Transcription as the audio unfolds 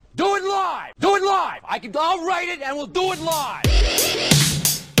live. I'll write it and we'll do it live.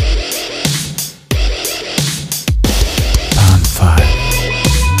 On fire.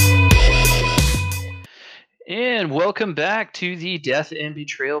 And welcome back to the Death and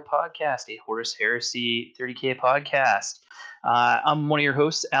Betrayal podcast, a Horus Heresy 30K podcast. I'm one of your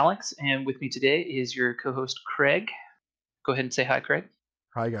hosts, Alex, and with me today is your co-host, Craig. Go ahead and say hi, Craig.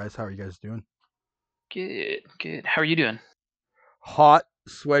 Hi, guys. How are you guys doing? Good, good. How are you doing? Hot,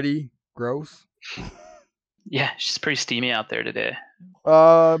 sweaty, gross. Yeah, she's pretty steamy out there today.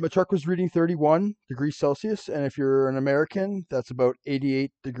 My truck was reading 31 degrees Celsius, and if you're an American, that's about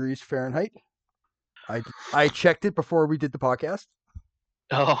 88 degrees Fahrenheit. I checked it before we did the podcast.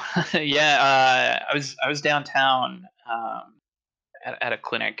 Oh, yeah. I was downtown at a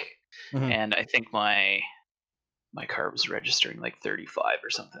clinic, and I think my car was registering like 35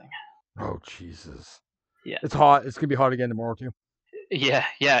 or something. Oh, Jesus. Yeah. It's hot. It's going to be hot again tomorrow, too. Yeah.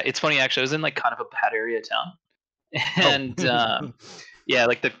 It's funny, actually. I was in like kind of a bad area of town. And yeah,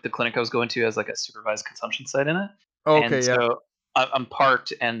 like the clinic I was going to has like a supervised consumption site in it. Okay, and yeah. so I'm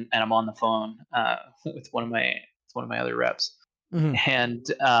parked and I'm on the phone with one of my other reps. And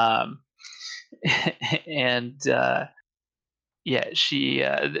yeah, she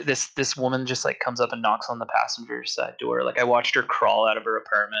this woman just like comes up and knocks on the passenger side door. Like I watched her crawl out of her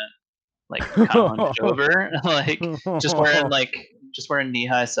apartment, like kind of hunched over, like just wearing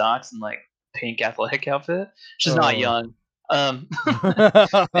knee-high socks and like pink athletic outfit. She's not young. And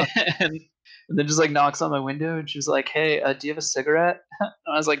then just like knocks on my window and she was like, "Hey, do you have a cigarette?" And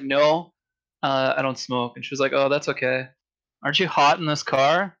I was like, "No, I don't smoke." And she was like, "Oh, that's okay. Aren't you hot in this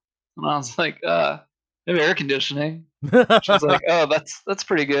car?" And I was like, "I have air conditioning." She was like, "Oh, that's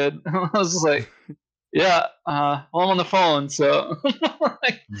pretty good." I was just like, "Yeah, well, I'm on the phone, so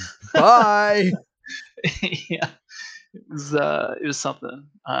like, bye." Yeah, it was something.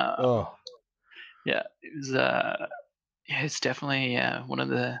 Yeah, it was. Yeah, it's definitely one of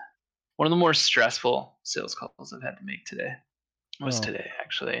the more stressful sales calls I've had to make today. It was today,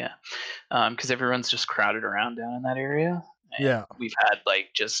 actually, yeah, because everyone's just crowded around down in that area. And Yeah. we've had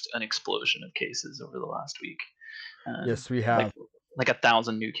like just an explosion of cases over the last week. Yes, we have. Like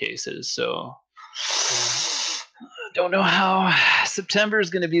 1,000 new cases. So don't know how September is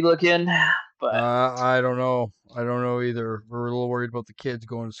going to be looking, but I don't know. I don't know either. We're a little worried about the kids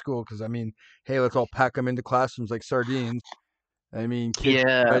going to school because, I mean, hey, let's all pack them into classrooms like sardines. I mean, kids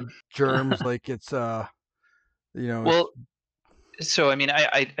spread germs like it's, Well, so I mean,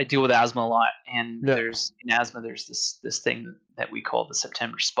 I deal with asthma a lot, and there's in asthma there's this thing that we call the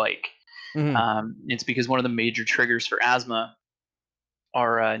September spike. It's because one of the major triggers for asthma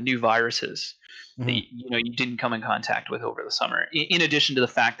are new viruses that you didn't come in contact with over the summer. In addition to the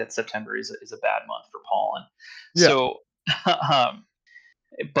fact that September is a bad month for pollen. Yeah. So,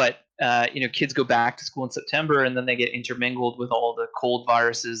 but kids go back to school in September, and then they get intermingled with all the cold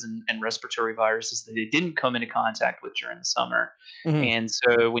viruses and respiratory viruses that they didn't come into contact with during the summer. And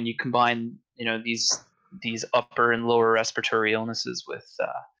so when you combine these upper and lower respiratory illnesses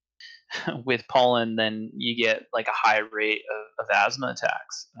with pollen, then you get like a high rate of asthma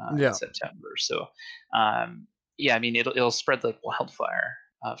attacks in September. So yeah, I mean it'll spread like wildfire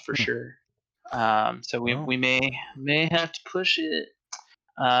for sure. So we may have to push it.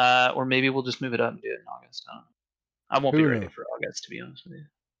 Or maybe we'll just move it up and do it in August. I don't know. I won't be ready for August, to be honest with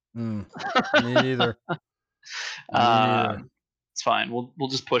you. Me neither. It's fine. We'll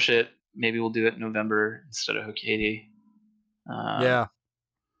just push it. Maybe we'll do it in November instead of Hokkaidee. Yeah.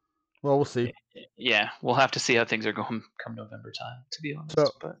 Well, we'll see. Yeah, we'll have to see how things are going come November time, to be honest.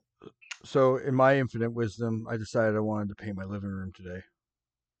 So in my infinite wisdom, I decided I wanted to paint my living room today.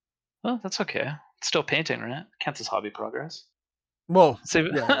 Well, that's okay. It's still painting, right? Counts as hobby progress. Well,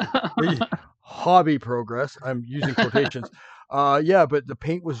 hobby progress. I'm using quotations. Yeah, but the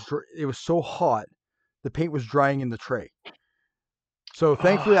paint was so hot. The paint was drying in the tray. So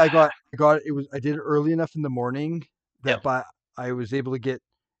thankfully, I did it early enough in the morning that I was able to get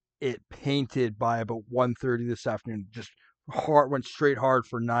it painted by about 1:30 this afternoon. Just went straight hard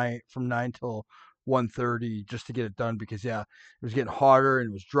from 9 till 1:30 just to get it done because it was getting hotter and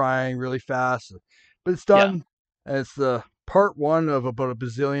it was drying really fast. But it's done, and it's the part one of about a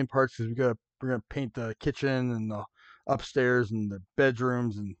bazillion parts because we're gonna paint the kitchen and the upstairs and the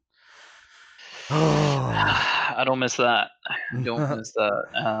bedrooms and. I don't miss that.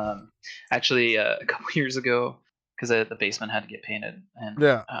 Actually, a couple years ago, because the basement had to get painted, and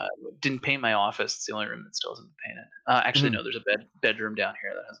didn't paint my office. It's the only room that still hasn't been painted. Actually, no, there's a bedroom down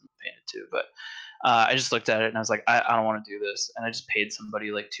here that hasn't been painted too. But I just looked at it and I was like, I don't want to do this, and I just paid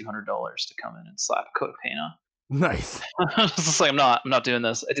somebody like $200 to come in and slap a coat of paint on. Nice. I was just like, I'm not doing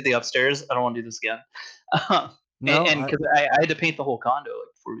this. I did the upstairs. I don't want to do this again. No, And because I had to paint the whole condo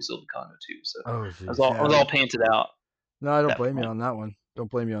like before we sold the condo too, so oh I was jeez, all I yeah. was all painted out No, I at don't that blame you point. on that one. Don't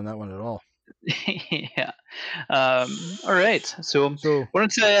blame you on that one at all. Yeah. All right. So So, why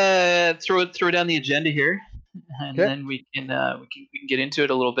don't I throw down the agenda here, and okay. then we can get into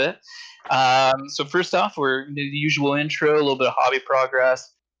it a little bit. So first off, we're gonna do the usual intro, a little bit of hobby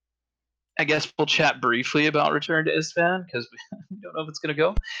progress. I guess we'll chat briefly about Return to Isfahan because we don't know if it's going to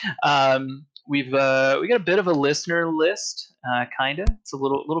go. We got a bit of a listener list, kinda. It's a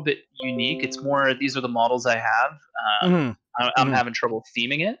little bit unique. It's more these are the models I have. Hmm. I'm Hmm. having trouble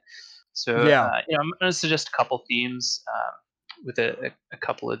theming it, so Yeah. I'm going to suggest a couple themes with a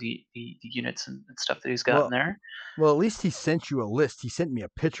couple of the units and stuff that he's got in Well, there. well, at least he sent you a list. He sent me a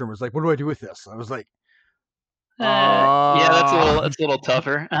picture and was like, "What do I do with this?" I was like, Yeah, that's a "Ah." little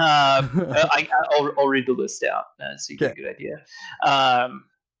tougher. I'll read the list out so you get Okay. a good idea. Um,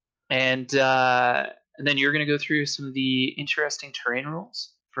 and then you're going to go through some of the interesting terrain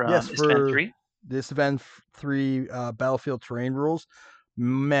rules Yes, from Ispan for 3. this event 3 battlefield terrain rules.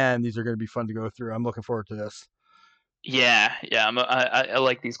 Man, these are going to be fun to go through. I'm looking forward to this. Yeah, I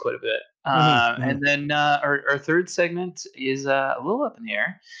like these quite a bit. Hmm. Hmm. And then our third segment is a little up in the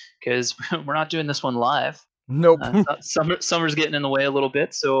air because we're not doing this one live. Nope. Summer's getting in the way a little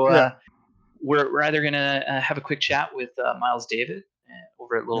bit, so Yeah. we're either gonna have a quick chat with Miles David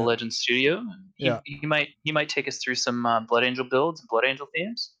over at Little Yeah. Legend Studio. Yeah. He might take us through some Blood Angel builds and Blood Angel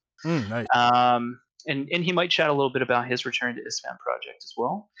themes. Nice. And he might chat a little bit about his Return to Isfahan project as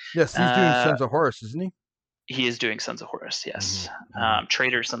well. Yes, he's doing Uh, Sons of Horus, isn't he? he is doing Sons of Horus, Hmm. yes. Hmm.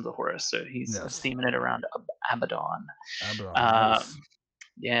 Trader Sons of Horus, so he's Yes. theming it around Abaddon. Abaddon. Nice. Um,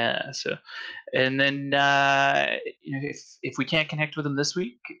 yeah, so and then if we can't connect with him this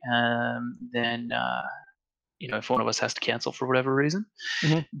week, then if one of us has to cancel for whatever reason,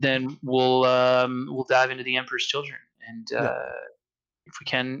 Hmm. then we'll dive into the Emperor's Children, and Yeah.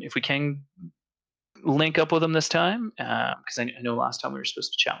 if we can link up with him this time, because I know last time we were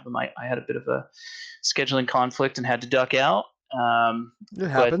supposed to chat with him, I had a bit of a scheduling conflict and had to duck out. It But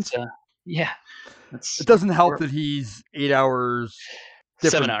happens. yeah, It that's doesn't help we're that he's 8 hours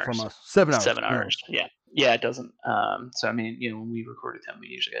 7 different from hours. us. 7 hours. 7 hours. Yeah. Yeah, it doesn't. So I mean, when we record with him, we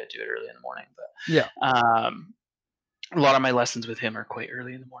usually got to do it early in the morning. Yeah. But a lot of my lessons with him are quite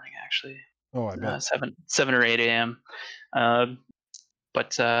early in the morning, actually, Oh, I bet. 7 or 8 a.m. Um,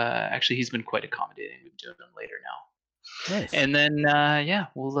 but actually, he's been quite accommodating. We've been doing them later now, Nice. and then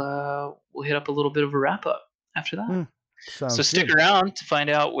we'll hit up a little bit of a wrap up after that. So Sounds stick good. around to find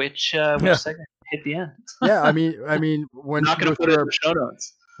out which Yeah. segment hit the end. Yeah. I mean, I'm once not we going go to put through it in our, the show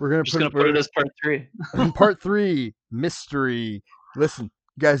notes. we're I'm gonna just put going it. to put it as part 3. Part 3 mystery. Listen,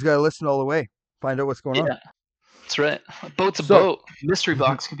 you guys gotta listen all the way. Find out what's going on. Yeah. That's right. A boat's a So, boat. Mystery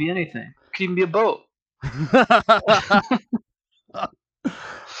box could be anything. Could even be a boat.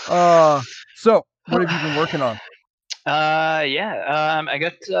 so what have you been working on? I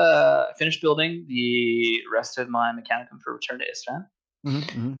got finished building the rest of my Mechanicum for Return to Isfahan.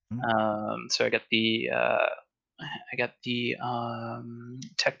 Mm-hmm, mm-hmm. So I got the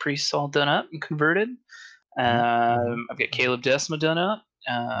tech priests all done up and converted. Mm-hmm. I've got Caleb Decima done up.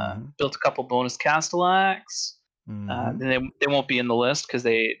 Mm-hmm. Built a couple bonus Castellax. Mm-hmm. Then they won't be in the list because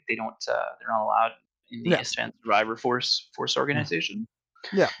they don't they're not allowed in the Yeah. Isfahan Survivor Force organization.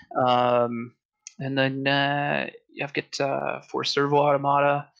 Yeah. Um, and then I've got 4 servo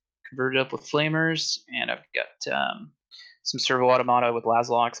automata converted up with flamers, and I've got some servo automata with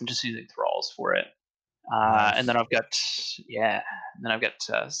Lazlox. I'm just using thralls for it. And Nice. then I've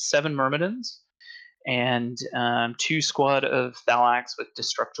got 7 myrmidons and 2 squad of Thalax with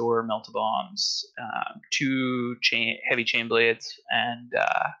Destructor, Melta Bombs, 2 heavy chain blades, and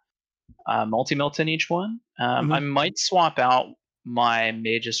multi-melt in each one. Mm-hmm. I might swap out my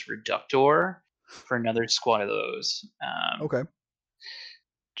Magus Reductor for another squad of those, Okay.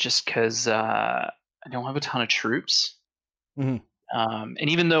 just because I don't have a ton of troops. Mm-hmm. And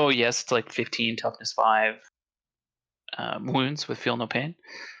even though, yes, it's like 15 toughness 5 wounds with feel no pain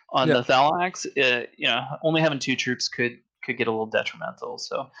on Yeah. the Thalax, only having 2 troops could get a little detrimental.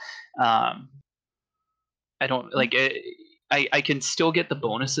 So um, I don't like it. I can still get the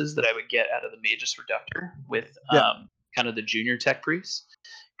bonuses that I would get out of the Magus Reductor with Yeah. kind of the junior tech priests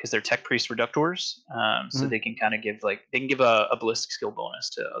because they're tech priest reductors, so Mm-hmm. they can kind of give a ballistic skill bonus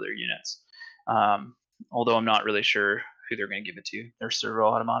to other units. Um, Although I'm not really sure who they're going to give it to. They're servo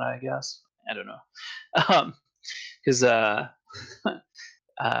automata, I guess. I don't know, because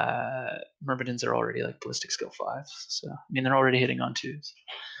Myrmidons are already like ballistic skill 5, so I mean they're already hitting on 2s.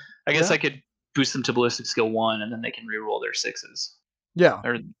 I guess Yeah. I could boost them to ballistic skill 1, and then they can reroll their 6s, Yeah,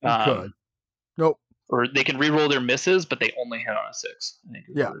 or you could. Nope. or they can reroll their misses, but they only hit on a 6. I think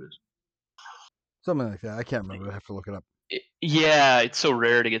is Yeah. what it is. Something like that. I can't remember. I have to look it up. Yeah, it's so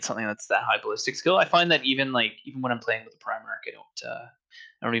rare to get something that's that high ballistic skill. I find that even when I'm playing with the Primarch,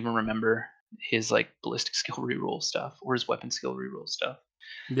 I don't even remember his like ballistic skill reroll stuff or his weapon skill reroll stuff.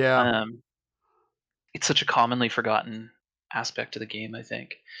 Yeah. It's such a commonly forgotten aspect of the game, I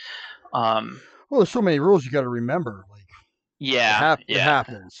think. Um, Well, there's so many rules you got to remember. Like yeah, it yeah,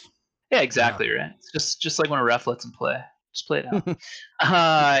 happens. yeah, It exactly happens. right. It's just like when a ref lets him play, just play it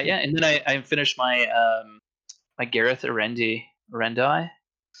out. Yeah, and then I finished my Gareth Arendi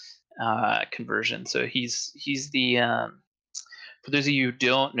conversion. So he's the for those of you who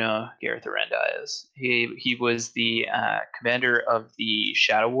don't know, Gareth Arendi is he was the commander of the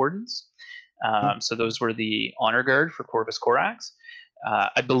Shadow Wardens. So those were the honor guard for Corvus Corax.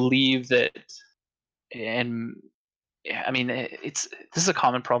 I believe that, and I mean this is a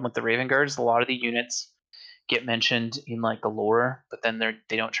common problem with the Raven Guards. A lot of the units get mentioned in like the lore, but then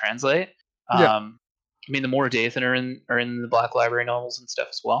they don't translate. Yeah. I mean, the more Dathan are in the Black Library novels and stuff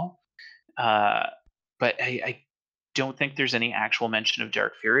as well. But I don't think there's any actual mention of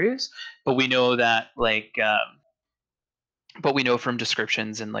Dark Furies. But we know that but we know from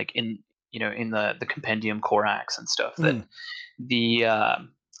descriptions and like in in the Compendium Corax and stuff that the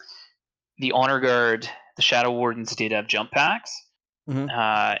the Honor Guard, the Shadow Wardens did have jump packs.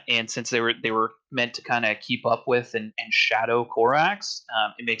 And since they were meant to kind of keep up with and shadow Corax,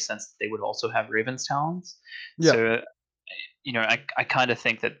 it makes sense that they would also have Raven's Talons. Yeah. So I kind of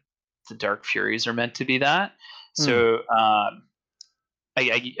think that the Dark Furies are meant to be that. So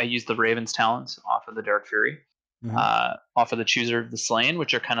I use the Raven's Talons off of the Dark Fury, off of the Chooser of the Slain,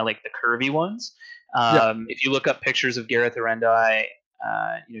 which are kind of like the curvy ones. Yeah. If you look up pictures of Gareth Arendi,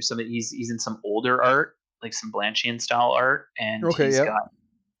 he's in some older art, like some Blanchian style art, and Okay. Yeah.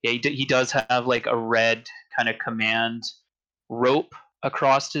 he does have like a red kind of command rope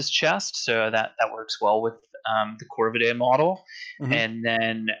across his chest, so that works well with the Corvidae model. And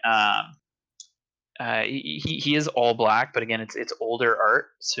then he is all black, but again, it's older art,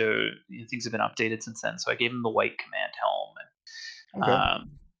 so things have been updated since then. So I gave him the white command helm, and Okay.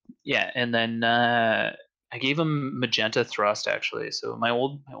 yeah, and then I gave him magenta thrust actually. So my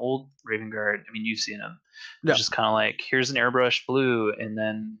old Raven Guard, I mean, you've seen him. Yeah. It's just kind of like, here's an airbrush blue, and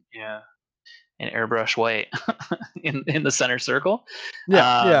then an airbrush white in the center circle.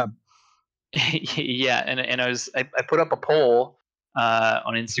 Yeah. Yeah. Yeah, and I put up a poll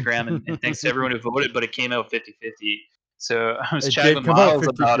on Instagram, and thanks to everyone who voted, but it came out 50-50. So I was It chatting did with come out Miles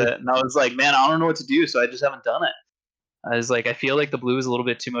 50 about it, and I was like, man, I don't know what to do, so I just haven't done it. I was like, I feel like the blue is a little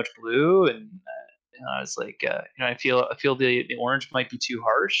bit too much blue, and I was like, I feel the orange might be too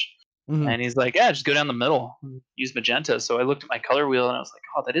harsh. And he's like, yeah, just go down the middle, use magenta. So I looked at my color wheel, and I was like,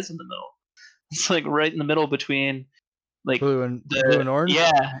 oh, that is in the middle. It's like right in the middle between like blue and orange.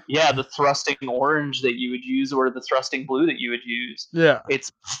 the thrusting orange that you would use or the thrusting blue that you would use. Yeah.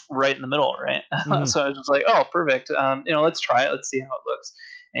 It's right in the middle, right? So I was just like, oh, perfect. Let's try it. Let's see how it looks.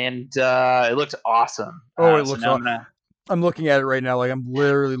 And it looked awesome. Oh, it So looks now awesome. I'm looking at it right now. Like I'm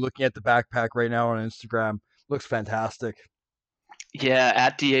literally looking at the backpack right now on Instagram. Looks fantastic. yeah,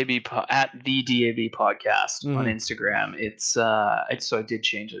 at the DAB podcast on Instagram. It's so I did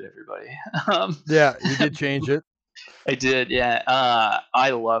change it, everybody. Yeah, you did change it. I did, yeah. I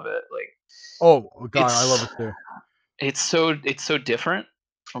love it. Like, Oh God, I love it too. it's so different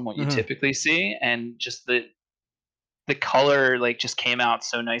from what you typically see, and just the color like just came out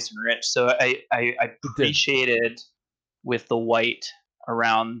so nice and rich. So I appreciated with the white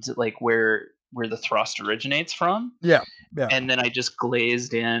around like where the thrust originates from. Yeah. Yeah. And then I just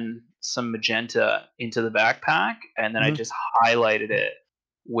glazed in some magenta into the backpack, and then I just highlighted it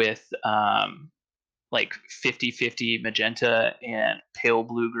with like 50-50 magenta and pale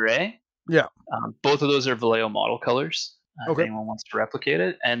blue gray. Yeah. Both of those are Vallejo model colors, if Okay. anyone wants to replicate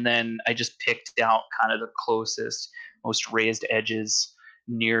it. And then I just picked out kind of the closest, most raised edges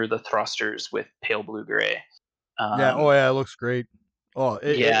near the thrusters with pale blue gray. Yeah. Oh yeah, it looks great. Oh,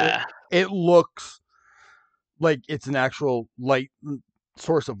 Yeah. it looks like it's an actual light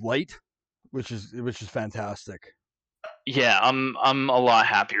source of light, which is fantastic. Yeah, I'm a lot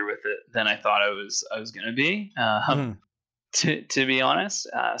happier with it than I thought I was gonna be. To be honest,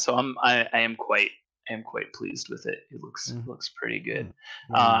 so I am quite pleased with it. It looks pretty good.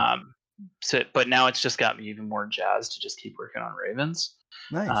 So but now it's just got me even more jazzed to just keep working on Ravens.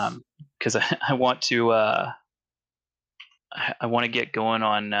 Nice. Because I want to I want to get going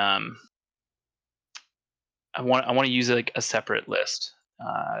on I want to use like a separate list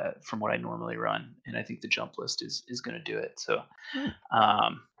from what I normally run, and I think the jump list is going to do it. So, Hmm.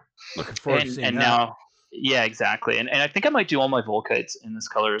 um, Looking forward to seeing and that. now, yeah, exactly, and I think I might do all my Volkites in this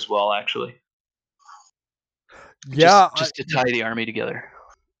color as well, actually, Yeah, just to tie the army together.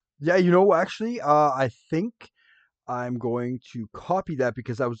 yeah. Actually, I think I'm going to copy that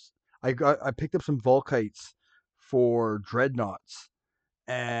because I picked up some Volkites for dreadnoughts,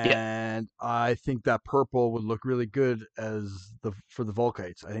 Yeah. and I think that purple would look really good for the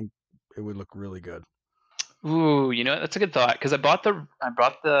Volkites. I think it would look really good. Ooh, that's a good thought because I bought the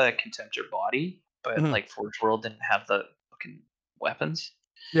Contemptor body, but Mhm. like Forge World didn't have the fucking weapons.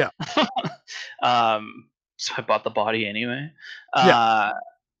 Yeah, So I bought the body anyway. yeah. Uh,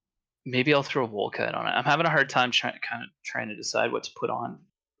 Maybe I'll throw a Volkite on it. I'm having a hard time trying to decide what to put on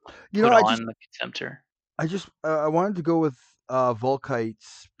You know, the Contemptor. I wanted to go with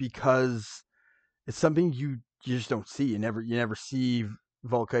Volkites because it's something you just don't see. You never see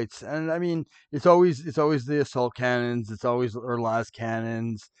Volkites, and I mean it's always the assault cannons, it's always or las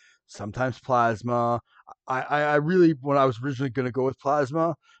cannons, sometimes plasma. I really when I was originally going to go with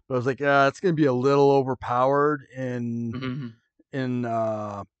plasma, but I was like, yeah, it's going to be a little overpowered Mhm. in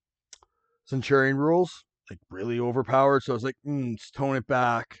Centurion rules, like really overpowered. So I was like, let's tone it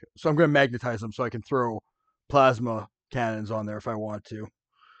back. So I'm going to magnetize them so I can throw plasma cannons on there if I want to.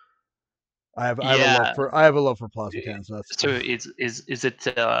 Yeah. I have a love for plasma cannons. So that's So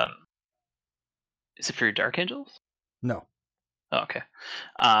is it for your Dark Angels? no. Oh, okay.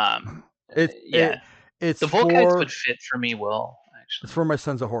 Um, It it yeah, it's the Volkites for would fit for me well, it's actually. for my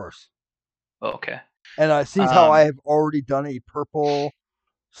Sons of Horus. Oh, okay. And seems how I Um, have already done a purple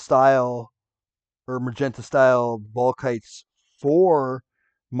style or magenta style Volkites for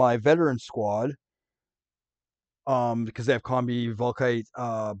my veteran squad, because they have combi Volkite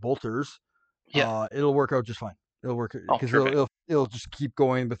bolters. yeah. It'll work out just fine. It'll work Oh, because perfect. it'll just keep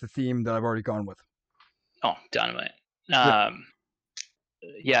going with the theme that I've already gone with. Oh, dynamite. Yep. Um,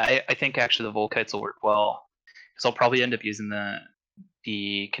 yeah, I think actually the Volkites will work well because I'll probably end up using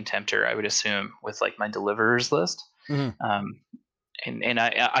the Contemptor, I would assume, with like my deliverers list. Hmm. Um, and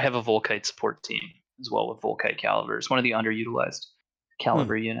I have a Volkite support team as well with Volkite calibers, one of the underutilized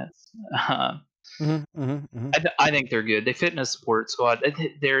Hmm. caliber units. Um, Hmm. Hmm. Hmm. I think they're good. They fit in a support squad.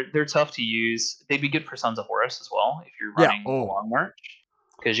 They're tough to use. They'd be good for Sons of Horus as well if you're Yeah. running a Oh. long march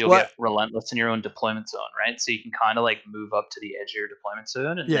because you'll Well. get relentless in your own deployment zone, right? So you can kind of like move up to the edge of your deployment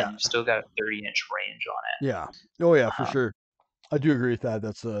zone, and then Yeah. you've still got a 30-inch range on Yeah. Oh yeah, for it. sure. I do agree with that.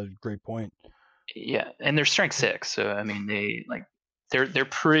 That's a great point. Yeah, and they're strength 6, so I mean they're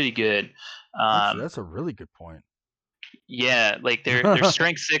pretty good. Actually, Um, that's a really good point. yeah, like they're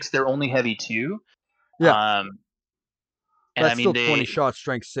strength 6. They're only heavy 2. Yeah, Um, and I that's mean still 20 shots,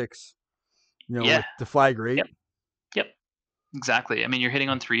 strength 6. yeah, With defy great. yep, yep, exactly. I mean you're hitting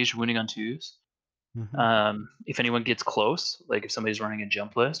on 3s, you're wounding on 2s. Hmm. If anyone gets close, like if somebody's running a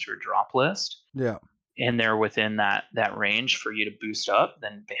jump list or a drop list, Yeah. and they're within that range for you to boost up,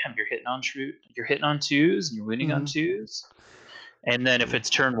 then bam, you're hitting on 2s and you're wounding on Hmm. 2s. And then if it's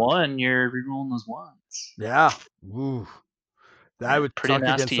turn 1, you're rerolling those 1s. Yeah. Ooh, that Yeah, would pretty suck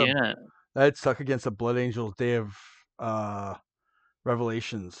nasty against the unit. that'd suck against the Blood Angels Day of uh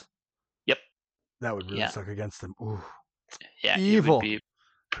Revelations. Yep. That would really Yeah. suck against them. Ooh, Yeah, it would evil. be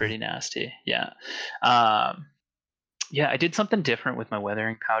pretty nasty. Yeah. Um, yeah, I did something different with my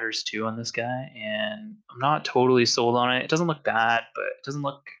weathering powders too on this guy, and I'm not totally sold on it. It doesn't look bad, but it doesn't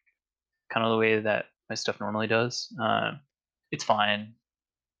look kind of the way that my stuff normally does. It's fine,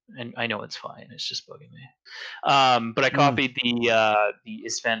 and I know it's fine. It's just bugging me. But I Mm, copied the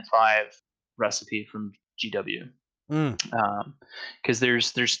Isvan 5 recipe from GW. mm, Because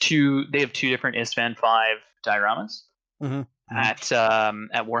there's two, they have two different Isvan 5 dioramas hmm, hmm.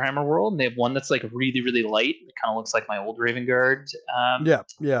 at Warhammer World. And they have one that's like really really light. It kind of looks like my old Raven Guard. Yeah,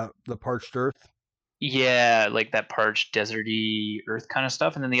 yeah. The parched earth. Yeah, like that parched deserty earth kind of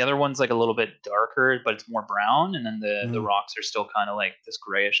stuff. And then the other one's like a little bit darker, but it's more brown. And then the Mm, rocks are still kind of like this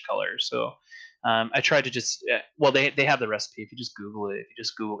grayish color. So I tried to just well, they have the recipe. If you just Google it, if you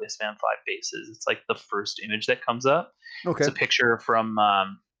just Google Isvan 5 bases, it's like the first image that comes up. It's okay. a picture from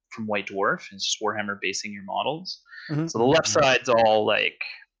White Dwarf. It's just Warhammer basing your models. Hmm, So the hmm, left hmm. side's all like,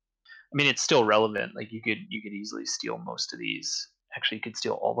 I mean, it's still relevant. Like you could easily steal most of these. Actually, you could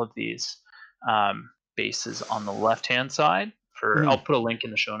steal all of these bases on the left hand side. For Hmm. I'll put a link in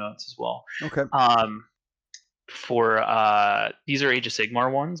the show notes as well. Okay. Um, for these are Age of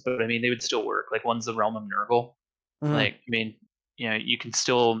Sigmar ones, but I mean they would still work. Like one's the Realm of Nurgle. Hmm. Like I mean, you can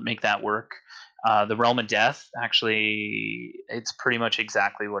still make that work. The Realm of Death, actually, it's pretty much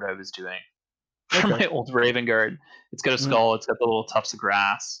exactly what I was doing from Okay. my old Raven Guard. It's got a Mhm. skull. It's got the little tufts of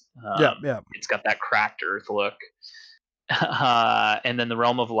grass. Yeah, yeah. It's got that cracked earth look. And then the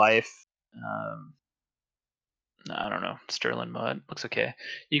Realm of Life. Um, I don't know. Sterling Mud looks okay.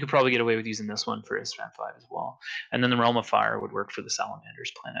 You could probably get away with using this one for Istvan 5 as well. And then the Realm of Fire would work for the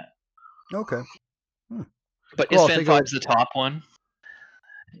Salamanders planet. Okay. Hmm. But Cool. I'll Istvan take 5 a. is the top one.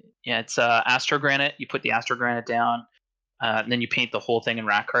 Yeah, it's Astro Granite. You put the Astro Granite down, and then you paint the whole thing in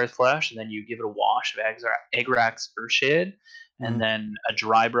Rakarth Flesh, and then you give it a wash of Agrax Earthshade, and Mhm. then a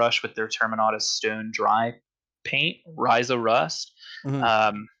dry brush with their Terminatus Stone dry paint, Rhizo Rust.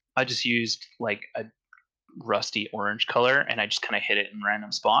 Mhm. I just used like a rusty orange color, and I just kind of hit it in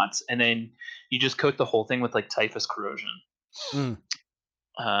random spots, and then you just coat the whole thing with like Typhus Corrosion,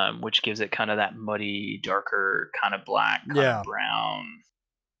 Mhm. which gives it kind of that muddy, darker, kind of black, kind of Yeah. brown.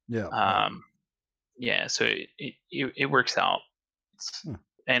 Yeah. Yeah. Um, yeah, so it works out. It's, Hmm.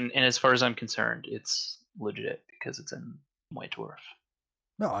 and as far as I'm concerned, it's legit because it's in White Dwarf.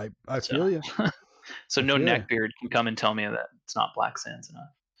 No, I So feel you. so I no feel you. neckbeard can come and tell me that it's not Black Sands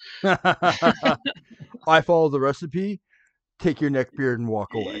enough. I follow the recipe. Take your neck beard and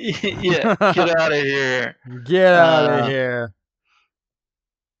walk away. Yeah, get out of here. Get out of Uh, here.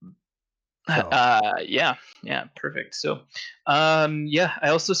 So. yeah, perfect. So, yeah, I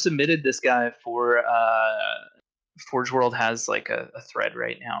also submitted this guy for Forge World has like a thread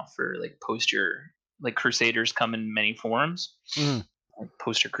right now for like post your like Crusaders come in many forms. Mhm. Like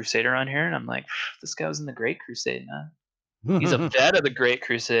post your Crusader on here, and I'm like, this guy was in the Great Crusade, man. He's a vet of the Great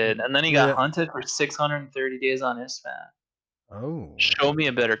Crusade, and then he got Yeah. hunted for 630 days on Isfahan. Oh. Show me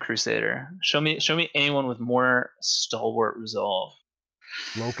a better Crusader. Show me anyone with more stalwart resolve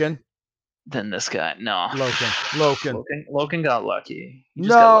Loken. than this guy. No. Loken. Loken got lucky. He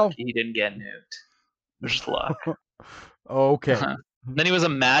just got No. lucky. He didn't get nuked. There's luck. Okay. Then he was a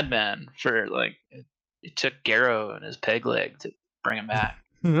madman for like it took Garrow and his peg leg to bring him back.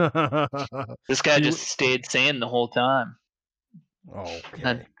 This guy He. just stayed sane the whole time.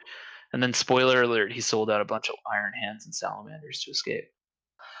 Okay. And then spoiler alert, he sold out a bunch of Iron Hands and Salamanders to escape.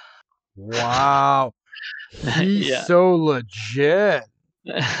 Wow. He's Yeah. so legit.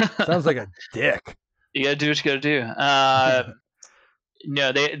 Sounds like a dick. You gotta do what you gotta do.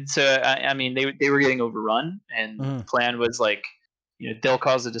 No, I mean they were getting overrun, and the Mhm. plan was like, they'll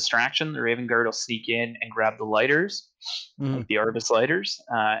cause a distraction. The Raven Guard will sneak in and grab the lighters, like Mhm. the Arbus lighters,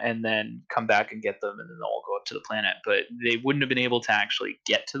 and then come back and get them, and then they'll all go up to the planet. But they wouldn't have been able to actually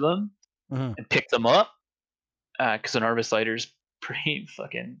get to them Mhm. and pick them up because an Arbus lighter's pretty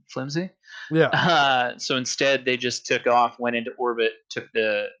fucking flimsy. Yeah. So instead, they just took off, went into orbit,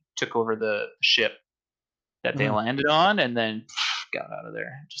 took over the ship that they Mhm. landed on, and then got out of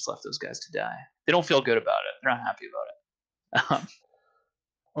there. Just left those guys to die. They don't feel good about it. They're not happy about it.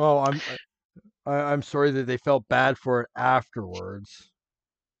 Oh, I'm sorry that they felt bad for it afterwards.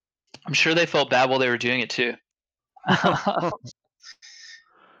 I'm sure they felt bad while they were doing it too.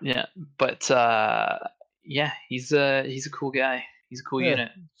 Yeah, but yeah, he's a cool guy. He's a cool Yeah,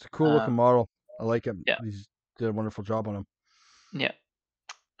 unit. it's a cool Uh, looking model. I like him. yeah, He's did a wonderful job on him. yeah.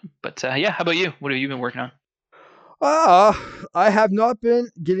 But yeah, how about you? What have you been working on? I have not been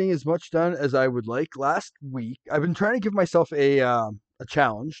getting as much done as I would like. Last week, I've been trying to give myself a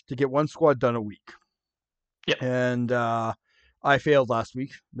challenge to get one squad done a week, Yep. and I failed last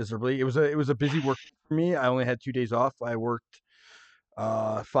week miserably. It was a busy work for me. I only had 2 days off. I worked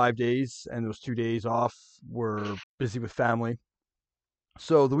 5 days, and those 2 days off were busy with family.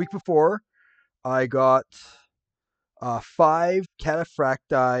 So the week before, I got five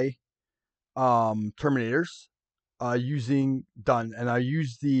cataphracti Terminators using done, and I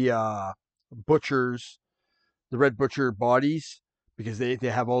used the butchers, the red butcher bodies because they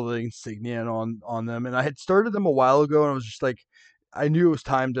have all the insignia on them, and I had started them a while ago, and I was just like, I knew it was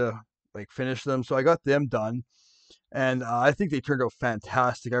time to like finish them, so I got them done, and I think they turned out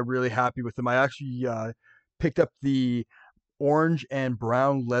fantastic. I'm really happy with them. I actually picked up the orange and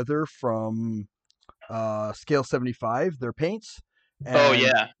brown leather from Scale 75, their paints, Oh and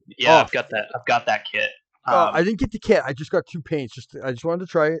yeah, yeah. oh, I've got that. I've got that kit. I didn't get the kit. I just got two paints. I just wanted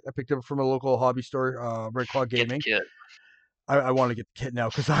to try it. I picked it up from a local hobby store, Red Claw Get the Gaming. kit. I want to get the kit now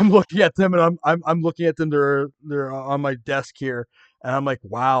because I'm looking at them and I'm looking at them. They're on my desk here, and I'm like,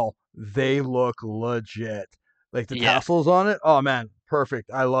 wow, they look legit. Like the Yeah. tassels on it. Oh man, perfect.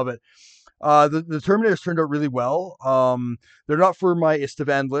 I love it. The Terminators turned out really well. They're not for my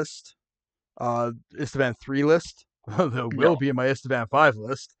Istvan list. Istvan 3 list. They will No. be in my Istvan 5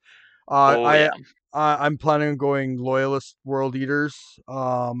 list. Oh yeah. I'm planning on going Loyalist World Eaters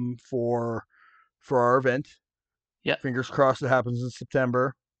for our event. Yeah. Fingers crossed it happens in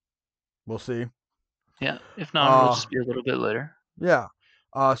September. We'll see. Yeah. If not, it'll Uh, just be a little bit later. yeah.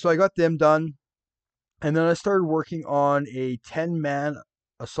 So I got them done, and then I started working on a 10-man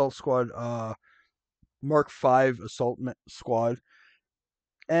assault squad, Mark V squad,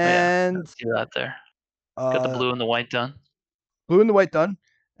 Oh yeah, I and see that there. Got the uh, blue and the white done. blue and the white done,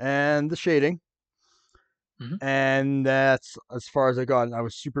 and the shading. Hmm. And that's as far as I got. And I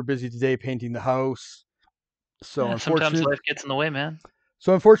was super busy today painting the house. So Yeah, sometimes unfortunate. life gets in the way, man.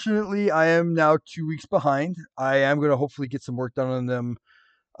 So unfortunately, I am now 2 weeks behind. I am going to hopefully get some work done on them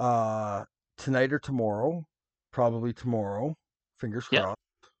uh, tonight or tomorrow. Probably tomorrow. Fingers Yeah.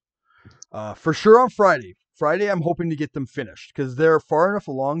 crossed. For sure on Friday. Friday, I'm hoping to get them finished because they're far enough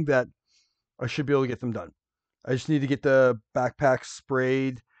along that I should be able to get them done. I just need to get the backpack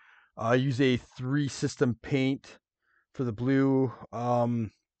sprayed. I use a 3 system paint for the blue. I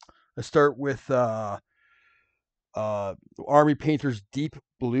start with Army Painter's Deep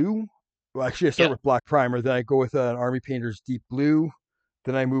Blue. Well, actually, I start Yep. with Black Primer. Then I go with an Army Painter's Deep Blue.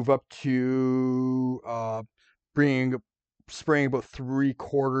 Then I move up to bringing spraying about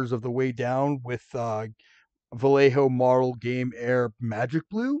 3/4 of the way down with Vallejo Model Game Air Magic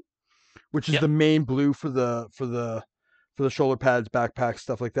Blue, which is Yep. the main blue for the shoulder pads, backpacks,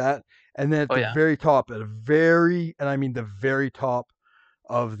 stuff like that. And then at Oh the yeah. very top, and I mean the very top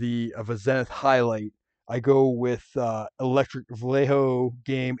of a Zenith highlight, I go with electric Vallejo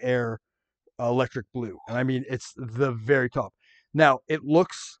Game Air electric blue, and I mean it's the very top. Now it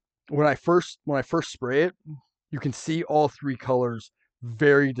looks when I first spray it, you can see all 3 colors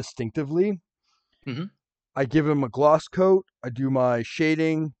very distinctively. Hmm. I give them a gloss coat. I do my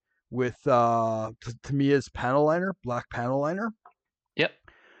shading with Tamiya's panel liner, black panel liner. Yep.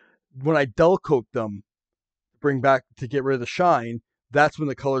 When I dull coat them, bring back to get rid of the shine, that's when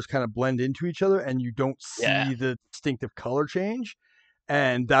the colors kind of blend into each other and you don't Yeah. see the distinctive color change.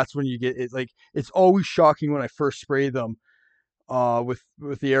 And that's when you get it. Like it's always shocking when I first spray them with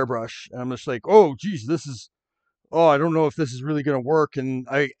the airbrush, and I'm just like, oh geez, I don't know if this is really gonna work. And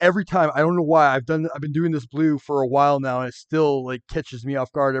I every time, I don't know why, I've been doing this blue for a while now, and it still like catches me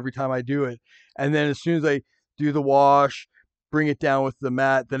off guard every time I do it. And then as soon as I do the wash, bring it down with the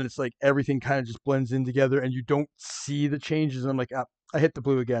matte, then it's like everything kind of just blends in together, and you don't see the changes. And I'm like, I hit the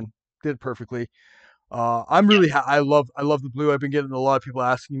blue again, did it perfectly. I'm Yep. really I love the blue. I've been getting a lot of people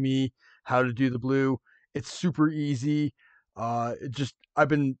asking me how to do the blue. It's super easy. I've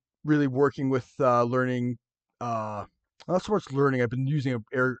been really working with learning. Not so much learning. I've been using an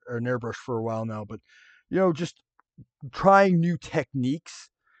airbrush for a while now, but just trying new techniques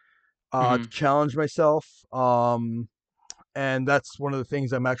to Hmm. challenge myself. And that's one of the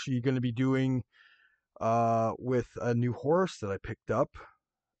things I'm actually going to be doing with a new horse that I picked up.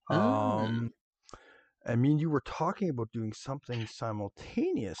 Mm. Um, I mean, you were talking about doing something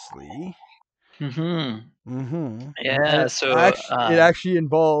simultaneously. Hmm. Mm-hmm. And Yeah. So it actually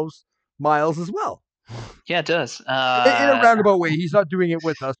involves Miles as well. yeah, it does. In a roundabout way. He's not doing it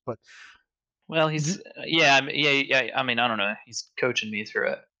with us, but Well, he's yeah, yeah. I mean, I don't know. He's coaching me through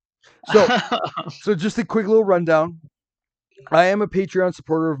it. so so just a quick little rundown. I am a Patreon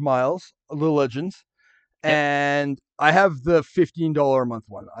supporter of Miles, Little Legends, Yep. and I have the $15 a month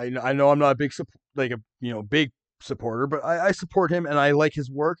one. I know I'm not a big big supporter, but I support him and I like his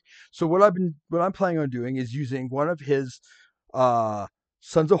work. So what I'm planning on doing is using one of his uh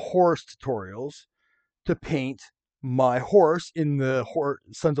Sons of Horus tutorials to paint my horse in the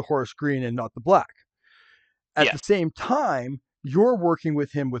Sons of Horus green and not the black. At Yeah. the same time, you're working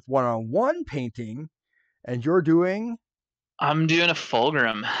with him with one-on-one painting, and you're doing I'm doing a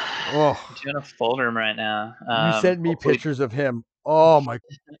Fulgrim. I'm oh doing a Fulgrim right now. you sent me Hopefully, pictures of him. Oh my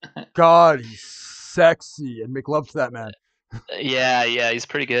God, he's sexy, and make love to that man. yeah, yeah, he's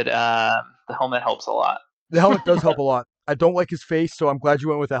pretty good. The helmet helps a lot. The helmet does help a lot. I don't like his face, so I'm glad you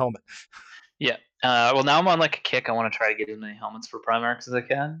went with the helmet. Yeah. Well, now I'm on like a kick. I want to try to get as many helmets for Primarchs as I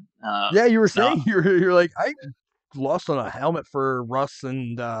can. Yeah, you were So now, saying you're like, I lost on a helmet for Russ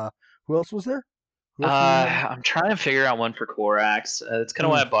and who else was there? Who else were you? I'm trying to figure out one for Korax. It's kind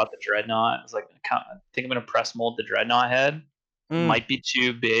of why Mm, I bought the Dreadnought. I was like, I think I'm gonna press mold the Dreadnought head. mm, Might be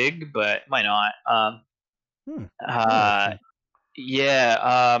too big, but might not. mm. Uh, Interesting. yeah.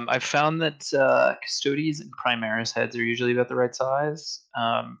 I found that Custodes and Primaris heads are usually about the right size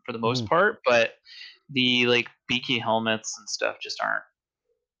for the most Mm, part, but the like beaky helmets and stuff just aren't.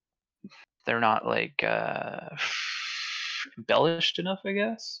 They're not like embellished enough, I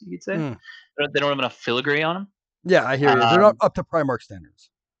guess you could say. mm. They don't have enough filigree on them. Yeah, I hear you. They're not Um, up to Primark standards.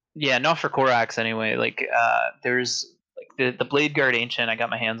 yeah, not for Korax anyway. Like there's like the Blade Guard Ancient. I got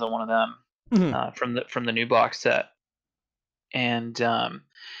my hands on one of them Mm, from the new box set, and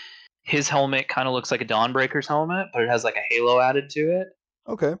His helmet kind of looks like a Dawnbreaker's helmet, but it has like a halo added to it.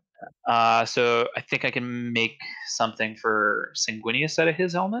 Okay. So I think I can make something for Sanguinius out of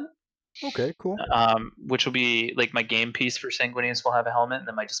his helmet. Okay. Cool. Which will be like my game piece for Sanguinius will have a helmet, and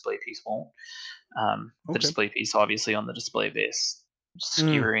then my display piece won't. The Okay. display piece, obviously, on the display base, Mm.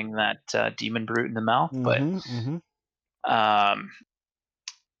 skewering that demon brute in the mouth. But Mm-hmm. Mm-hmm. um,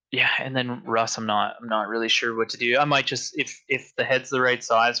 yeah, and then Russ, I'm not really sure what to do. I might just if the head's the right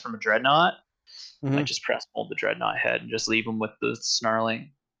size from a dreadnought, I Mm-hmm. might just press mold the dreadnought head and just leave him with the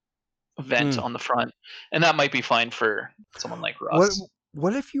snarling vent Mm. on the front, and that might be fine for someone like What Russ.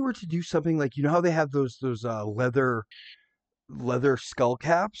 What if you were to do something like, you know how they have those leather skull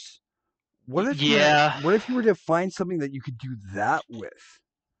caps? Yeah, What if you were to find something that you could do that with?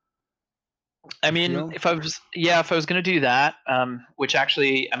 I You mean, feel? if I was gonna do that, which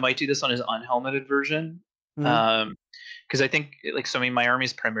actually I might do this on his unhelmeted version, Mm-hmm. because I think like so. I mean, my army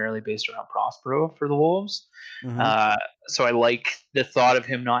is primarily based around Prospero for the wolves, Mm-hmm. uh, so I like the thought of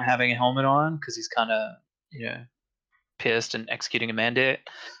him not having a helmet on because he's kind of pissed and executing a mandate.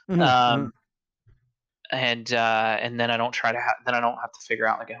 Mm-hmm. Um, and then I don't then I don't have to figure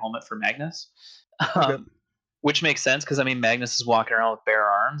out like a helmet for Magnus. Okay. Um, which makes sense because I mean Magnus is walking around with bare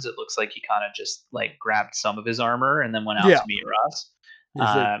arms. It looks like he kind of just like grabbed some of his armor and then went out Yeah. to meet Russ. He's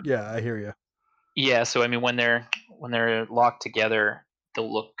like, Um, yeah, I hear you. yeah, so I mean when they're locked together,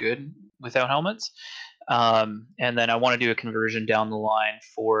 they'll look good without helmets. And then I want to do a conversion down the line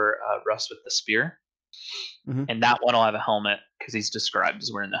for Russ with the spear, Mm-hmm. and that one will have a helmet because he's described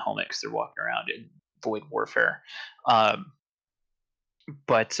as wearing the helmet because they're walking around in void warfare. Um,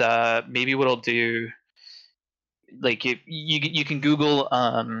 but maybe what I'll do, like if you can Google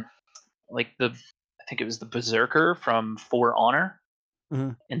like I think it was the Berserker from For Honor,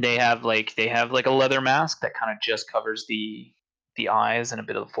 Mm-hmm. and they have like a leather mask that kind of just covers the eyes and a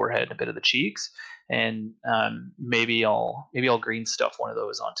bit of the forehead and a bit of the cheeks, and maybe I'll green stuff one of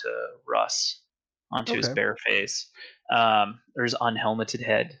those onto Russ, onto his Okay. bare face, or his unhelmeted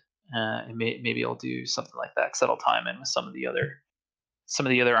head, and maybe I'll do something like that because that'll tie him in with some of the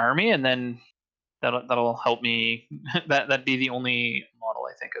other army, and then that'll help me. That'd be the only model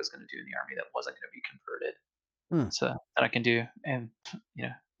I think I was going to do in the army that wasn't going to be converted, Mm. so that I can do, and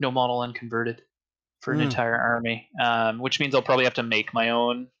no model unconverted for an Mm. entire army, which means I'll probably have to make my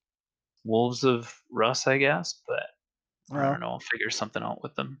own wolves of Russ, I guess, but I Well, don't know. I'll figure something out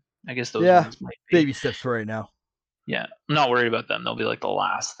with them. I guess those yeah. ones might be. Baby steps for right now. Yeah, I'm not worried about them. They'll be like the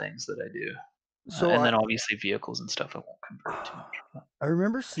last things that I do, So and then obviously vehicles and stuff I won't convert too much. But I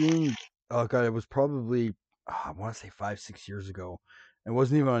remember seeing. Oh god, it was probably, I want to say 5-6 years ago. It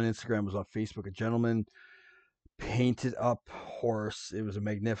wasn't even on Instagram. It was on Facebook. A gentleman painted up Horus. It was a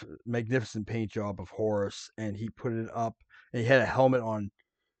magnificent paint job of Horus, and he put it up. And he had a helmet on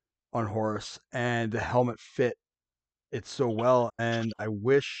Horus, and the helmet fit it so well. And I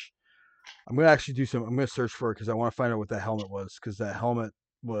wish I'm gonna actually do some. I'm gonna search for it because I want to find out what that helmet was, because that helmet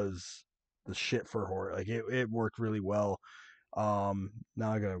was the shit for Horus. Like it worked really well. Now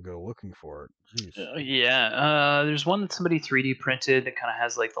I gotta go looking for it. Jeez. yeah, there's one that somebody 3D printed that kind of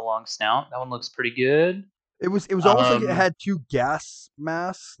has like the long snout. That one looks pretty good. It was almost like it Um, had two gas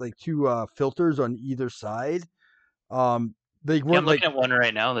masks, like two filters on either side. They yeah, I'm weren't like looking at one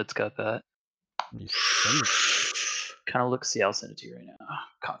right now that's got that. you send Kind of looks. Yeah, I'll send it to you right now.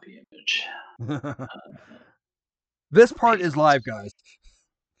 Copy image. it. This part is live, Paste. guys.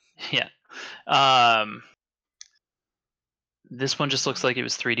 Yeah. Um, this one just looks like it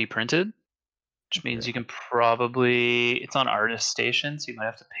was 3D printed, which means Okay. you can probably. It's on Artist Station, so you might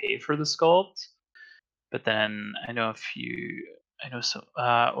have to pay for the sculpt. But then I know if you, I know so.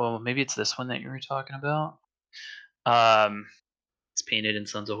 Well, maybe it's this one that you were talking about. Um, it's painted in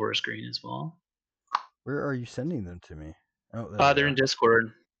Sons of Horus green as well. Where are you sending them to me? Oh, there they They're in are.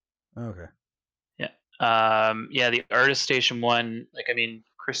 Discord. Okay. Yeah. Yeah, the Artist Station one. Like, I mean,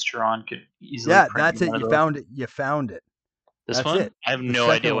 Chris Turon could easily Yeah, print me that's it. one of You those. found it. You found it. This That's it. one? I have The no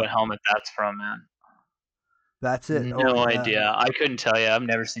second idea one. what helmet that's from, man. That's it. Oh, No idea. I couldn't tell you. I've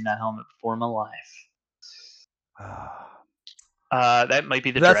never seen that helmet before in my life. That might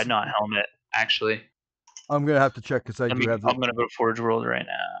be the that's. Dreadnought helmet, actually. I'm gonna have to check because I Let do me. have the. I'm gonna go to Forge World right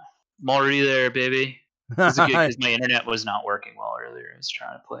now. I'm already there, baby. This is good because my internet was not working well earlier. I was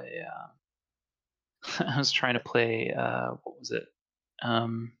trying to play. I was trying to play. What was it?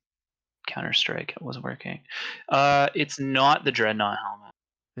 Counter Strike. It wasn't working. It's not the Dreadnought helmet,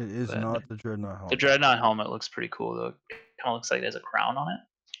 It is but not the Dreadnought the helmet. Dreadnought helmet looks pretty cool though. It kind of looks like it has a crown on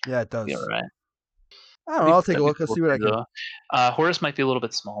it. Yeah, it Be does. alright. I don't know. I'll take a That'd be look. I'll cool see what I too, can. though. Horus might be a little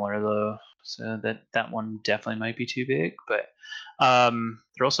bit smaller though. So that one definitely might be too big, but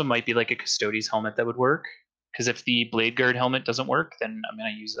there also might be like a Custodes helmet that would work. Because if the Blade Guard helmet doesn't work, then I'm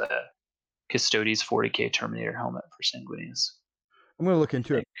gonna use a Custodes 40k Terminator helmet for Sanguinius. I'm gonna look I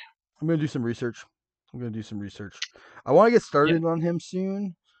into it. think. I'm gonna do some research. I want to get Yep. started on him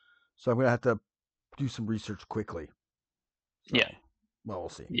soon, so I'm gonna have to do some research quickly. So, Yeah. well, we'll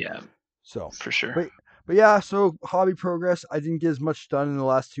see. Yeah. So, For sure. but yeah, so hobby progress. I didn't get as much done in the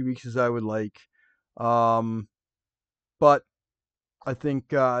last 2 weeks as I would like. But I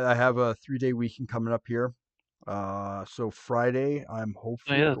think I have a 3-day weekend coming up here. So Friday, I'm Oh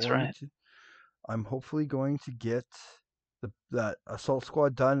hopefully yeah, that's going right. to get that assault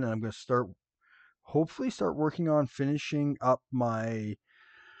squad done, and I'm going to hopefully start working on finishing up my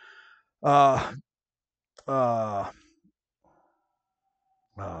uh uh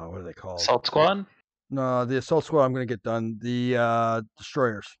what are they called? Assault Squad. No, the assault squad I'm going to get done. The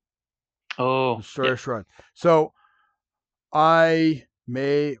destroyers. Oh, Destroyer yep. shred. So I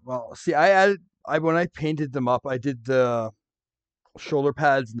see. When I painted them up, I did the shoulder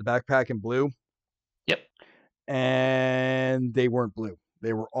pads and the backpack in blue, Yep. and they weren't blue.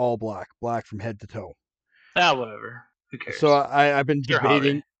 They were all black from head to toe. Ah, whatever. Who So cares? I've been It's your hobby.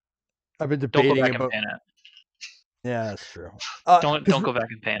 debating. I've been Don't go debating back and about. paint it. Yeah, that's true. Don't go back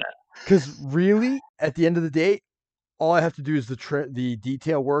and paint it. Because really, at the end of the day, all I have to do is the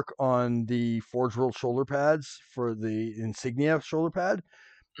detail work on the Forge World shoulder pads for the insignia shoulder pad,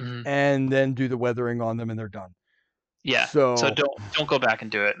 Mhm. and then do the weathering on them, and they're done. Yeah. So So don't go back and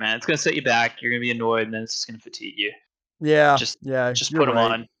do it, man. It's gonna set you back. You're gonna be annoyed, and then it's just gonna fatigue you. yeah, Just yeah, just you're put them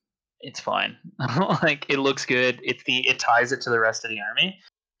right. on. It's fine. Like it looks good. It ties it to the rest of the army.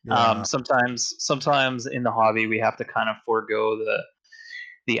 Yeah, Sometimes in the hobby we have to kind of forego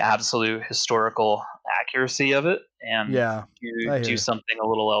the absolute historical accuracy of it and yeah, I do hear. something a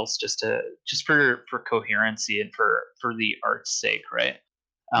little else just for coherency and for the art's sake, right?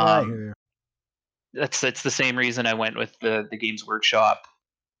 Yeah, I Um, hear you. that's the same reason I went with the Games Workshop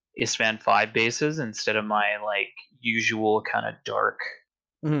Isfan 5 bases instead of my like usual kind of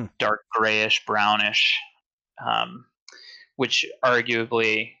Hmm. dark grayish brownish, um, which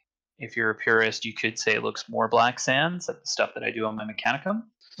arguably, if you're a purist, you could say looks more black sands, like the stuff that I do on my Mechanicum.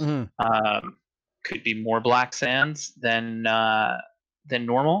 Hmm. Um, could be more black sands than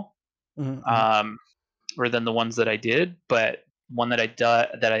normal, Hmm. um, or than the ones that I did. But one that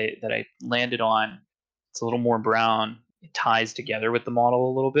I landed on, it's a little more brown. It ties together with the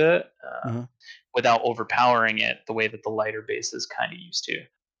model a little bit Hmm. without overpowering it the way that the lighter bases kind of used to.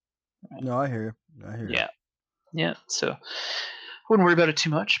 Right? No, I hear you. I hear you. Yeah, yeah. So wouldn't worry about it too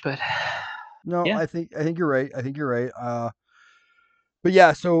much, but No, yeah. I think you're right. I think you're right. But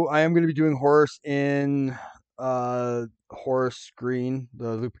yeah, so I am going to be doing Horus in Horus Green,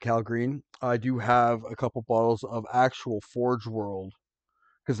 the Lupical Green. I do have a couple bottles of actual Forge World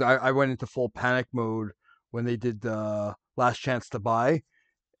because I went into full panic mode when they did the last chance to buy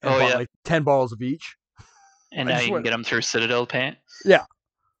and Oh bought yeah. like 10 bottles of each. And I now just you can went, get them through Citadel paint. yeah.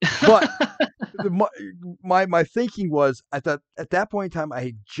 But my thinking was at that point in time, I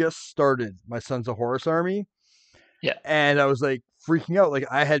had just started my Sons of Horus army, Yeah. and I was like freaking out. Like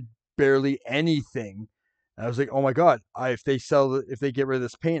I had barely anything. And I was like, oh my god, if they get rid of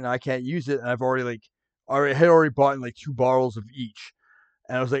this paint and I can't use it, and I've already bought in like 2 bottles of each,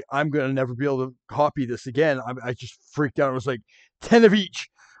 and I was like, I'm gonna never be able to copy this again. I just freaked out. I was like, 10 of each,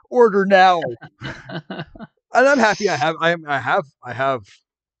 order now. And I'm happy. I have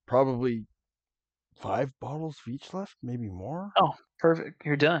probably 5 bottles of each left, maybe more. Oh, perfect.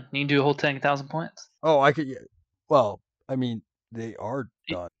 You're done. You can do a whole 10,000 points. Oh, I could. Yeah. Well, I mean, they are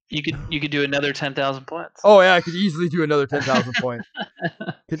You, done. you could do another 10,000 points. Oh yeah, I could easily do another 10,000 points.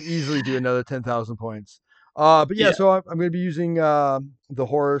 Could easily do another 10,000 points. But yeah, Yeah. so I'm going to be using the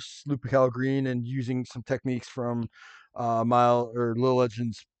Horus Lupical Green and using some techniques from Mile or Little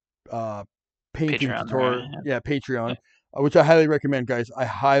Legends painting Patreon, tutorial. right? Yeah, Patreon, Yeah. which I highly recommend, guys. I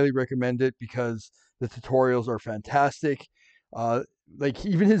highly recommend it because the tutorials are fantastic. Uh, like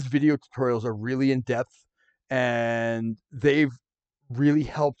even his video tutorials are really in depth, and they've really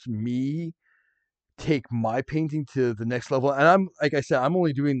helped me take my painting to the next level. And I'm like I said, I'm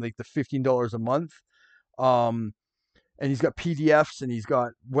only doing like the $15 a month. Um, and he's got PDFs and he's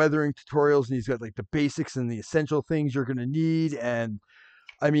got weathering tutorials and he's got like the basics and the essential things you're gonna need. And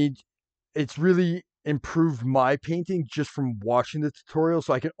I mean, it's really improved my painting just from watching the tutorial.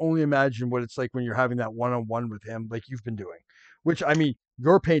 So I can only imagine what it's like when you're having that one-on-one with him, like you've been doing. Which I mean,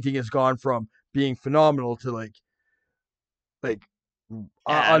 your painting has gone from being phenomenal to like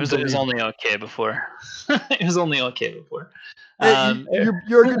It was only okay before. It was only okay before.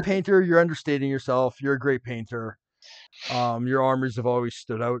 You're a good painter. You're understating yourself. You're a great painter. Your armies have always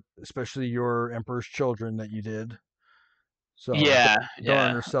stood out, especially your Emperor's Children that you did. So don't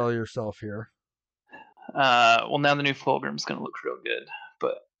undersell yourself here. Well, now the new Fulgrim's going to look real good,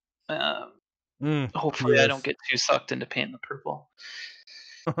 but hopefully I don't get too sucked into painting the purple.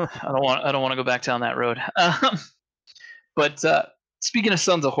 I don't want to go back down that road. But speaking of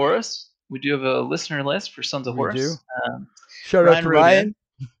Sons of Horus, we do have a listener list for Sons of Horus. We do. Shout out to Ryan.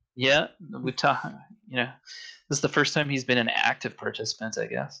 Yeah, we talk. This is the first time he's been an active participant, I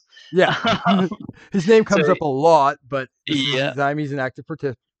guess. Yeah, his name comes up a lot, but this is the time he's an active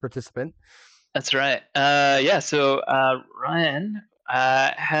participant. That's right. So Ryan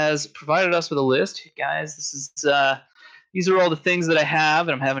has provided us with a list, guys. These are all the things that I have,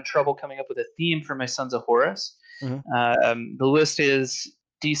 and I'm having trouble coming up with a theme for my Sons of Horus. Mm-hmm. The list is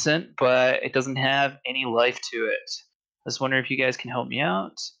decent, but it doesn't have any life to it. I was wondering if you guys can help me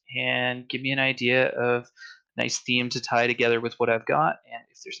out and give me an idea of a nice theme to tie together with what I've got, and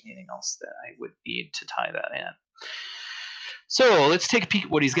if there's anything else that I would need to tie that in. So let's take a peek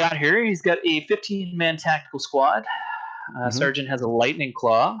at what he's got here. He's got a 15-man tactical squad. Sergeant has a lightning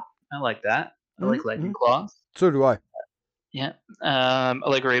claw. I like that. I like lightning claws. So do I. Yeah. I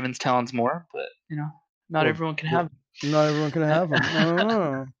like Raven's talons more, but not everyone can have them. Not everyone can have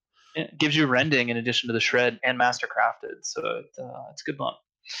them. It gives you rending in addition to the shred and mastercrafted, so it's a good bump.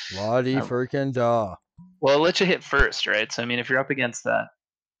 Lottie freaking da. Well, I'll let you hit first, right? So I mean, if you're up against that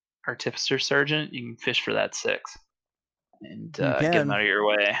Artificer Sergeant, you can fish for that 6 and get him out of your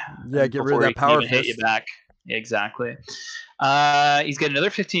way. Yeah, get rid of that power fist. Hit you back. Yeah, exactly. He's got another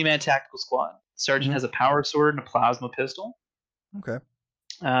 15-man tactical squad. Sergeant has a power sword and a plasma pistol. Okay.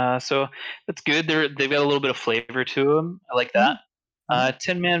 So that's good. They've got a little bit of flavor to them. I like that.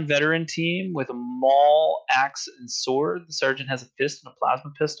 10-man veteran team with a maul, axe, and sword. The sergeant has a fist and a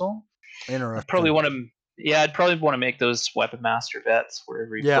plasma pistol. Interesting. I'd probably want to make those weapon master vets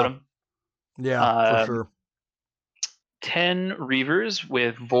wherever you put them. Yeah, for sure. 10 reavers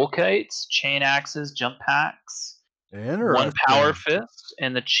with volkites, chain axes, jump packs, 1 power fist,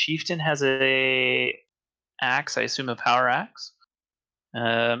 and the chieftain has a axe. I assume a power axe.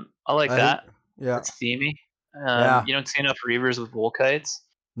 I like that. Yeah, it's themey. You don't see enough reavers with volkites.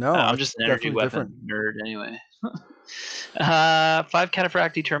 No, I'm just an energy weapon nerd anyway. 5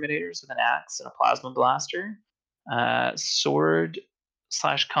 cataphracti terminators with an axe and a plasma blaster. Sword /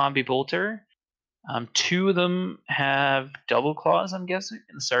 combi bolter. 2 of them have double claws, I'm guessing,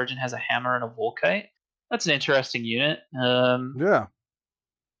 and the sergeant has a hammer and a volkite. That's an interesting unit. Yeah.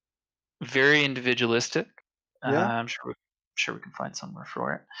 Very individualistic. Yeah. I'm sure we can find somewhere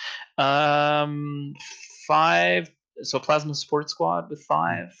for it. 5. So plasma support squad with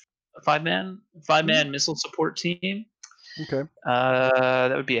 5-man missile support team. Okay.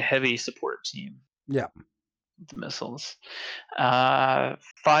 That would be a heavy support team. Yeah. The missiles. 5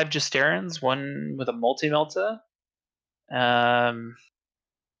 Gestarans, 1 with a multi-melta. I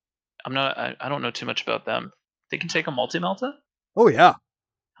don't know too much about them. They can take a multi-melta? Oh yeah.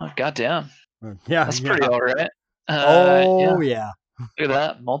 Oh goddamn. Yeah. That's pretty alright. Yeah. Look at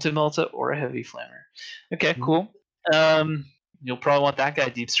that. Multi-melta or a heavy flamer. Okay, cool. You'll probably want that guy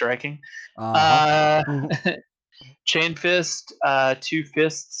deep striking. Chain fist, 2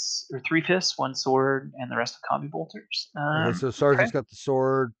 fists or 3 fists, 1 sword, and the rest of combi bolters. Okay, so sergeant's got the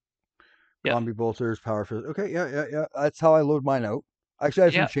sword, combi bolters, power fist. Okay, yeah. That's how I load mine out. Actually, I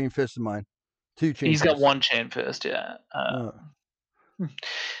have some chain fists in mine. 2 chain. He's got 1 chain fist. Yeah.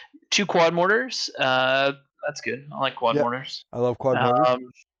 2 quad mortars. That's good. I like quad mortars. I love quad mortars.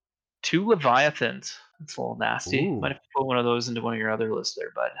 2 leviathans. That's a little nasty. Ooh. Might have to put one of those into one of your other lists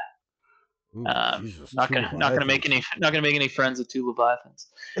there, bud. Ooh, Jesus, not gonna make any friends with 2 leviathans.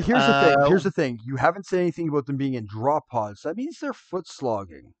 Here's the thing. You haven't said anything about them being in drop pods. That means they're foot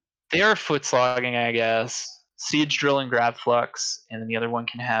slogging. They are foot slogging, I guess. Siege drill and grab flux, and then the other one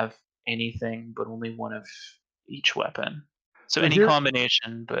can have anything, but only one of each weapon. So any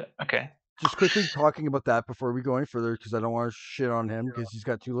combination, but okay. Just quickly talking about that before we go any further, because I don't want to shit on him because he's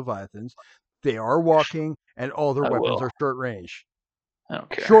got 2 leviathans. They are walking, and all their weapons are short range. I don't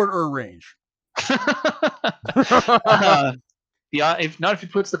care. Shorter range. If he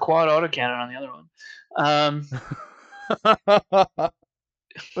puts the quad autocannon on the other one.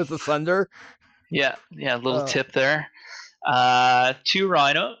 With the thunder. Yeah. Little tip there. 2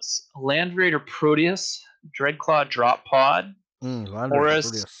 rhinos, Land Raider Proteus, Dreadclaw Drop Pod,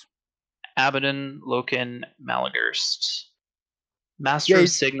 Horus, Abaddon, Loken, Malagurst, Master of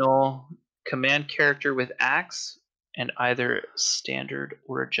Signal, command character with axe, and either standard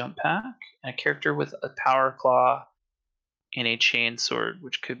or a jump pack, and a character with a power claw and a chain sword,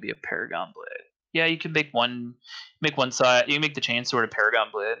 which could be a paragon blade. Yeah, you can make one side. You can make the chain sword a paragon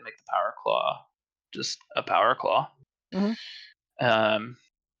blade, and make the power claw just a power claw. Mhm.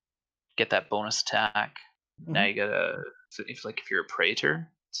 Get that bonus attack. Now Mhm. you got if you're a praetor,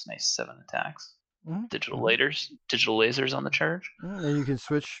 it's nice 7 attacks. Mhm. Digital Mhm. lasers on the charge. And you can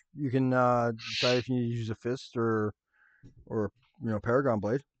switch. You can decide if you need to use a fist or Paragon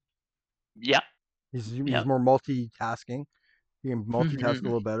Blade. Yeah, He's yeah. more multitasking. He can multitask a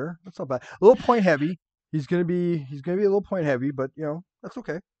little better. That's not bad. A little point heavy. He's gonna be a little point heavy, but that's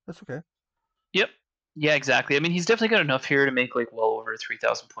okay. That's okay. Yep. Yeah, exactly. I mean, he's definitely got enough here to make like well over a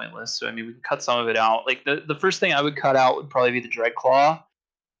 3,000 point list. So I mean, we can cut some of it out. Like the first thing I would cut out would probably be the Dreadclaw.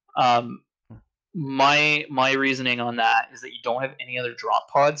 Um, my reasoning on that is that you don't have any other drop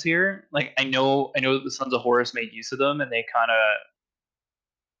pods here. Like I know that the Sons of Horus made use of them, and they kind of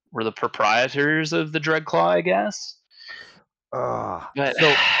were the proprietors of the Dreadclaw, I guess. But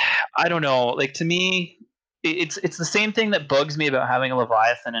So I don't know. Like to me, it's the same thing that bugs me about having a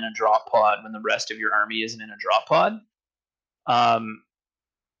Leviathan in a drop pod when the rest of your army isn't in a drop pod. Um,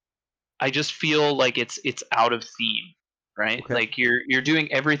 I just feel like it's out of theme, right? okay. Like you're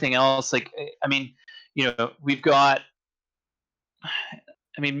doing everything else. Like I mean, we've got.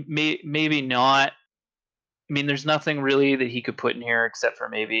 I mean, maybe not. I mean, there's nothing really that he could put in here except for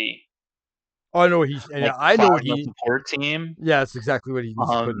maybe Oh, I know what he's. And like I know what plasma he. support team. Yeah, that's exactly what he needs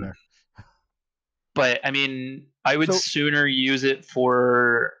to put in Um, there. but I mean, I would So sooner use it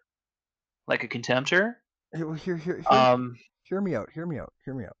for like a contemptor. well, Um, hear me out. Hear me out.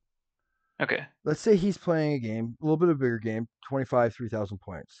 Hear me out. okay. Let's say he's playing a game, a little bit of a bigger game, 25, 3,000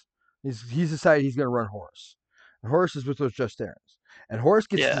 points. He's decided he's going to run Horus. And Horus is with those Just Errands. And Horus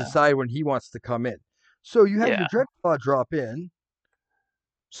gets to Yeah. decide when he wants to come in. So you have Yeah. your Dreadclaw drop in,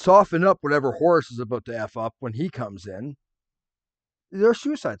 soften up whatever Horus is about to F up when he comes in. They're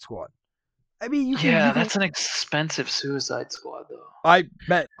Suicide Squad. I mean, you Yeah, can. that's an expensive Suicide Squad though. I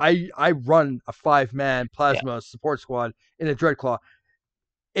run a 5-man Yeah. plasma support squad in a Dreadclaw.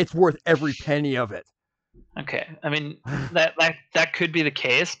 It's worth every penny of it. Okay. I mean, that could be the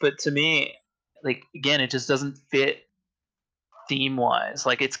case, but to me, like again, it just doesn't fit theme wise.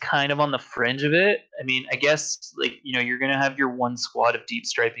 Like it's kind of on the fringe of it. I mean, I guess like you're gonna have your one squad of deep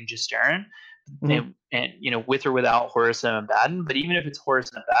striping Justarin, Mhm. and with or without Horus and Abaddon. But even if it's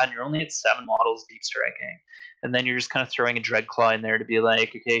Horus and Abaddon, you're only at 7 models deep striking, and then you're just kind of throwing a Dreadclaw in there to be like,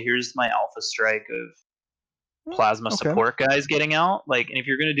 okay, here's my Alpha Strike of plasma Okay. support guys getting out. Like, and if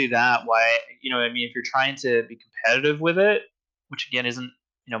you're going to do that, why, I mean, if you're trying to be competitive with it, which again isn't,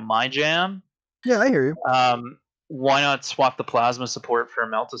 my jam, Yeah, I hear you. why not swap the plasma support for a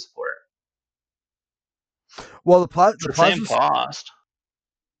Melta support? Well, It's the same cost.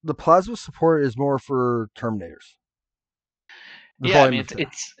 the plasma support is more for Terminators. The Yeah, I volume mean,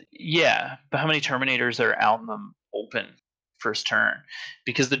 of yeah, but how many Terminators are out in the open first turn?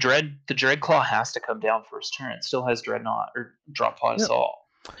 Because the Dreadclaw has to come down first turn. It still has Dreadnought or Drop Pod Yeah. Assault.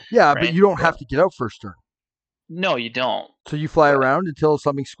 Yeah, but Right? you don't have to get out first turn. No, you don't. So you fly But around until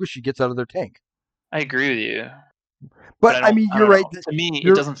something squishy gets out of their tank. I agree with you. But But I mean, I you're don't right. know. To me, it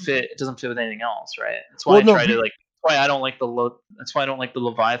You're doesn't fit. It doesn't fit with anything else, right? That's why well, I no, try to like. That's why I don't like That's why I don't like the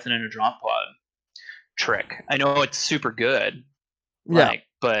Leviathan in a drop pod trick. I know it's super good, yeah.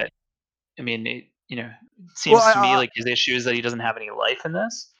 but I mean, it Well, seems to me like his issue is that he doesn't have any life in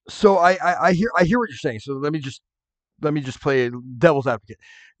this. so I hear what you're saying. So let me just play devil's advocate.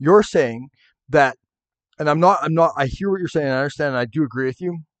 You're saying that, and I'm not. I hear what you're saying. I understand, and I do agree with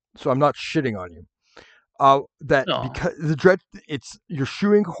you. So I'm not shitting on you. That No. because you're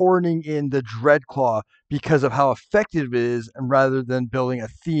shoehorning in the Dreadclaw because of how effective it is, and rather than building a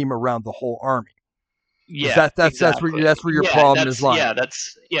theme around the whole army. Is Yeah, that's where exactly. your problem is lying? Yeah,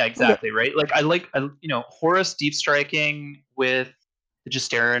 Okay. exactly, right? Like Horus deep striking with the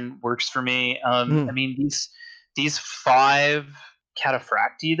Justarin works for me. I Mhm. mean these 5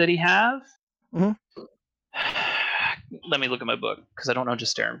 cataphracti that he have. Mhm. Let me look at my book because I don't know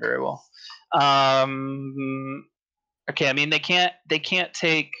Justarin very well. Okay, I mean they can't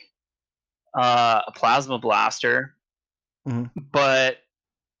take a plasma blaster, Mhm. but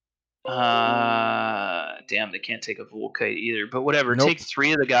damn, they can't take a Volkite either. But whatever, Nope. take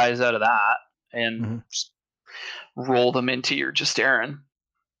 3 of the guys out of that and Mhm. just roll them into your Justarin.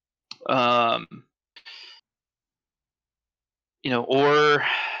 Um, or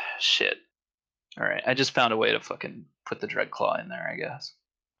shit. All right, I just found a way to fucking put the Dreadclaw in there, I guess.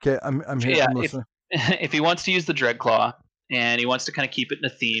 Okay, I'm here. Yeah, I'm if listening. if he wants to use the Dreadclaw and he wants to kind of keep it in a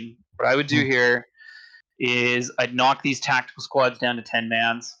theme, what I would do Mhm. here is I'd knock these tactical squads down to 10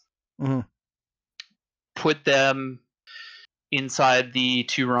 mans, Mhm. put them inside the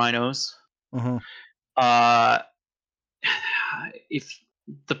 2 rhinos. Mhm. If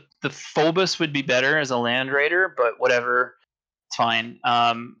the Phobos would be better as a land raider, but whatever, it's fine.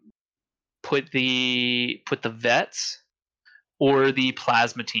 Put the vets or the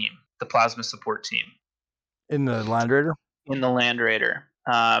plasma team, the plasma support team In the Land Raider. in the land raider.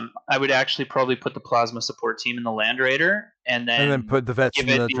 I would actually probably put the plasma support team in the land raider, and And then put the vets give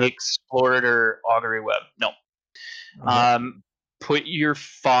in it the the Dread. explorator augury web. No. Okay. Put your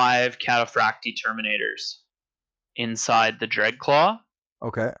 5 cataphracti terminators inside the Dreadclaw,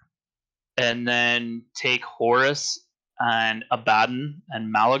 Okay. and then take Horus and Abaddon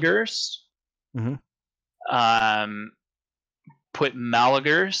and Malagurst. Mhm. Put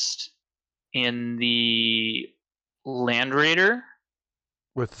Malagurst in the Land Raider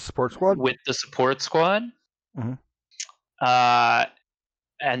With the support squad. with the support squad. Mhm.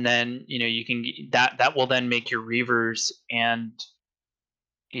 And then you can that will then make your Reavers, and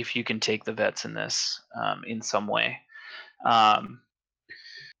if you can take the vets in this in some way. How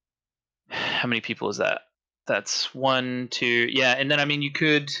many people is that? That's 1, 2, yeah. And then you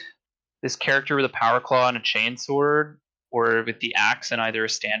could, this character with a power claw and a chainsword, or with the axe and either a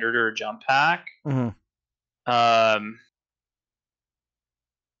standard or a jump pack. Mhm.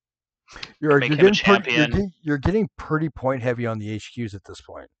 Could make him a champion. You're getting pretty point heavy on the HQs at this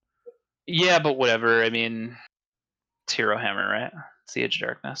point. Yeah, but whatever. It's Hero Hammer, right? It's the Age of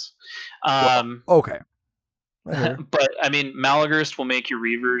Darkness. Okay. I hear you. But Malagurst will make your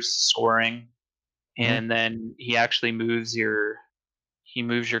Reavers scoring, Mhm. and then he actually moves your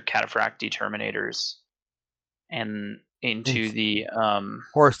Cataphracti Terminators and into the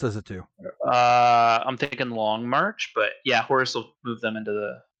Horus does it too. I'm thinking Long March, but yeah, Horus will move them into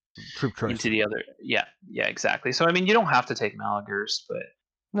the Troop choice. other. Yeah, exactly. So you don't have to take Malagurst, but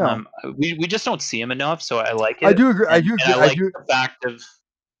No. we just don't see him enough, so I like it. I do agree. I And do I agree. I like do. the fact of,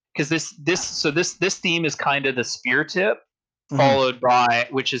 because this theme is kind of the spear tip, Mhm. followed by,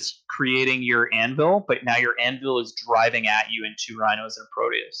 which is creating your anvil, but now your anvil is driving at you in 2 rhinos and a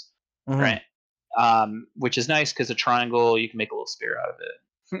Proteus, Mhm. right? Which is nice because a triangle, you can make a little spear out of it.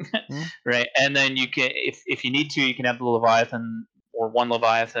 Mhm. Right? And then you can, if you need to, you can have the Leviathan, or 1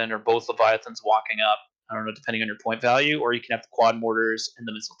 Leviathan, or both Leviathans walking up. I don't know, depending on your point value, or you can have the quad mortars and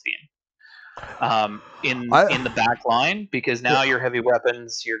the missile team in the back line, because now your heavy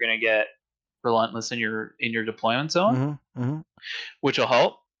weapons, you're going to get relentless in your deployment zone, Mhm. Mhm. which will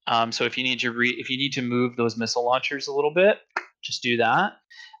help. So if you need to move those missile launchers a little bit, just do that.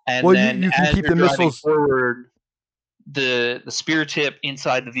 And Well, then you can as keep you're the driving missiles. forward, the spear tip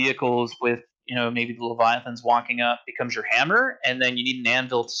inside the vehicles with maybe the Leviathans walking up becomes your hammer, and then you need an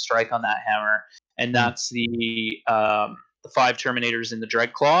anvil to strike on that hammer, and that's the 5 Terminators in the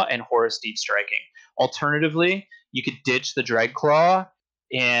Dreadclaw and Horus deep striking. Alternatively, you could ditch the Dreadclaw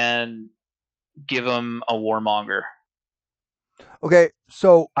and give them a Warmonger. Okay,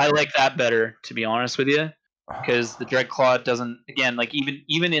 so I like that better, to be honest with you, because the Dreadclaw doesn't, again, like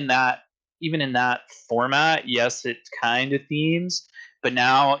even in that format, yes, it kind of themes, but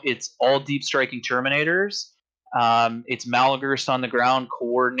now it's all deep striking Terminators. It's Malagurst on the ground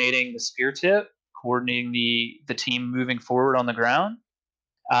coordinating the spear tip, coordinating the team moving forward on the ground,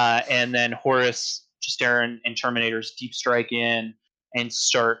 and then Horus, Justarin, and Terminators deep strike in and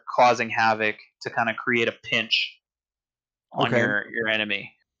start causing havoc to kind of create a pinch on okay, your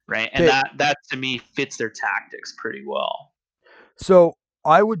enemy, right? And okay. that to me fits their tactics pretty well. So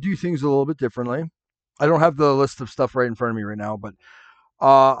I would do things a little bit differently. I don't have the list of stuff right in front of me right now, but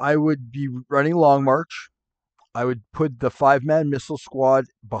I would be running Long March. I would put the 5-man missile squad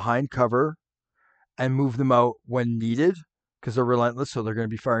behind cover and move them out when needed, because they're relentless, so they're going to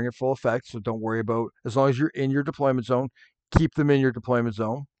be firing at full effect. So don't worry about, as long as you're in your deployment zone, keep them in your deployment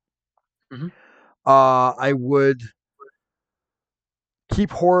zone. Mm-hmm. I would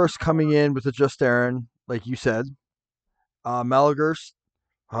keep Horus coming in with the Just Aaron, like you said. Malagurst,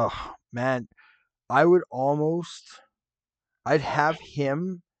 oh man, I would almost, I'd have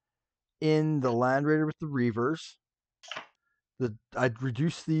him in the Land Raider with the Reavers. I'd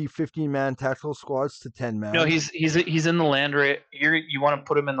reduce the 15-man tactical squads to 10 No, man. he's in the Land Raider. You want to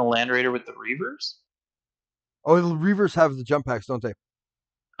put him in the Land Raider with the Reavers? Oh, the Reavers have the jump packs, don't they?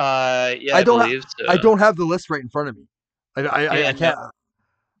 Yeah, I I don't have. believe I so. don't have the list right in front of me. I Yeah, no, can't.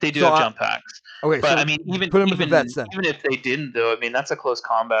 they do So have jump packs. okay. But So even put him with the vets then. even if they didn't, though, that's a close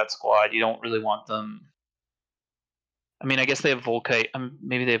combat squad. You don't really want them. I guess they have Volkite.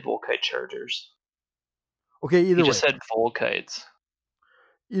 Maybe they have Volkite chargers. Okay. He Either just way. said Volkites.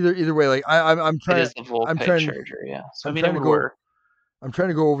 either way, like I'm It trying is the Volpeg I'm trying charger, yeah. So I I'm mean, it trying to would go work. I'm trying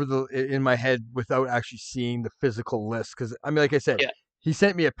to go over in my head without actually seeing the physical list, because I mean, like I said, Yeah, he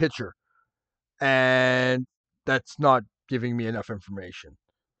sent me a picture, and that's not giving me enough information.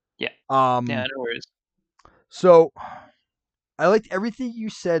 yeah, yeah. Um, No worries. so I liked everything you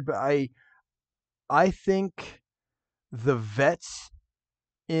said, but I think the vets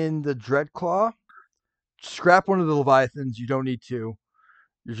in the Dreadclaw, scrap one of the Leviathans. You don't need to.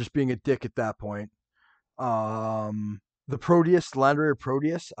 You're just being a dick at that point. The Proteus, Land Raider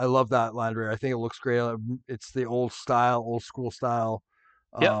Proteus, I love that Land Raider. I think it looks great. It's the old school style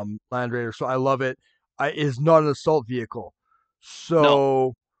Yep. Land Raider. So I love it. It is not an assault vehicle. No,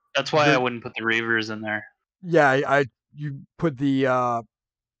 So that's why I you're wouldn't put the Reavers in there. yeah, you put the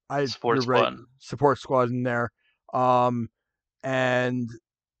you're Sports right, squad. support squad in there. Um and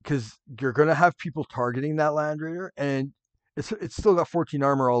because you're gonna have people targeting that Land Raider, and it's still got 14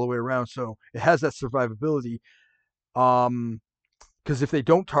 armor all the way around, so it has that survivability. Because if they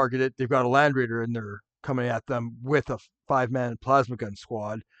don't target it, they've got a Land Raider and they're coming at them with a 5-man plasma gun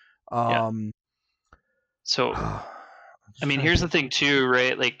squad. Yeah. Um, So I'm I just mean, trying to here's the think. thing too,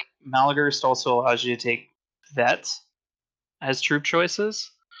 right? Like Malagurst also allows you to take vets as troop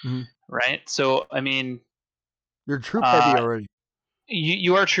choices, Mhm. right? So I mean, You're troop heavy uh, already.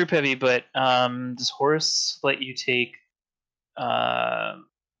 you are troop heavy, but does Horus let you take uh,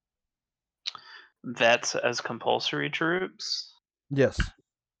 vets as compulsory troops? Yes,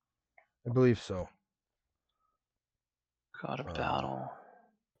 I believe so. God of Uh, Battle,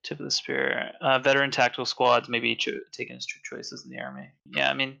 Tip of the Spear, veteran tactical squads may be taken as troop choices in the army. Yeah,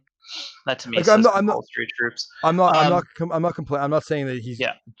 I mean that to me like says compulsory troops. Um, I'm not complaining. I'm not saying that he's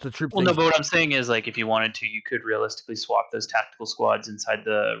yeah. the troop Well, no, things. but what I'm saying is, like, if you wanted to, you could realistically swap those tactical squads inside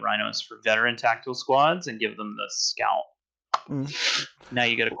the Rhinos for veteran tactical squads and give them the scout. Mm. Now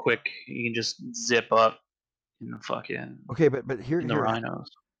you get a quick, you can just zip up in the fucking Okay, but in the here Rhinos.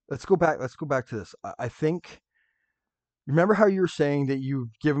 let's go back. Let's go back to this. I think, remember how you were saying that you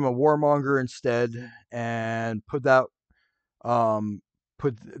give him a warmonger instead and um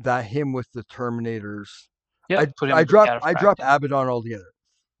put that him with the Terminators. Yep, put him with the I drop cataphractii. Abaddon altogether.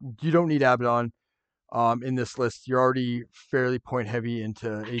 You don't need Abaddon in this list. You're already fairly point heavy into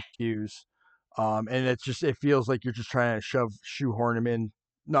HQs. And it feels like you're just trying to shoehorn him in.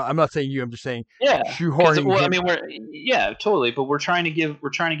 No, I'm not saying you. I'm just saying Yeah, because shoehorning well, I him. mean, yeah, totally, but we're trying to give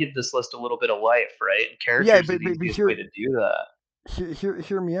this list a little bit of life, right? And Yeah, characters are the but easiest way to do that.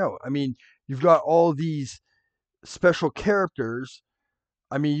 hear me out. I mean, you've got all these special characters.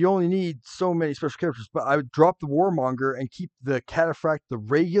 I mean, you only need so many special characters, but I would drop the Warmonger and keep the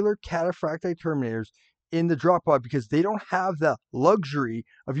regular Cataphracti Terminators in the drop pod, because they don't have the luxury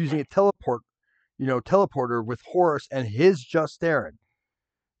of using a teleporter with Horus and his Just Aaron.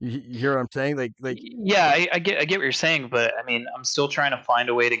 You hear what I'm saying? Yeah, I get what you're saying, but I mean, I'm still trying to find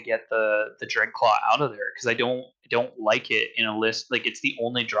a way to get the Dreadclaw out of there because I don't like it in a list. Like it's the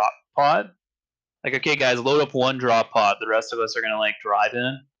only drop pod. Like, okay, guys, load up one drop pod. The rest of us are gonna like drive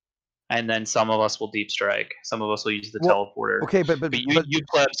in, and then some of us will deep strike. Some of us will use the well, teleporter. okay, But you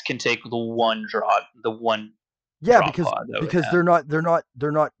plebs can take the one yeah, drop pod that we have.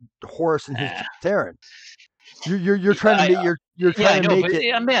 they're not Horus and his Eh. Just Aaron. You're trying to I, you're yeah, trying I to know, make but it.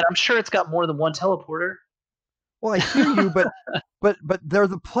 yeah, man, I'm sure it's got more than one teleporter. Well, I hear you, but they're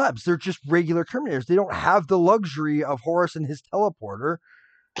the plebs. They're just regular Terminators. They don't have the luxury of Horus and his teleporter.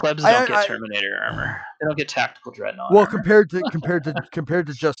 Plebs don't get I Terminator armor. They don't get tactical dreadnought well, armor. compared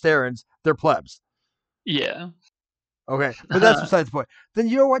to Just Aaron's, they're plebs. Yeah. Okay, but that's besides the point. Then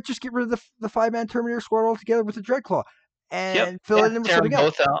you know what? Just get rid of the 5-man Terminator squad altogether with the Dreadclaw, Yep. and fill Yeah. it in with Tear them something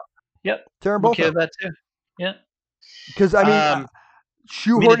else. both out. Yep. Tear them I'm both okay out. with that too. Yeah. Because I mean, Um. I mean,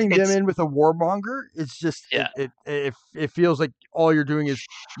 shoehorning them it's in with a warmonger, it's just yeah. it feels like all you're doing is,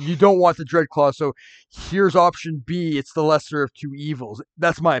 you don't want the Dreadclaw, so here's option B. It's the lesser of two evils.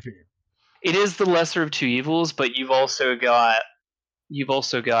 That's my opinion. It is the lesser of two evils, but you've also got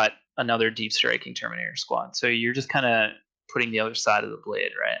another deep striking Terminator squad. So you're just kind of putting the other side of the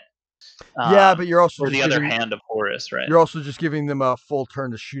blade, right? Yeah, but Or the other hand of Horus, right? you're also just giving them a full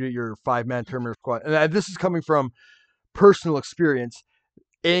turn to shoot at your 5-man Terminator squad. And this is coming from personal experience.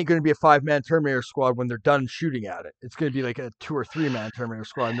 It ain't going to be a 5-man Terminator squad when they're done shooting at it. It's going to be like a 2 or 3-man Terminator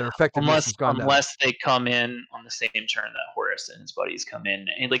squad, and their effectiveness Unless has gone down. unless they come in on the same turn that Horus and his buddies come in,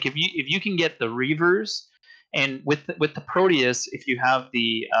 and like if you can get the Reavers, and with the Proteus, if you have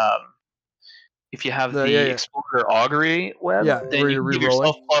Yeah, the Explorer Augury web, yeah, then where you you're can give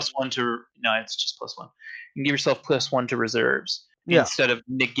re-rolling. yourself +1 to no, it's just +1. You can give yourself +1 to reserves Yeah, instead of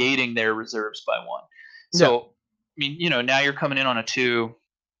negating their reserves by one. yeah. So I mean, now you're coming in on a 2.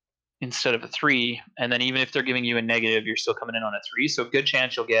 instead of a 3, and then even if they're giving you a negative, you're still coming in on a 3. So good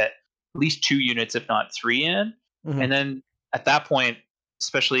chance you'll get at least 2 units, if not 3 in. Mhm. And then at that point,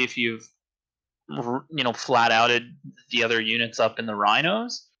 especially if you've flat outed the other units up in the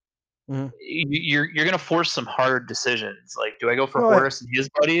rhinos, Mhm. you're gonna force some hard decisions. Like, do I go for No, I, Horus and his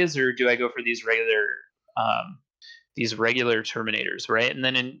buddies, or do I go for um, these regular Terminators, right? And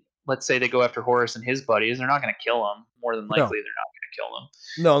then let's say they go after Horus and his buddies, they're not gonna kill him. More than no, likely, they're not gonna kill him,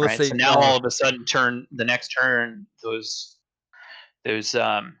 no. Let's right? say So now all of a sudden, the next turn, those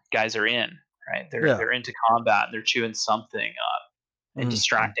guys are in, right? They're yeah. they're into combat and they're chewing something up and Mhm.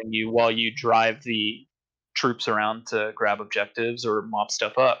 distracting you while you drive the troops around to grab objectives or mop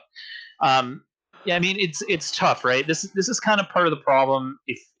stuff up. Yeah, I mean it's tough, right? This is kind of part of the problem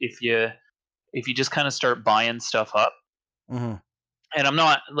if you just kind of start buying stuff up. Mhm. And I'm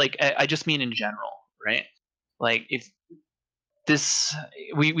not like I just mean in general, right? Like if this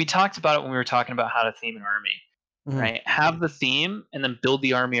we talked about it when we were talking about how to theme an army, Mhm. right? Have the theme and then build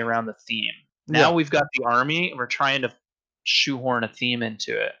the army around the theme. Now Yeah. we've got the army and we're trying to shoehorn a theme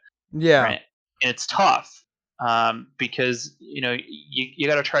into it, Yeah. right? And it's tough because you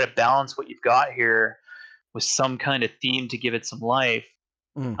got to try to balance what you've got here with some kind of theme to give it some life.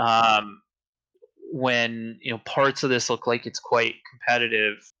 Mhm. Um, when parts of this look like it's quite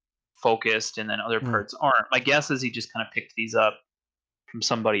competitive focused, and then other Mhm. parts aren't. My guess is he just kind of picked these up from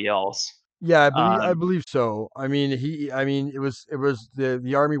somebody else. Yeah, I Um, believe so. I mean, it was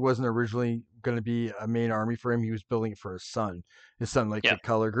the army wasn't originally going to be a main army for him. He was building it for his son. His son likes yeah, the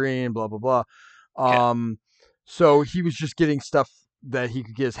color green, blah blah blah. okay, So he was just getting stuff that he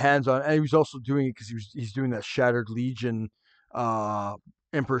could get his hands on, and he was also doing it because he's doing that Shattered Legion, uh,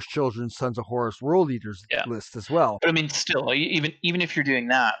 Emperor's Children, Sons of Horus World Eaters yeah. list as well. But I mean, still, even if you're doing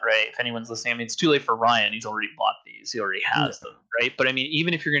that, right? If anyone's listening, I mean, it's too late for Ryan. He's already bought these. He already Yeah. has them, right? But I mean,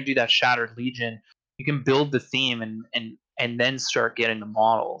 even if you're going to do that Shattered Legion, you can build the theme and then start getting the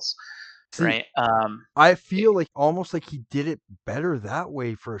models, See, right? I feel like almost like he did it better that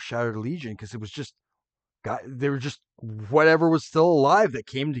way for a Shattered Legion because it was just they were just whatever was still alive that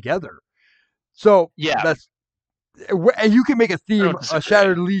came together. So Yeah, that's and you can make a I theme, don't a disagree.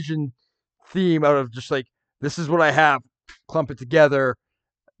 Shattered Legion theme out of just like this is what I have, clump it together.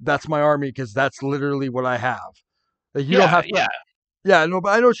 That's my army because that's literally what I have. Like you don't Yeah, have to. yeah, Yeah, no, but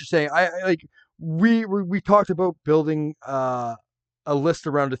I know what you're saying. I like we talked about building a list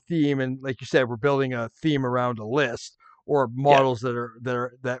around a theme, and like you said, we're building a theme around a list or yeah, models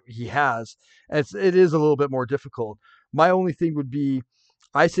that he has. And it is a little bit more difficult. My only thing would be,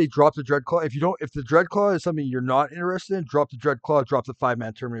 I say drop the Dreadclaw. If the Dreadclaw is something you're not interested in, drop the Dreadclaw, drop the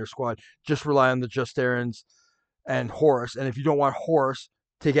 5-man Terminator squad. Just rely on the Just Errands and Horus. And if you don't want Horus,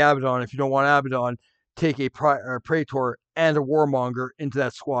 take Abaddon. If you don't want Abaddon, take a Praetor and a Warmonger into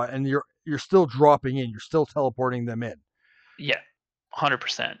that squad, and you're still dropping in. You're still teleporting them in. yeah,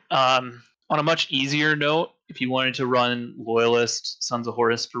 100%. On a much easier note, if you wanted to run Loyalist Sons of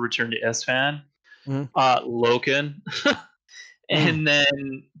Horus for Return to Esfand, Mm-hmm. Loken, Mm-hmm. and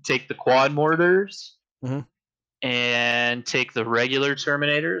then take the quad mortars Mm-hmm. and take the regular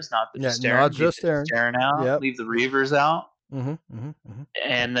Terminators, not the Yeah, not Justarin. Leave just the Aaron. Justarin out. Yep. Leave the Reavers out, Mm-hmm. Mm-hmm. Mm-hmm.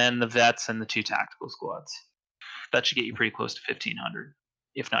 and then the vets and the 2 tactical squads. That should get you pretty close to 1500.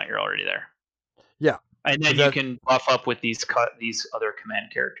 If not, you're already there. Yeah, And because then you that. can buff up with these other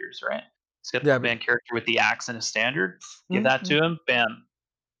command characters, right? Let's get the Yeah. But, command character with the axe and a standard. Give that mm-hmm. to him. Bam.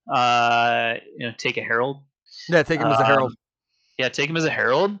 Take a herald. Yeah, take him as a herald. Um, yeah, take him as a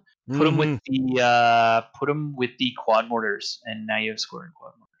herald. Mm-hmm. Put him with the quad mortars, and now you have scoring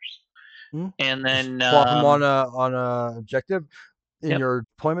quad mortars. Mm-hmm. And Just then plop him on a objective in yep, your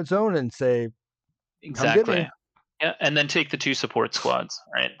deployment zone and say, "Come get me." exactly. Yeah, and then take the 2 support squads,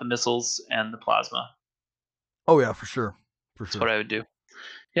 right? The missiles and the plasma. Oh yeah, for sure, for That's sure. what I would do.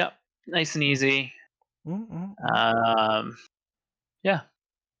 Yep, nice and easy. Mm-hmm. Um, yeah,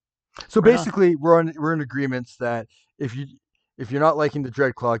 So right on. basically, we're in agreements that if you if you're not liking the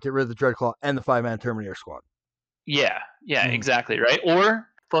Dreadclaw, get rid of the Dreadclaw and the 5-man Terminator squad. Yeah, yeah, Mm. exactly, right? Or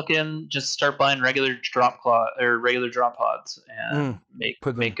fucking just start buying regular drop claw or regular drop pods and Mm. make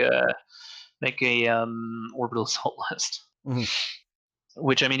Put them. make a orbital assault list. Mm.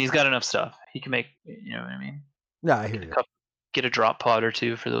 Which I mean, he's got enough stuff. He can make, you know what I mean? Yeah, I hear Get a you. get a drop pod or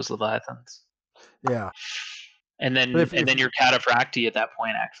two for those leviathans, Yeah, and but then your cataphracti at that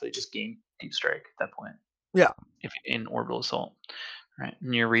point actually just gain deep strike at that point yeah, if in orbital assault, right?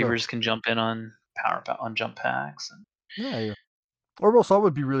 And your so reavers can jump in on on jump packs and yeah, orbital assault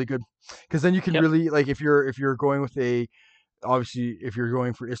would be really good because then you can yep, really like if you're going with a obviously if you're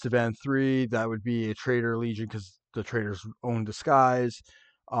going for Istvan 3, that would be a Traitor Legion because the traitors own disguise.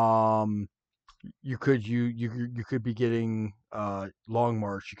 You could you could be getting Long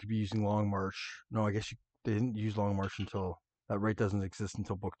March. You could be using Long March. No, I guess they didn't use Long March until that rate doesn't exist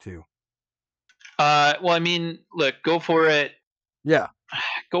until book 2. Well, I mean, look, go for it. Yeah,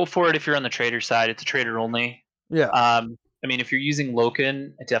 Go for it if you're on the trader side. It's a trader only. yeah, I mean, if you're using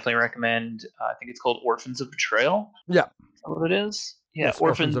Loken, I definitely recommend. I think it's called Orphans of Betrayal. yeah. Is that what it is? Yeah, Yes,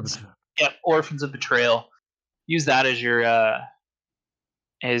 Orphans of Orphans. Yeah, Orphans of Betrayal. Use that as your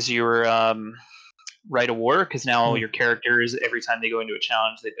right of war, because now your characters, every time they go into a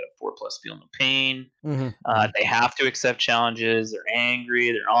challenge, they've got a 4+ feel no pain. They have to accept challenges. They're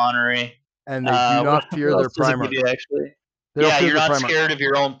angry. They're honorary. and they do What not fear their else does it give Primarch. you actually? They don't Yeah, fear you're their not Primarch. scared of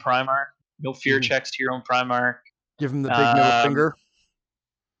your own Primarch. No fear checks to your own Primarch. Give them the big middle finger.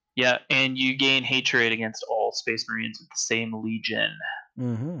 Yeah, and you gain hatred against all Space Marines with the same legion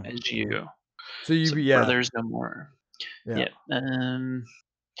as you. So you So be brothers no more. yeah.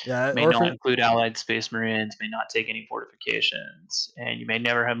 May not include allied Space Marines, may not take any fortifications, and you may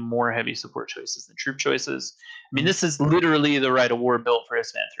never have more heavy support choices than troop choices. I mean, this is literally the right of war built for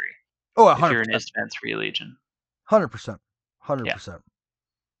Istvan 3. Oh, if 100%. you're an Istvan 3 Legion. 100%. 100%. Yeah.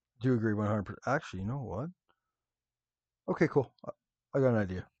 Do agree 100%. Actually, you know what? Okay, cool. I got an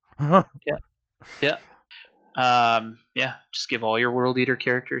idea. Yeah. Yeah. Just give all your World Eater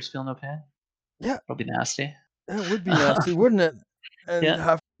characters feel no pain. Yeah. That'll be nasty. That would be nasty, wouldn't it? And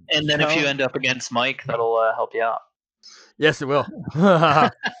Yeah. And then if you end up against Mike, that'll help you out. Yes, it will. You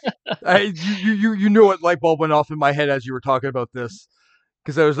know what light bulb went off in my head as you were talking about this,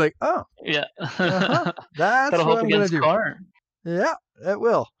 because I was like, oh, yeah, that's that'll what help I'm gonna against do. Karn. Yeah, it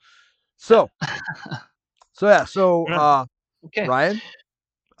will. So yeah. So okay. Ryan,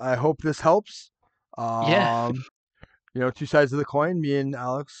 I hope this helps. Yeah. Two sides of the coin. Me and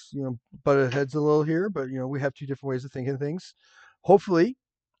Alex, butted heads a little here, but we have two different ways of thinking things. Hopefully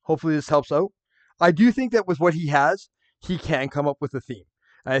this helps out. I do think that with what he has, he can come up with a theme.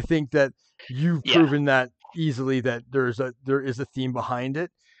 And I think that you've proven that easily, that there is a theme behind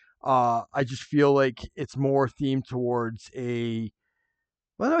it. I just feel like it's more themed towards a.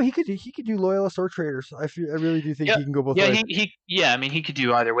 Well, no, he could do loyalists or traders. I really do think he can go both ways. I mean, he could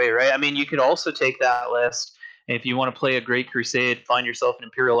do either way, right? I mean, you could also take that list if you want to play a Great Crusade, find yourself an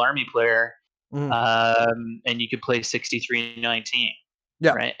Imperial Army player, and you could play 6319.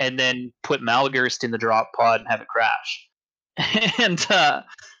 Yeah. Right, and then put Malagurst in the drop pod and have it crash, and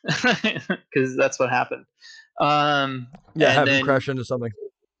because that's what happened. Have him crash into something.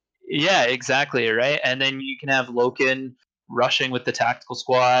 Yeah, exactly, right. And then you can have Loken rushing with the tactical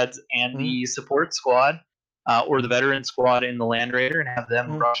squads and the support squad, or the veteran squad in the Land Raider, and have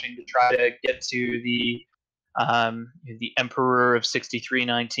them rushing to try to get to the Emperor of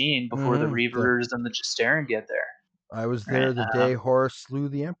 6319 before the Reavers and the Justarin get there. I was there the day Horus slew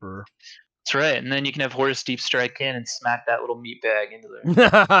the Emperor. That's right, and then you can have Horus deep strike in and smack that little meat bag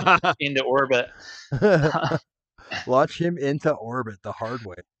into orbit. Launch him into orbit the hard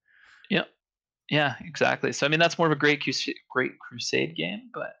way. Yep. Yeah, exactly. So I mean, that's more of a Great Crusade game,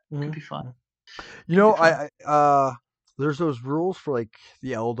 but it could be fun. I there's those rules for like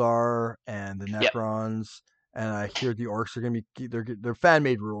the Eldar and the Necrons, and I hear the Orcs are gonna be they're fan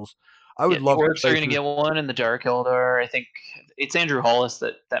made rules. I would love. The Orcs are gonna get one in the Dark Eldar. I think it's Andrew Hollis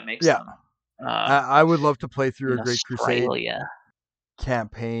that makes them. I would love to play through a Great Crusade Australia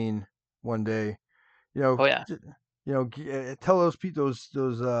campaign one day. Oh yeah. Tell those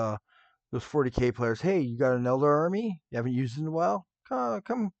 40K players, hey, you got an Eldar army? You haven't used it in a while?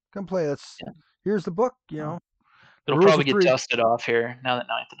 Come play. Here's the book. It'll probably get dusted off here now that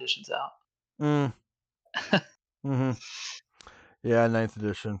 9th edition's out. Yeah, 9th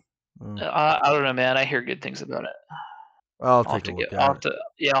edition. I don't know, man. I hear good things about it. I'll take a look at it.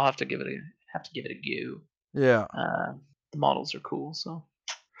 I'll have to give it a go. Yeah. The models are cool, so.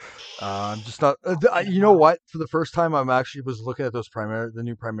 I'm just not. You know what? For the first time, I'm actually was looking at the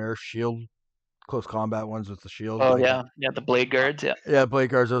new Primaris shield, close combat ones with the shield. Oh yeah, the blade guards. Yeah, blade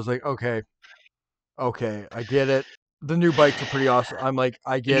guards. I was like, okay, I get it. The new bikes are pretty awesome. I'm like,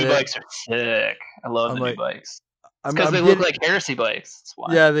 I get it. The new bikes are sick. I love the new bikes. It's because they look like heresy bikes. That's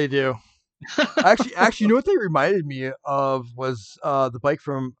why. Yeah, they do. actually, you know what they reminded me of was the bike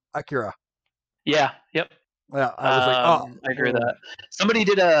from Akira. Yeah. Yep. Yeah, I was like, I agree with that. Somebody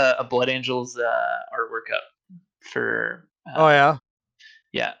did a Blood Angels artwork up for. Yeah.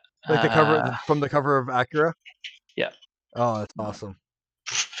 Yeah. Like the cover from the cover of Acura. Yeah. Oh, that's awesome.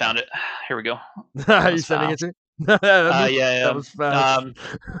 Found it. Here we go. Are you sending it to me? Yeah. That was fast.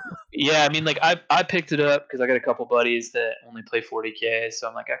 Yeah, I mean, like I picked it up because I got a couple buddies that only play 40K, so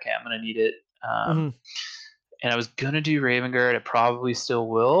I'm like, okay, I'm gonna need it. and I was gonna do Raven Guard. I probably still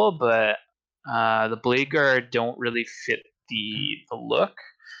will, but the Blade Guard don't really fit the look.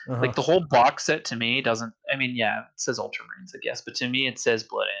 Uh-huh. Like the whole box set to me doesn't. I mean, yeah, it says Ultramarines, I guess, but to me it says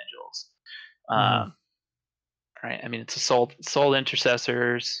Blood Angels. Mm-hmm. Right. I mean, it's assault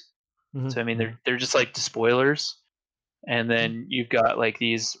intercessors. Mm-hmm. So I mean, they're just like despoilers, and then you've got like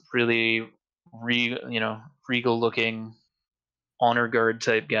these really regal looking honor guard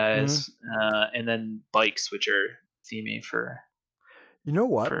type Mm-hmm. guys, and then bikes, which are themey You know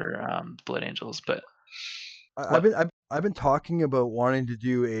what? for Blood Angels. But I've what? been talking about wanting to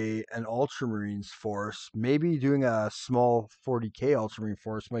do an Ultramarines force. Maybe doing a small 40k Ultramarine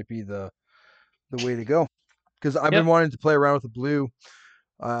force might be the way to go. Because I've been Yep. wanting to play around with a blue,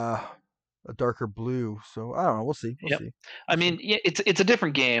 a darker blue. So I don't know. We'll see. We'll Yep. see. I We'll see. mean, yeah, it's a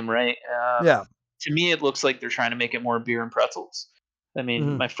different game, right? Yeah. To me, it looks like they're trying to make it more beer and pretzels. I mean,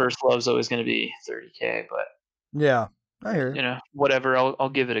 Hmm. my first love's always going to be 30k, but Yeah. I hear whatever. I'll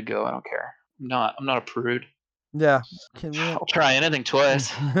give it a go. I don't care. I'm not a prude. you. Yeah. Can we? I'll try anything twice.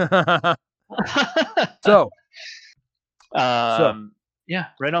 so so um, yeah,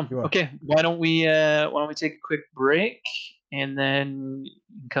 right on. you want? Okay, why don't we take a quick break and then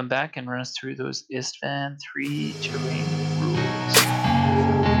come back and run us through those Istvan 3 terrain rules.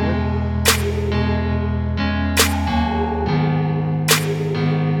 Sounds good.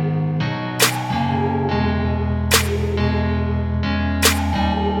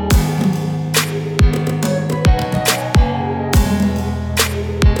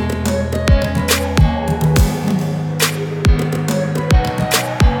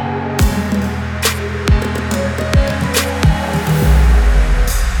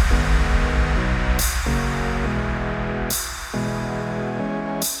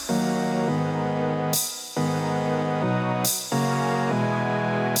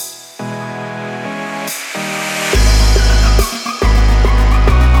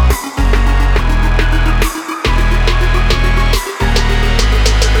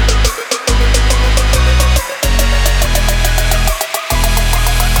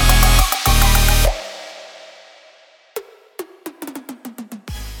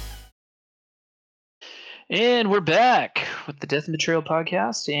 And we're back with the Death Material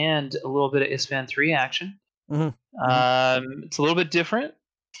podcast and a little bit of Istvan 3 action. Mm-hmm. It's a little bit different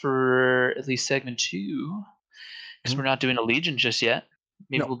for at least segment 2 because Mm-hmm. we're not doing a Legion just yet.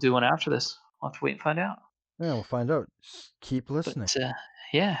 Maybe No. we'll do one after this. We'll have to wait and find out. Yeah. We'll find out. Just keep But listening.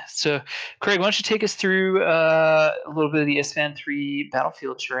 yeah, so Craig, why don't you take us through a little bit of the Istvan 3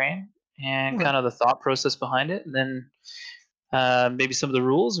 battlefield terrain and Okay. kind of the thought process behind it, and then maybe some of the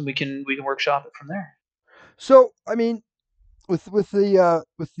rules, and we can workshop it from there. So I mean, with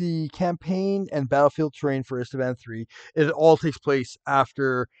the campaign and battlefield terrain for Esteban 3, it all takes place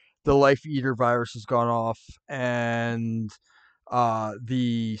after the Life Eater virus has gone off and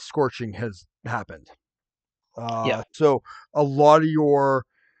the scorching has happened. Yeah, So a lot of your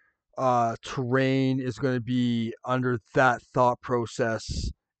terrain is going to be under that thought process.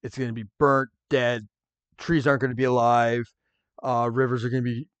 It's going to be burnt, dead. Trees aren't going to be alive. Rivers are going to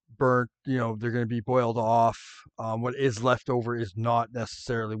be burnt. They're going to be boiled off. What is left over is not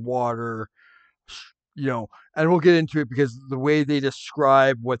necessarily water. And we'll get into it because the way they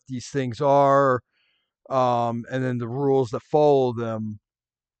describe what these things are, and then the rules that follow them,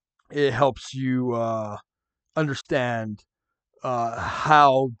 it helps you understand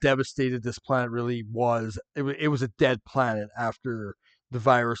how devastated this planet really was. It was a dead planet after the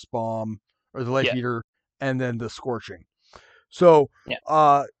virus bomb or the Life yeah, Eater and then the scorching. So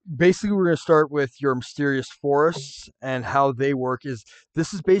yeah, basically, we're going to start with your mysterious forests and how they work.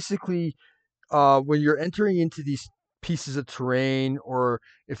 This is basically when you're entering into these pieces of terrain, or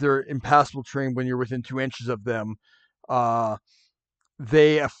if they're impassable terrain, when you're within 2 inches of them, uh,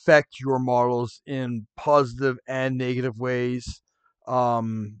 they affect your models in positive and negative ways.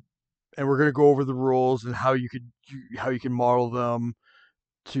 Um, and we're going to go over the rules and how you can model them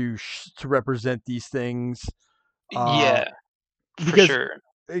to represent these things. Uh, yeah, for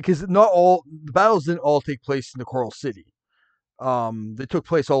because sure. not all the battles didn't all take place in the Coral City. They took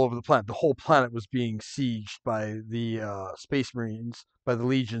place all over the planet. The whole planet was being sieged by the Space Marines, by the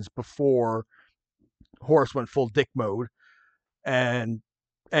legions before Horus went full dick mode and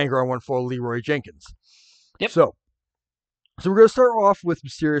Angron went full Leroy Jenkins. Yep. So we're going to start off with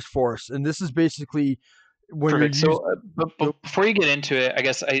Mysterious Force, and this is basically when you're Perfect. using. So, but before you get into it, I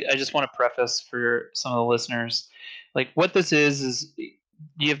guess I just want to preface for some of the listeners, like what this is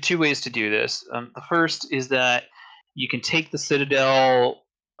you have two ways to do this. The first is that you can take the Citadel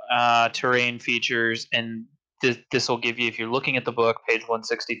terrain features and this will give you, if you're looking at the book, page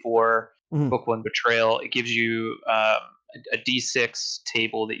 164, book 1 Betrayal, it gives you a d6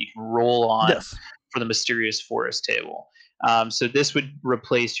 table that you can roll on Yes. for the Mysterious Forest table. So this would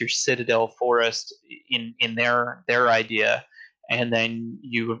replace your Citadel Forest in their idea, and then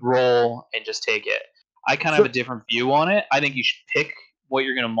you would roll and just take it. I kind of So- have a different view on it. I think you should pick what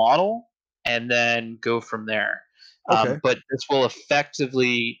you're going to model and then go from there. Okay. But this will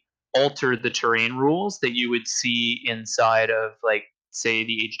effectively alter the terrain rules that you would see inside of, like, say,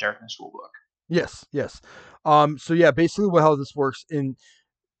 the Age of Darkness rulebook. Yes. So yeah, basically how this works in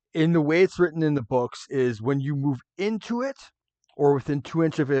the way it's written in the books is when you move into it or within 2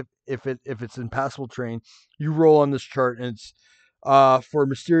 inches of it, if it's impassable terrain, you roll on this chart, and it's for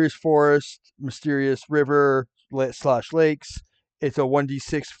Mysterious Forest, Mysterious River / Lakes. It's a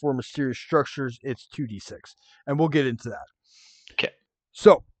 1d6 for Mysterious Structures. It's 2d6, and we'll get into that. Okay.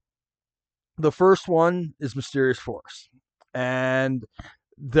 So the first one is Mysterious Forest, and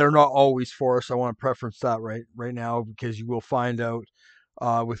they're not always forests. I want to preference that right now, because you will find out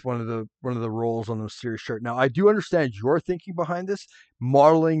with one of the roles on the Mysterious chart. Now, I do understand your thinking behind this,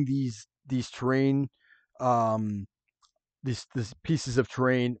 modeling these terrain, these pieces of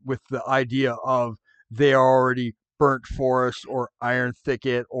terrain with the idea of they are already burnt forest or iron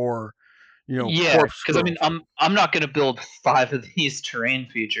thicket or Yeah, corpse because I grove. mean, I'm not going to build 5 of these terrain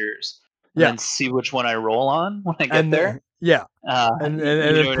features and Yeah, then see which one I roll on when I get and there. yeah, and You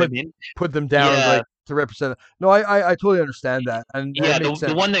know then what I mean? put them down Yeah, like to represent it. No, I totally understand that, and it yeah. makes The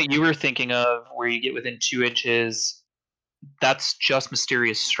sense. one that you were thinking of, where you get within 2 inches, that's just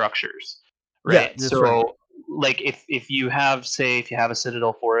Mysterious Structures, Yeah, right? that's right. So, like, if you have, say, if you have a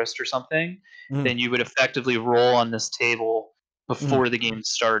Citadel Forest or something, Mhm. then you would effectively roll on this table Mhm. before the game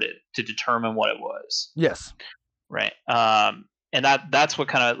started to determine what it was, Yes. right? And that's what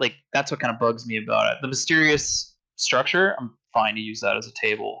kind of bugs me about it. The Mysterious Structure, I'm fine to use that as a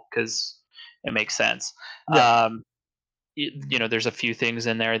table because it makes sense. Yeah. There's a few things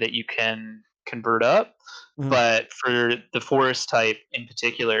in there that you can convert up, Mhm. but for the forest type in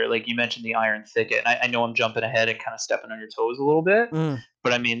particular, like you mentioned the iron thicket, and I know I'm jumping ahead and kind of stepping on your toes a little bit, Mhm.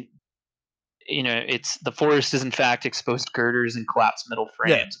 but I mean, it's the forest is in fact exposed girders and collapsed metal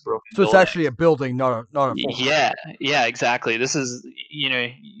Yeah. frames, broken So it's actually buildings. a building, not a forest. Yeah, exactly. This is,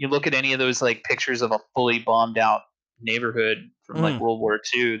 you look at any of those, like, pictures of a fully bombed out neighborhood from, like, Mhm. World War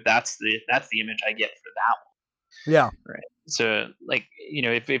II. That's the image I get for that Yeah. one, right? So, like,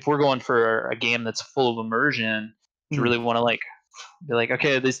 if we're going for a game that's full of immersion, do you Mhm. really want to, like, be like,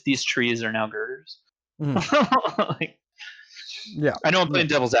 okay, these trees are now girders? Mhm. Like, Yeah. I know I'm Yeah. playing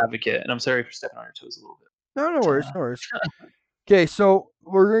devil's advocate, and I'm sorry for stepping on your toes a little No bit. worries, no worries. Okay, so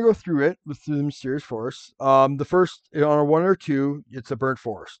we're gonna go through the Mysterious Forest. The first on a 1 or 2, it's a burnt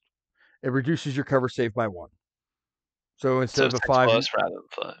forest. It reduces your cover save by 1. So instead So of a 6 5, plus rather than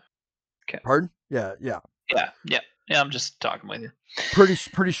 5. Okay. pardon? Yeah. Yeah. I'm just talking with you.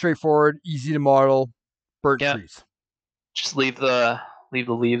 Pretty straightforward, easy to model, burnt Yeah. trees. Just leave the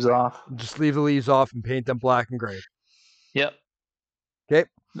leaves off. Just leave the leaves off and paint them black and gray. Yep. Okay.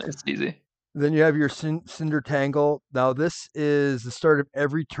 It's easy. Then you have your Cinder Tangle. Now this is the start of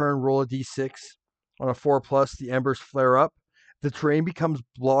every turn. Roll a d6. On a 4+, the embers flare up. The terrain becomes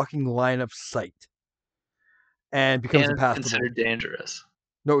blocking line of sight and becomes And it's impassable. considered dangerous.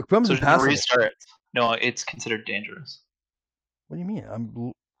 No, it becomes So it just impassable. restarts. No, it's considered dangerous. What do you mean? Oh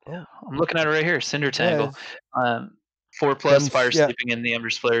I'm looking at it right here. Cinder yeah, Tangle. 4+, becomes fire yeah sleeping in the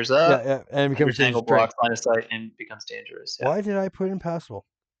embers flares up. and it Cinder becomes Tangle dangerous terrain. blocks line of sight and becomes dangerous. Yeah. Why did I put impassable?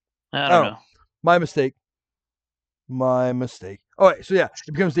 I don't Oh, know. my mistake. All right, so yeah,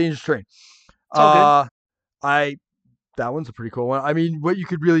 it becomes dangerous terrain. It's all good. I that one's a pretty cool one. I mean, what you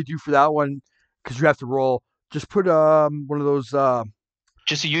could really do for that one, because you have to roll, just put one of those.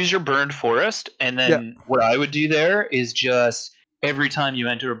 Just use your burned forest, and Yeah, then what I would do there is just every time you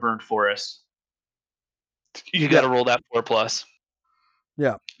enter a burned forest, you got yeah, to roll that 4+ yeah,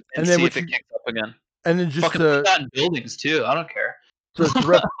 and and then see if what it you kicks up again. and then just Fucking put that in buildings too. I don't care.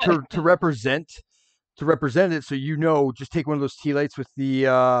 to represent it, so just take one of those tea lights with the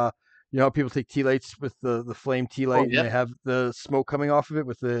how people take tea lights with the flame tea Oh light, and yeah, they have the smoke coming off of it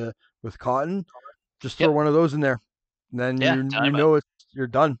with cotton. Just throw yep, one of those in there, and then yeah. Dynamite, you're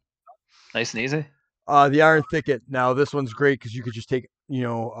done. nice and easy. The Iron Thicket. Now this one's great because you could just take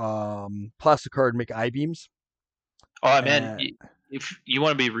plastic card and make I beams. Oh man, And if you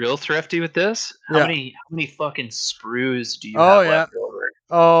want to be real thrifty with this, how yeah. many fucking sprues do you Oh have yeah. left over?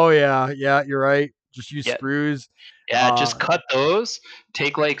 Oh yeah. Yeah. You're right. Just use Yeah, sprues. Yeah, just cut those.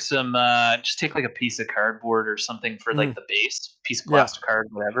 Take like some, just take like a piece of cardboard or something for like the base, piece of Yeah. plastic card,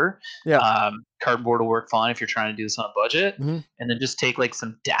 whatever. Yeah. Cardboard will work fine if you're trying to do this on a budget. Mhm. And then just take like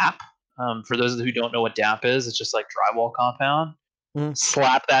some DAP. For those who don't know what DAP is, it's just like drywall compound. Mhm.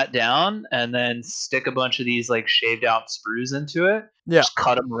 Slap that down, and then stick a bunch of these like shaved out sprues into it. Yeah. Just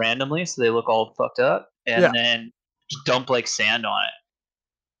cut them randomly so they look all fucked up, and Yeah. then just dump like sand on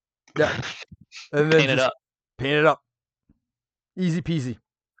it. Yeah. And then Paint it just up. paint it up. Easy peasy.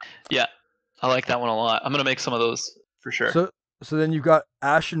 Yeah, I like that one a lot. I'm gonna make some of those for sure. So then you've got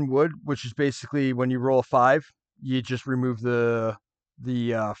ashen wood, which is basically when you roll a 5, you just remove the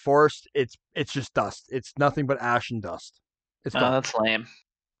forest. It's just dust. It's nothing but ash and dust. It's gone. That's lame.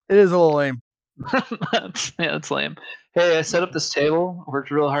 It is a little lame. that's lame. Hey, I set up this table. Worked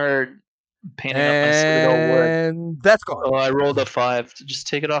real hard painting up my Citadel wood. And that's gone. Oh, I rolled a 5. Just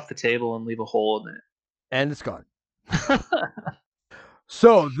take it off the table and leave a hole in it. And it's gone.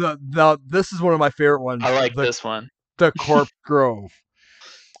 So this is one of my favorite ones. I like this one. The Corpse Grove.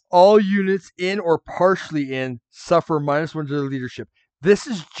 All units in or partially in suffer -1 to their leadership. This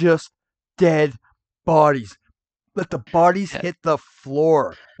is just dead bodies. Let the bodies hit the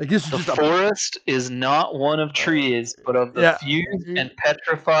floor. Like this is The just forest is not one of trees, but of the fused and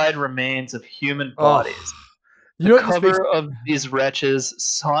petrified remains of human bodies. You know The cover of these wretches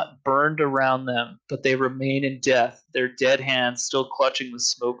sought burned around them, but they remain in death, their dead hands still clutching the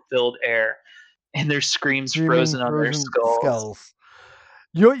smoke-filled air, and their screams frozen on their skulls.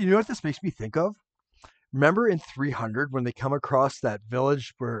 You know what this makes me think of? Remember in 300 when they come across that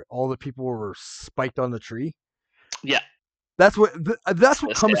village where all the people were spiked on the tree? Yeah. That's what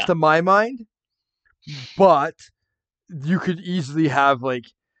comes to my mind. But you could easily have like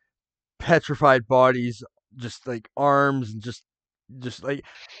petrified bodies, just like arms, and just like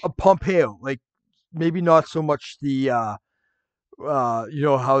a Pompeo. Like maybe not so much the you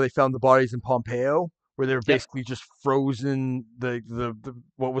know how they found the bodies in Pompeo, where they were basically just frozen. The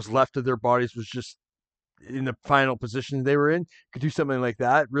what was left of their bodies was just in the final position they were in. Could do something like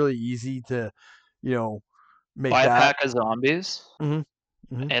that. Really easy to, you know, make Buy that. a pack of zombies,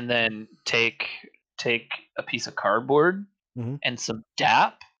 Mm-hmm. and then take a piece of cardboard and some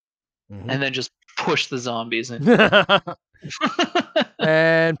DAP, and then just push the zombies in.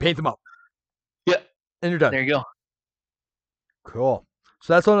 And paint them up. Yeah. And you're done. There you go. Cool.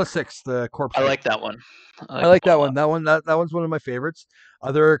 So that's on a 6, the Corpse. I like that one. I like that one. That one's one of my favorites.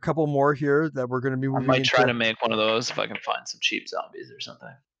 There are a couple more here that we're going to be moving I might try to make one of those if I can find some cheap zombies or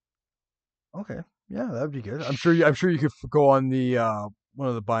something. Okay. Yeah, that would be good. I'm sure you could go on the one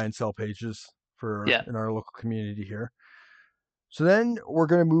of the buy and sell pages for in our local community here. So then we're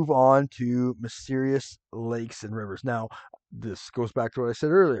going to move on to mysterious lakes and rivers. Now, this goes back to what I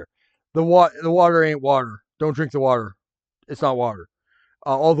said earlier. The water ain't water. Don't drink the water. It's not water.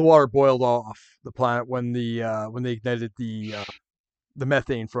 All the water boiled off the planet when they ignited the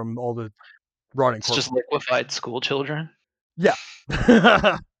methane from all the rotting. It's just liquefied school children. Yeah.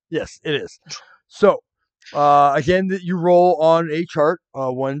 Yes, it is. So, again, that you roll on a chart,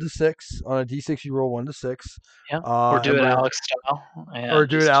 1 to 6. On a D6, you roll 1 to 6. Yeah. Or do it Alex style. Or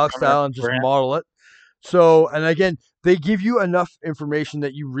do it Alex style and just model it. So, and again, they give you enough information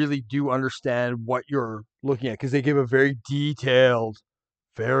that you really do understand what you're looking at, because they give a very detailed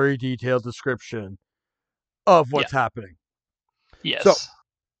description of what's happening. Yes. So,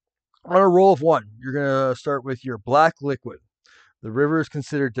 on a roll of 1, you're going to start with your black liquid. The river is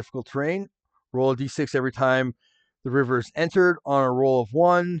considered difficult terrain. Roll a d6 every time the river is entered. On a roll of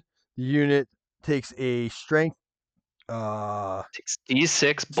 1, the unit takes a strength. Takes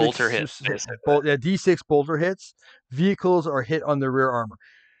d6 bolter hits. D6 bolter hits. Vehicles are hit on their rear armor.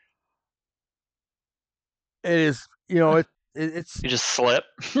 It is, it's. You just slip.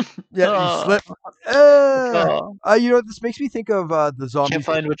 Yeah, you slip. You know, this makes me think of the zombies. Can't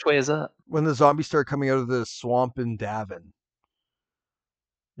find which way is up. When the zombies start coming out of the swamp in Davin.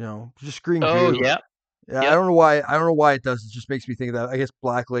 You know, just green. Oh, goo. yeah. Yeah, yep. I don't know why it does. It just makes me think of that. I guess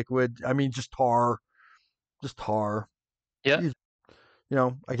black liquid. I mean, just tar. Yeah. You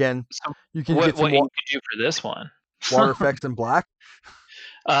know, again, so you can what get some you can do for this one. Water effects in black.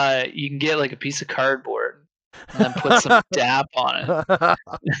 You can get like a piece of cardboard and then put some DAP on it,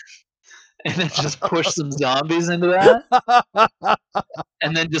 and then just push some zombies into that,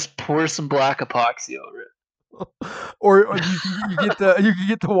 and then just pour some black epoxy over it. Or you can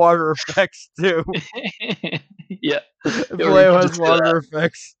get the water effects too. Yeah. Vallejo has water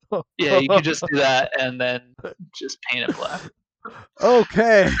effects. Yeah, you can just do that and then just paint it black.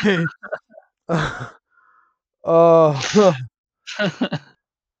 Okay. All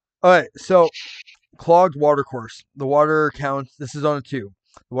right, so clogged watercourse. The water counts. This is on a 2.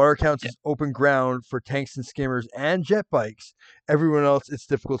 The water counts Yeah. as open ground for tanks and skimmers and jet bikes. Everyone else, it's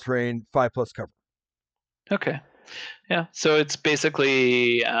difficult terrain, 5+ cover. Okay. Yeah. So it's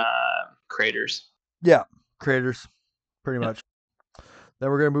basically craters. Yeah, craters, pretty Yep. much. Then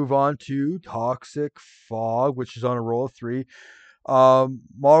we're gonna move on to toxic fog, which is on a roll of 3.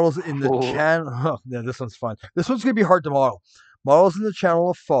 Models in the Cool. channel. Oh, yeah, this one's fun. This one's gonna be hard to model. Models in the channel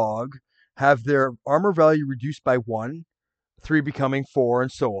of fog have their armor value reduced by 1, 3 becoming 4,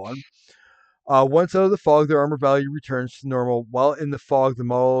 and so on. Once out of the fog, their armor value returns to normal. While in the fog, the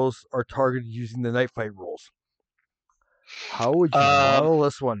models are targeted using the night fight rules. How would you model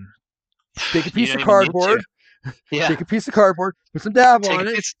this one? Take a You piece don't of even need to. cardboard. Yeah. Take a piece of cardboard. Put some dab Take on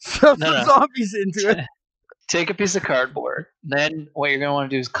a it. piece. Shove No, some no. zombies into it. Take a piece of cardboard. Then what you're gonna want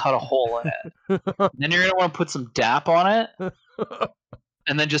to do is cut a hole in it. Then you're gonna want to put some DAP on it,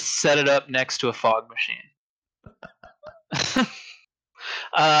 and then just set it up next to a fog machine.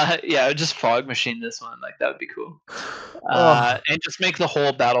 Yeah, just fog machine this one. Like that would be cool. Oh. And just make the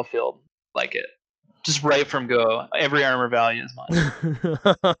whole battlefield like it. Just right from go. Every armor value is mine.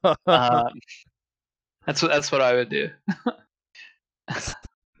 That's what I would do.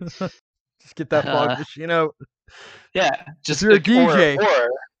 Just get that fog machine out. Yeah, If just you're a DJ,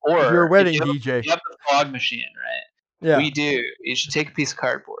 or if you're a if wedding you have, DJ, if you have the fog machine, right? yeah. We do. You should take a piece of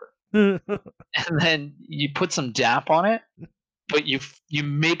cardboard and then you put some DAP on it, but you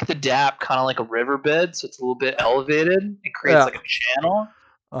make the DAP kind of like a riverbed, so it's a little bit elevated. It creates like a channel,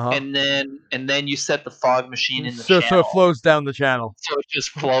 and then you set the fog machine in the channel, so it flows down the channel. so it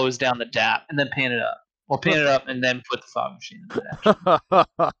just flows down the DAP, and then paint it up. Well, paint it up and then put the fog machine in it.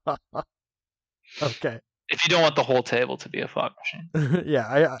 Okay. If you don't want the whole table to be a fog machine.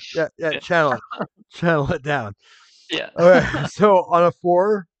 Yeah. Channel it down. Yeah. Okay. So on a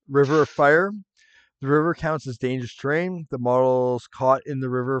 4, river of fire, the river counts as dangerous terrain. The models caught in the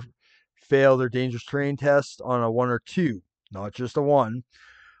river fail their dangerous terrain test on a 1 or 2, not just a 1.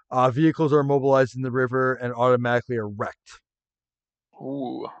 Vehicles are mobilized in the river and automatically are wrecked.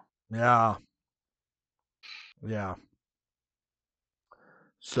 Ooh. Yeah.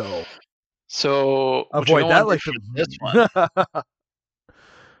 So avoid that like for this one.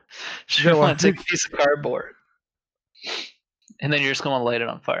 You're gonna want to take a piece of cardboard, and then you're just gonna light it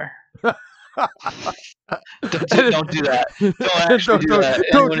on fire. Don't do that. Don't actually do that.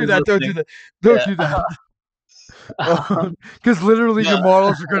 Don't do that. Don't do that. Because literally your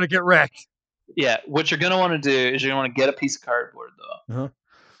models are gonna get wrecked. Yeah. What you're gonna want to do is you're gonna want to get a piece of cardboard though.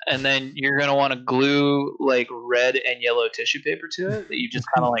 And then you're gonna want to glue like red and yellow tissue paper to it that you just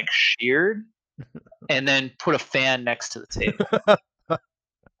kind of like sheared, and then put a fan next to the table.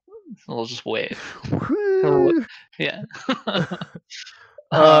 It'll just wave. Yeah.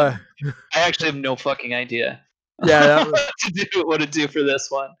 I actually have no fucking idea. Yeah. What to do for this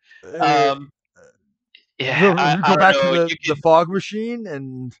one. Yeah. Go back to the fog machine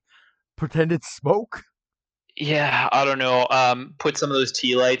and pretend it's smoke. Yeah, I don't know. Put some of those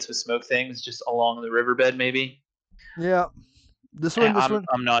tea lights with smoke things just along the riverbed, maybe. Yeah, this one.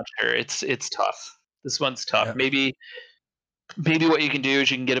 I'm not sure. It's tough. This one's tough. Yeah. Maybe what you can do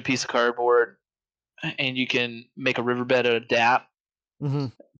is you can get a piece of cardboard, and you can make a riverbed out of DAP,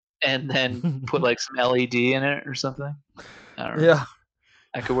 and then put like some LED in it or something. I don't know. Yeah,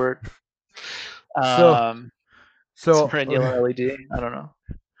 that could work. So some red yellow LED. I don't know.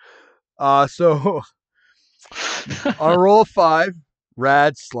 So on a roll of 5,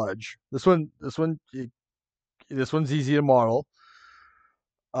 rad sludge. This one's easy to model.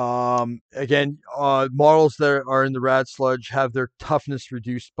 Again, models that are in the rad sludge have their toughness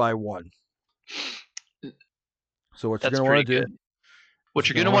reduced by 1. So what you're gonna want to do? What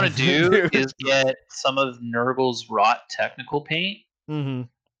you're gonna want to do is get some of Nurgle's Rot technical paint.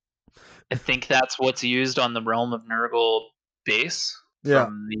 I think that's what's used on the Realm of Nurgle base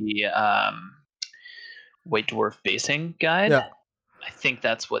from the White Dwarf basing guide. Yeah. I think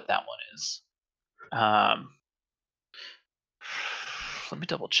that's what that one is. Let me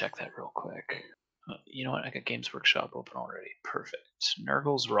double check that real quick. You know what? I got Games Workshop open already. Perfect.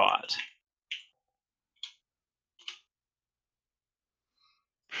 Nurgle's Rot.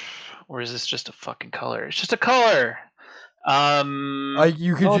 Or is this just a fucking color? It's just a color. No,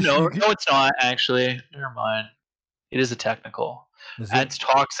 it's not actually. Never mind. It is a technical. Adds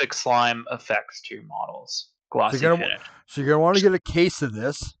toxic slime effects to your models. Glossy finish. So you're gonna want to get a case of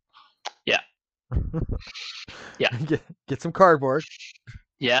this. Yeah. Yeah. Get some cardboard.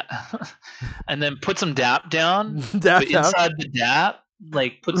 Yeah. And then put some DAP down. But inside the DAP,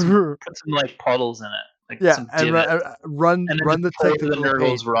 like put some like puddles in it. like Yeah, some and divot, run and then run the just pour the technical paint.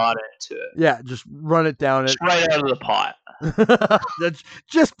 Nurgle's rod into it. Yeah, just run it down it. Just right out of the pot.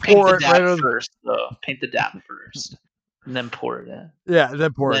 Just Paint pour the it right dap on. first, though. Paint the dap first, and then pour it in. Yeah,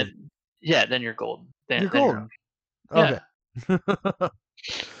 then pour it. Then, yeah, then you're golden. You're Then golden. yeah. Okay.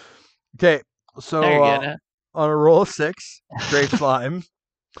 Okay. Now So you're getting it. on a roll of 6, grave slime.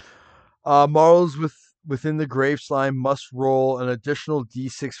 Models within the grave slime must roll an additional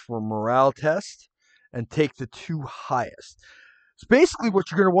d6 for morale test and take the 2 highest. So basically,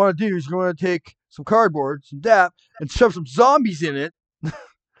 what you're going to want to do is you're going to take some cardboard, some DAP, and shove some zombies in it.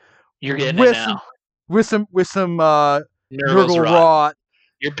 You're getting with it now. With some Nurgle's Nurgle rot. rot.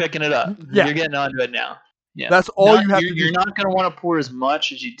 You're picking it up. Yeah. You're getting onto it now. Yeah. That's all you have to do. You're not going to want to pour as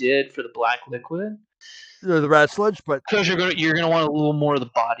much as you did for the black liquid. The rat sludge, but because you're gonna want a little more of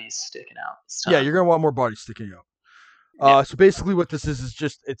the bodies sticking out. Yeah, you're gonna want more bodies sticking out. So basically, what this is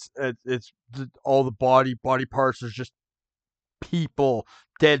just it's all the body parts. There's just people,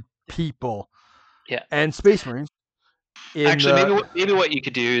 dead people. Yeah. And Space Marines. Actually, maybe what you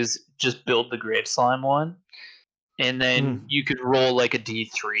could do is just build the grave slime one, and then you could roll like a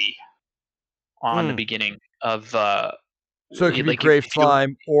D3 on the beginning of. So it could be grave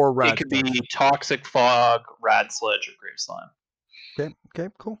slime or rad. It could be toxic fog, rad sludge, or grave slime. Okay,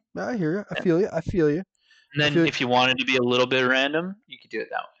 cool. I hear you. I feel you. And then if you wanted to be a little bit random, you could do it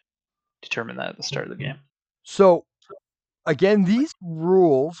that way. Determine that at the start of the game. So, again, these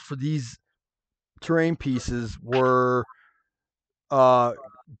rules for these terrain pieces were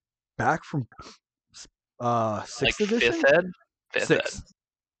back from 6th like edition? 5th ed? 5th ed.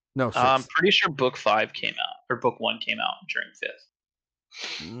 No, 6th. I'm pretty sure book 5 came out, or book 1 came out during 5th.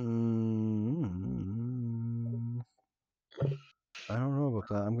 I don't know about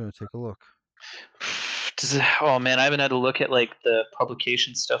that. I'm going to take a look. Oh man, I haven't had to look at like the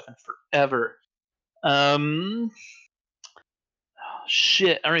publication stuff in forever.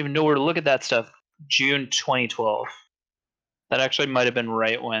 Shit, I don't even know where to look at that stuff. June 2012. That actually might have been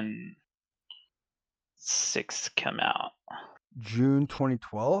right when 6 came out. June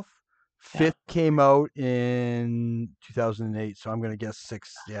 2012. 5th came out in 2008, so I'm going to guess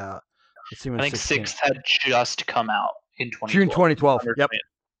 6th. Yeah. Let's see when I think 6th had just come out in 2012. June 2012. Yep.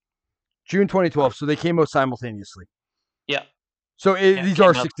 June 2012. So they came out simultaneously. Yeah. So these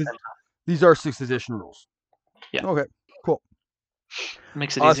are 6th edition rules. Yeah. Okay. Cool.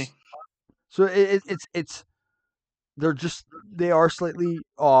 Makes it easy. So they are slightly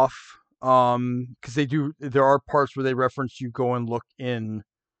off. Because there are parts where they reference you go and look in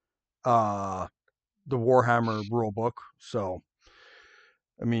the Warhammer rule book. So,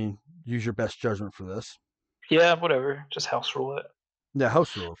 I mean, use your best judgment for this. Yeah, whatever. Just house rule it. Yeah,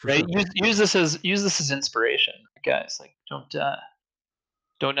 house rule for right? sure. Use this as inspiration, guys. Like,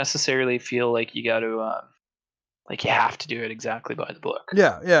 don't necessarily feel like you got to like you have to do it exactly by the book.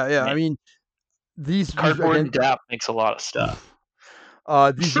 Yeah. I mean, these cardboard and DAP makes a lot of stuff.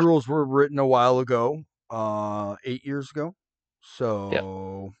 These rules were written a while ago, 8 years ago. So, yep.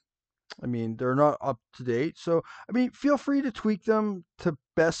 I mean, they're not up to date. So, I mean, feel free to tweak them to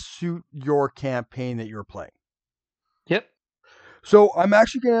best suit your campaign that you're playing. Yep. So, I'm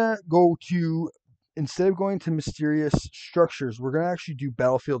actually going to go to, instead of going to mysterious structures, we're going to actually do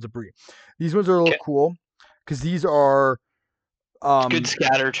battlefield debris. These ones are a little cool because these are good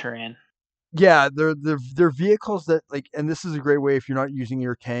scatter terrain. Yeah, they're vehicles that and this is a great way if you're not using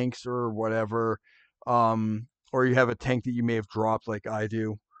your tanks or whatever, or you have a tank that you may have dropped like I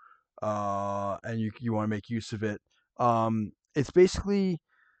do, and you want to make use of it. It's basically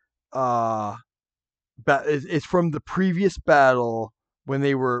it's from the previous battle when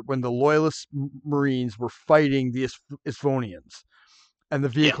the Loyalist Marines were fighting the Isvonians, and the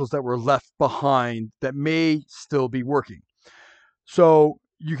vehicles that were left behind that may still be working. So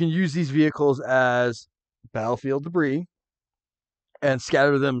you can use these vehicles as battlefield debris and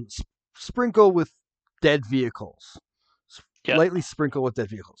scatter them, sprinkle with dead vehicles. Lightly sprinkle with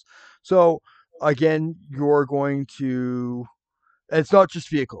dead vehicles. So, again, you're going to... It's not just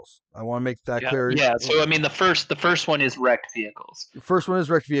vehicles. I want to make that clear. Yeah, so, I mean, the first one is wrecked vehicles. The first one is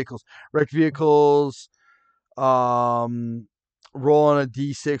wrecked vehicles. Wrecked vehicles... roll on a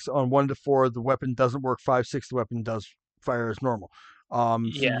d6 on 1 to 4. The weapon doesn't work. 5, 6. The weapon does fire as normal.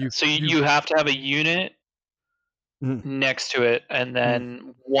 So you have to have a unit next to it, and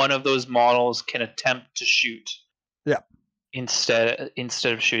then one of those models can attempt to shoot. Yeah. Instead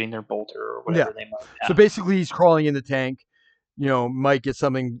of shooting their bolter or whatever they might have. So basically, he's crawling in the tank. Might get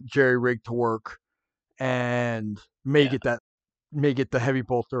something jerry rigged to work, and may get that make it the heavy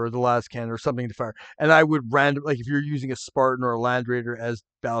bolter or the las cannon or something to fire. And I would like if you're using a Spartan or a Land Raider as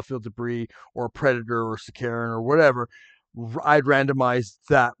battlefield debris or a Predator or Sikaran or whatever, I'd randomize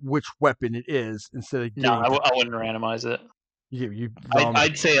that which weapon it is instead of No, getting I wouldn't randomize it. you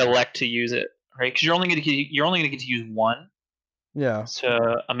I'd say elect to use it, right? Because you're only gonna get to use one. yeah,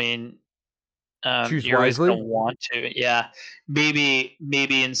 So I mean, choose you're always wisely. gonna want to. Yeah, maybe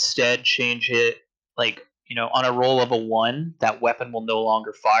instead change it like on a roll of a 1, that weapon will no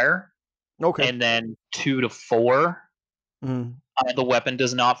longer fire, Okay. and then 2 to 4, Mm-hmm. the weapon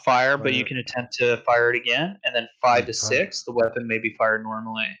does not fire, but you Fire. can attempt to fire it again, and then 5 to Fire. 6, the weapon may be fired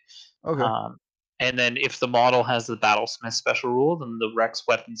normally. Okay. Um, and then if the model has the Battlesmith special rule, then the Rex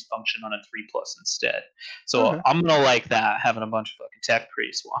weapons function on a 3+ instead. So Okay. I'm gonna like that, having a bunch of fucking tech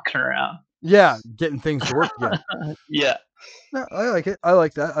priests walking around. Yeah, getting things to work again. Yeah. No, I like it. I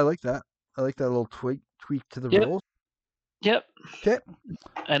like that. I like that. I like that little tweak to the Yep. rules. Yep. Okay.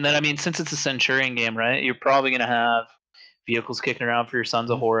 And then I mean, since it's a Centurion game, right? You're probably gonna have vehicles kicking around for your Sons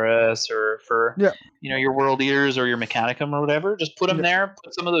of Horus or for Yeah. your World Eaters or your Mechanicum or whatever. Just put them Yeah. there.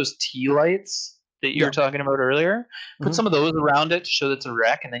 Put some of those T lights that you Yeah. were talking about earlier. Put Mm-hmm. some of those around it to show that it's a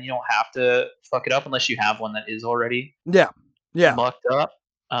wreck, and then you don't have to fuck it up unless you have one that is already Yeah. Yeah. mucked up.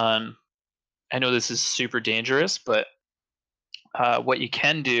 I know this is super dangerous, but what you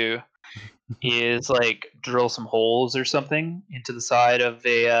can do is like drill some holes or something into the side of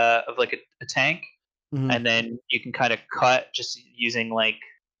a tank, Mm-hmm. and then you can kind of cut just using like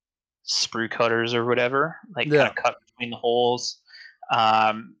sprue cutters or whatever, like kind Yeah. of cut between the holes.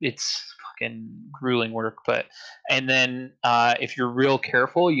 It's fucking grueling work, but and then if you're real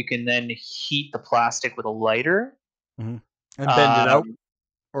careful, you can then heat the plastic with a lighter. Mm-hmm. And bend it out Um,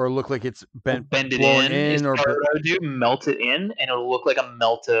 or look like it's bent, Bend it blown in is in or probably what I would do. Melt it in, and it'll look like a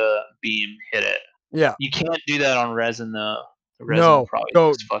melta beam hit it. yeah. You can't do that on resin though. The resin will No, probably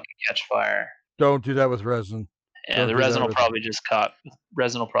don't just fucking catch fire. don't do that with resin. Yeah, Don't the do resin that will with probably just cut.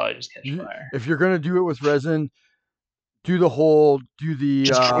 Resin will probably just catch fire. if you're gonna do it with resin, do the whole do the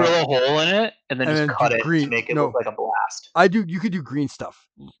Just drill a hole in it and then and just then do cut it to green. make it look No, like a blast. you could do green stuff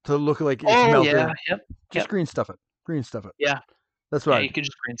to look like it's Oh melted. yeah, yep, Just yep, green stuff it. Green stuff it. yeah, That's yeah. what I You do. could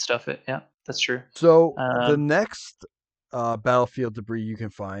just green stuff it. Yeah, that's true. So the Um, next battlefield debris you can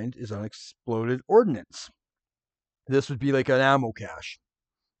find is unexploded ordnance. This would be like an ammo cache,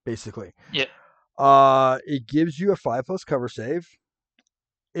 basically. yeah. It gives you a 5+ cover save.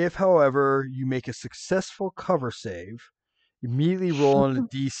 If, however, you make a successful cover save, immediately roll on a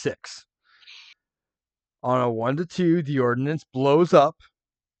d6. On a 1 to 2, the ordnance blows up.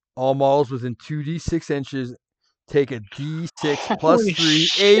 All models within 2d6 inches take a d6 plus Holy 3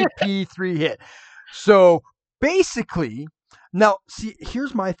 shit! AP3 hit. So basically, now see,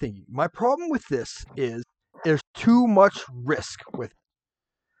 here's my thing. My problem with this is there's too much risk with it.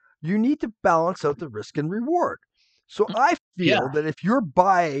 You need to balance out the risk and reward. So I feel Yeah, that if you're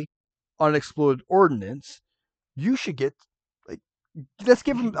buy unexploded ordnance, you should get like let's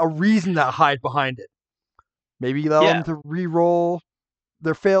give them a reason to hide behind it. Maybe allow yeah. them to re-roll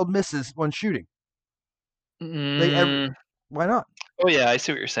their failed misses when shooting. Like Mm, why not? oh yeah, I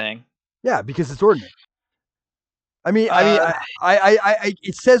see what you're saying. Yeah, because it's ordnance. I mean, I mean, Uh,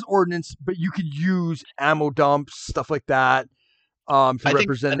 it says ordnance, but you could use ammo dumps, stuff like that, to I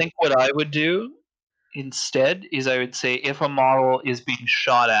represent. think what I would do instead is I would say if a model is being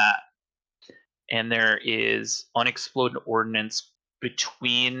shot at and there is unexploded ordnance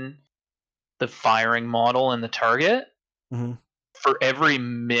between the firing model and the target, Mhm. for every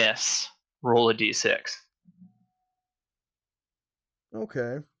miss, roll a d6.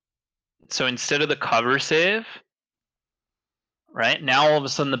 Okay. So instead of the cover save, right now all of a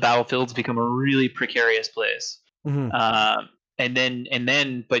sudden the battlefield's become a really precarious place. Mhm.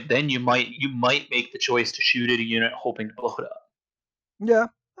 But then you might make the choice to shoot at a unit hoping to blow it up. Yeah,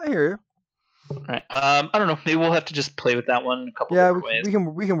 I hear you. Right. I don't know. Maybe we'll have to just play with that one a couple Yeah, different ways.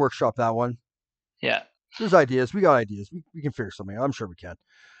 we can workshop that one. Yeah. There's ideas. We got ideas. We can figure something out. I'm sure we can.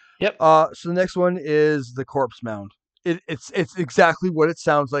 Yep. So the next one is the corpse mound. It's exactly what it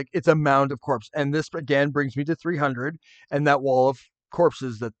sounds like. It's a mound of corpse, and this again brings me to 300 and that wall of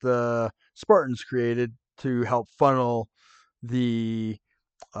corpses that the Spartans created to help funnel the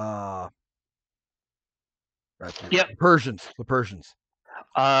Yep. Persians. The Persians.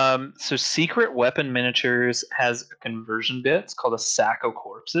 So Secret Weapon Miniatures has a conversion bit. It's called a sack of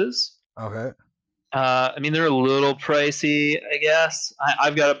corpses. Okay. I mean, they're a little pricey, I guess.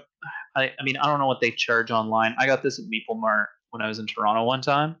 I've got a. I mean, I don't know what they charge online. I got this at Meeple Mart when I was in Toronto one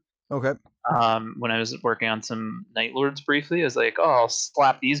time. Okay. When I was working on some Night Lords briefly, I was like, oh, I'll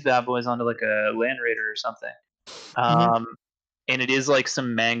slap these bad boys onto like a Land Raider or something. Mhm. and it is like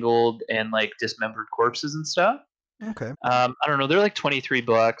some mangled and like dismembered corpses and stuff. Okay. I don't know. They're like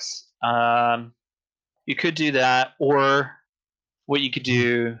 $23. You could do that, or what you could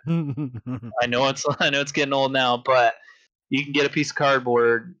do. I know it's getting old now, but you can get a piece of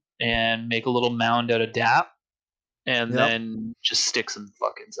cardboard and make a little mound out of DAP, and Yep. then just stick some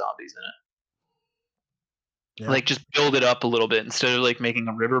fucking zombies in it. Yeah. Like just build it up a little bit instead of like making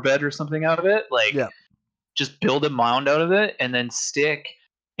a riverbed or something out of it. Like Yeah. just build a mound out of it and then stick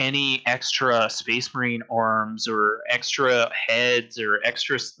any extra Space Marine arms or extra heads or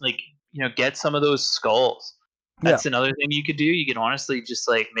extra like get some of those skulls. Yeah. That's another thing you could do. You can honestly just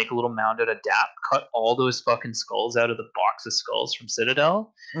like make a little mound out of DAP, cut all those fucking skulls out of the box of skulls from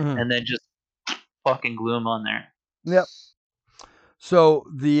Citadel, Mhm. and then just fucking glue them on there. Yep. So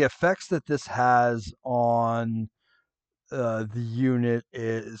the effects that this has on the unit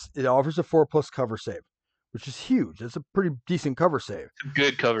is it offers a 4+ cover save, which is huge. It's a pretty decent cover save.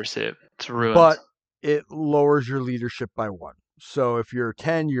 Good cover save. It's ruined. But it lowers your leadership by 1. So if you're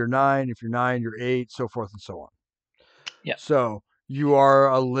 10, you're 9. If you're 9, you're 8, so forth and so on. Yeah. So you are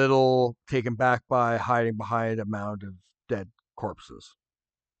a little taken back by hiding behind a mound of dead corpses.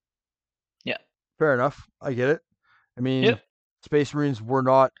 Yeah. Fair enough. I get it. I mean, Yep. Space Marines were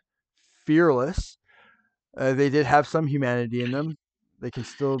not fearless. They did have some humanity in them. They can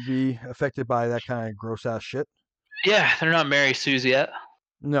still be affected by that kind of gross ass shit. Yeah, they're not Mary Sue's yet.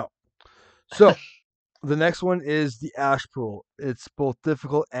 No. So the next one is the Ash Pool. It's both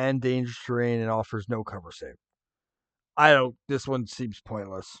difficult and dangerous terrain and offers no cover save. This one seems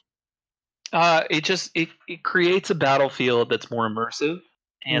pointless. It creates a battlefield that's more immersive,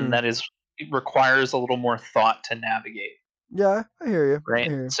 and it requires a little more thought to navigate. Yeah, I hear you. Right. I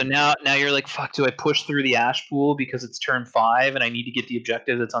hear you. So now you're like, fuck, do I push through the ash pool because it's turn 5 and I need to get the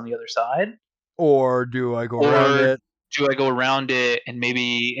objective that's on the other side? Or do I go around Or it? do I go around it and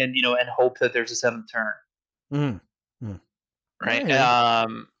maybe and hope that there's a 7th turn? Right.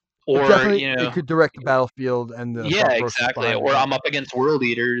 Or it could direct the battlefield and the yeah, thought process exactly. behind it. Or Yeah. I'm up against world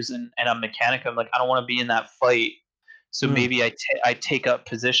eaters and I'm mechanic. I'm like, I don't want to be in that fight. So maybe I take up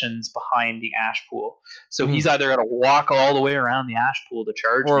positions behind the ash pool. So he's either got to walk all the way around the ash pool to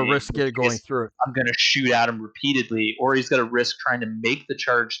charge or me, risk it going through it. I'm going to shoot at him repeatedly, or he's got to risk trying to make the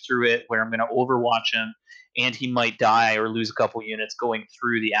charge through it where I'm going to overwatch him and he might die or lose a couple units going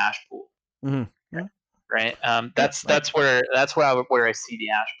through the ash pool. Right. That's where I see the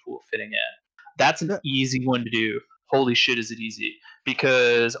ash pool fitting in. That's an easy one to do. Holy shit, is it easy?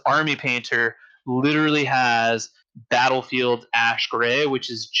 Because Army Painter literally has Battlefield Ash Gray,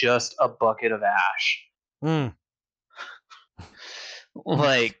 which is just a bucket of ash.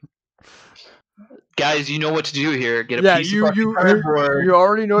 Like, guys, you know what to do here. Get a piece of fucking cardboard. You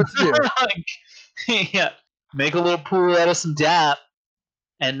already know what to do. Yeah. Make a little pool out of some DAP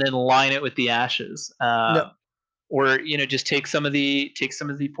and then line it with the ashes. Or just take some of the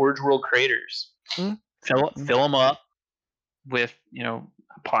Forge World craters, fill them up with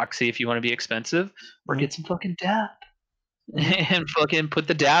epoxy if you want to be expensive, or get some fucking DAP and fucking put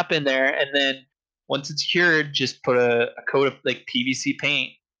the DAP in there, and then once it's cured, just put a coat of like PVC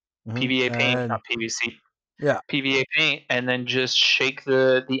paint, PVA paint, not PVC. Yeah, PVA paint, and then just shake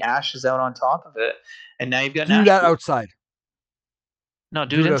the ashes out on top of it, and now you've got do that outside. No,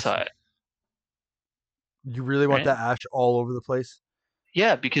 do it inside. You really want that ash all over the place?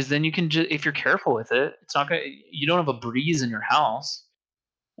 Yeah, because then you can just, if you're careful with it, it's not gonna. You don't have a breeze in your house.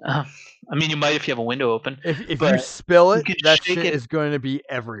 I mean, you might if you have a window open. If you spill it, that shit is going to be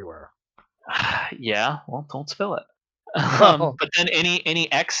everywhere. Yeah, well, don't spill it. But then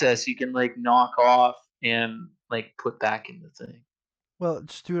any excess you can like knock off and like put back in the thing. Well,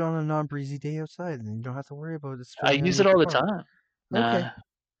 just do it on a non-breezy day outside, and you don't have to worry about it. I use it all the time.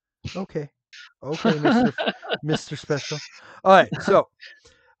 Okay, Mr. Special. All right, so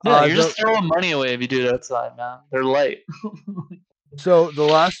you're just throwing money away if you do it outside, man. They're light. So the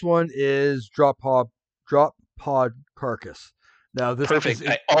last one is drop pod carcass. Now this perfect.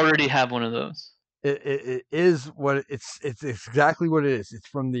 I already have one of those. It is what it's exactly what it is. It's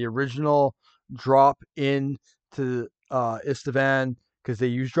from the original drop into Istavan because they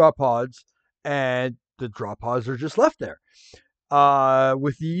use drop pods, and the drop pods are just left there.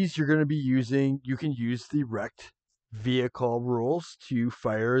 With these, you can use the wrecked vehicle rules to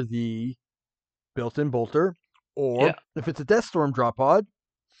fire the built-in bolter, or if it's a Death Storm drop pod,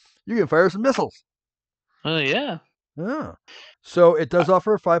 you can fire some missiles. Oh yeah. Yeah. So it does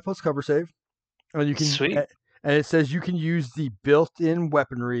offer a 5+ cover save, and you can Sweet. And it says you can use the built-in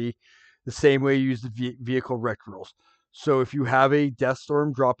weaponry the same way you use the vehicle wrecked rules. So if you have a Death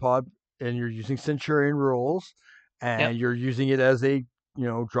Storm drop pod and you're using Centurion rules, and you're using it as a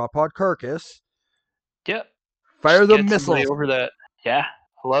drop pod carcass. Yep. Fire Just the get somebody missiles. over that. Yeah,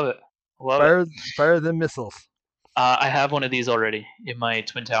 I love it. Fire the missiles. I have one of these already in my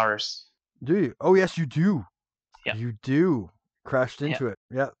Twin Towers. Do you? Oh yes, you do. Yeah. You do. Crashed Yeah. into it.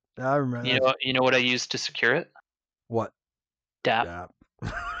 Yeah, I remember. You know what I used to secure it? What? DAP. Yeah.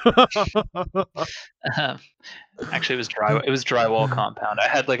 Actually, it was drywall compound. I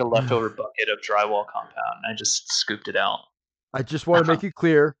had like a leftover bucket of drywall compound, and I just scooped it out. I just want to make it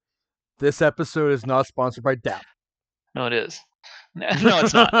clear, this episode is not sponsored by DAP. No, it is. No,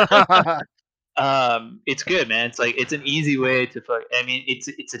 it's not. It's good, man. It's like it's an easy way to I mean,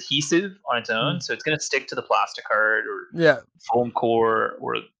 it's adhesive on its own, so it's gonna stick to the plastic card or Yeah. foam core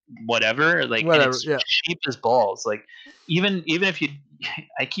or whatever. Like, and it's cheap as balls. Like, even if you,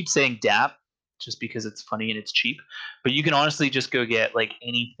 I keep saying DAP just because it's funny and it's cheap, but you can honestly just go get like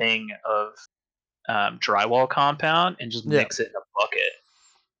anything of drywall compound and just mix it in a bucket.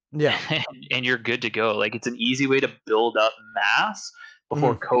 Yeah. And you're good to go. Like, it's an easy way to build up mass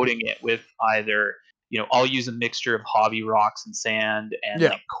before coating it with either, I'll use a mixture of hobby rocks and sand and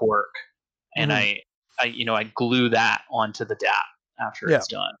like cork, and I glue that onto the DAP after it's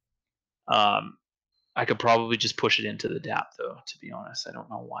done. I could probably just push it into the DAP though, to be honest. I don't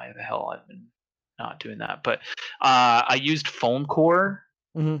know why the hell I've been not doing that, but I used foam core.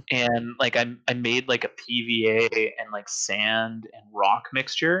 And like I made like a PVA and like sand and rock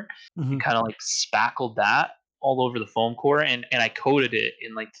mixture, and kind of like spackled that all over the foam core, and I coated it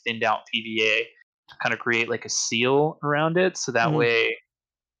in like thinned out PVA to kind of create like a seal around it, so that way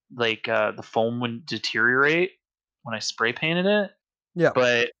like the foam wouldn't deteriorate when I spray painted it. Yeah.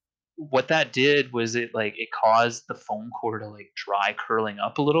 But what that did was it caused the foam core to like dry curling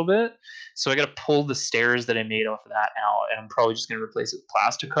up a little bit. So I got to pull the stairs that I made off of that out, and I'm probably just going to replace it with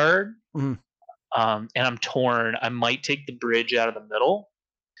plastic card. And I'm torn. I might take the bridge out of the middle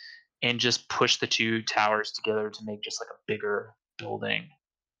and just push the two towers together to make just like a bigger building.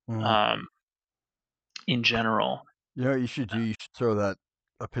 In general. You should do. You should throw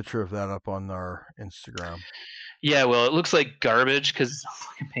a picture of that up on our Instagram. Yeah, well, it looks like garbage because it's not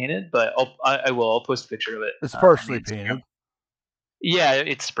fucking painted, but I will. I'll post a picture of it. It's partially painted. Yeah,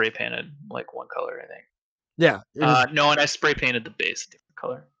 it's spray painted, like one color, I think. Yeah. No, and I spray painted the base a different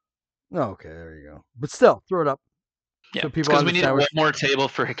color. Oh, okay, there you go. But still, throw it up. Yeah, because we needed one more table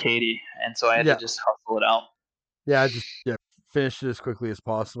for Hikady, and so I had to just hustle it out. Yeah, finish it as quickly as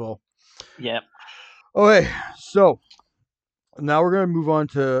possible. Yeah. Okay, so now we're going to move on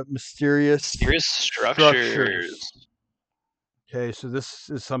to mysterious structures. Okay, so this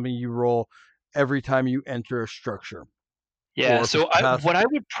is something you roll every time you enter a structure. Yeah, so what I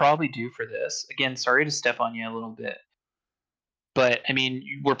would probably do for this, again, sorry to step on you a little bit, but I mean,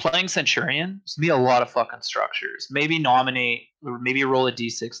 we're playing Centurion, so there'll be a lot of fucking structures. Maybe roll a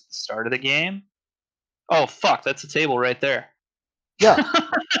d6 at the start of the game. Oh, fuck, that's a table right there. Yeah.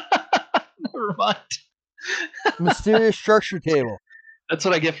 Never mind. Mysterious structure table. That's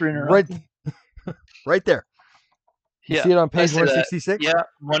what I get for interrupting. Right there. You see it on page 166? Yeah,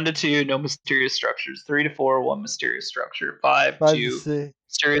 1 to 2, no mysterious structures. 3 to 4, 1 mysterious structure. 5 2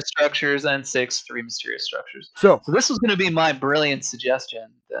 mysterious structures, and 6 3 mysterious structures. So this was going to be my brilliant suggestion.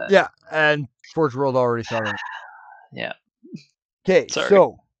 Yeah, and Forge World already thought of it. Yeah. Okay,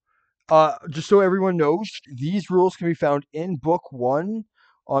 so just so everyone knows, these rules can be found in Book 1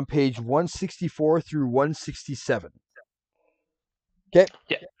 on page 164 through 167. Okay?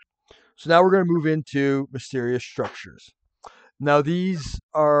 Yeah. So now we're going to move into mysterious structures. Now these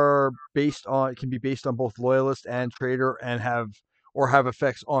can be based on both loyalist and traitor, and have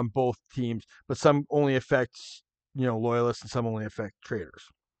effects on both teams, but some only affects loyalists and some only affect traitors.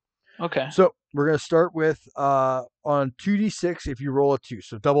 Okay. So we're going to start with on 2d6 if you roll a 2,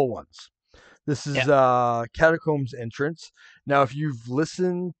 so double ones. This is Catacombs entrance. Now if you've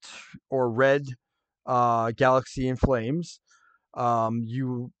listened or read Galaxy in Flames,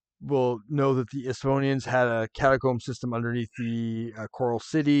 you will know that the Isphonians had a catacomb system underneath the Coral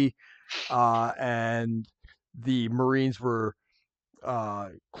City, and the Marines were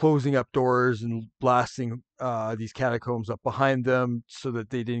closing up doors and blasting these catacombs up behind them so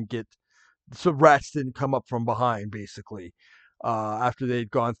that rats didn't come up from behind, basically. After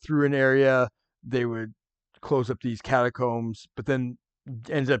they'd gone through an area, they would close up these catacombs, but then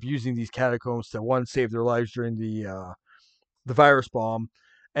ended up using these catacombs to, 1, save their lives during the virus bomb,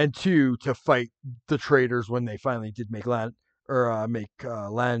 and 2, to fight the traitors when they finally did make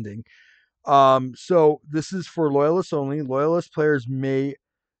landing. So this is for loyalists only. Loyalist players may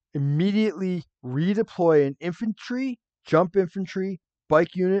immediately redeploy an infantry, jump infantry,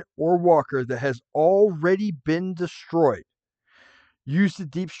 bike unit or walker that has already been destroyed. Use the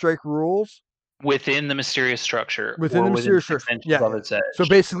deep strike rules within the mysterious structure within or the within mysterious 6 structure. inches Yeah. of its edge. So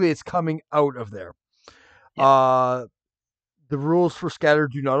basically, it's coming out of there. Yeah. The rules for scatter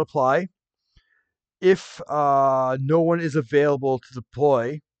do not apply. If no one is available to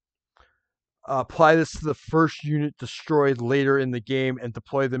deploy, apply this to the first unit destroyed later in the game and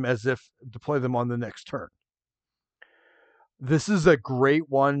deploy them on the next turn. This is a great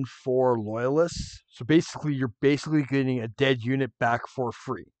one for loyalists. So basically, you're getting a dead unit back for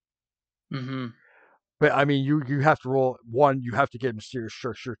free. Mm-hmm. But I mean, you have to roll. 1, you have to get mysterious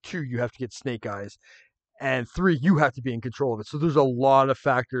structure. 2, you have to get snake eyes. And 3, you have to be in control of it. So there's a lot of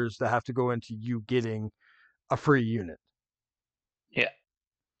factors that have to go into you getting a free unit. Yeah.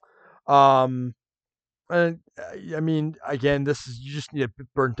 And I mean, again, you just need a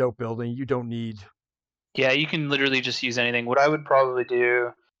burnt out building. You don't need. Yeah, you can literally just use anything. What I would probably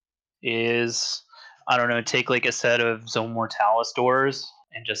do is, I don't know, take like a set of Zone Mortalis doors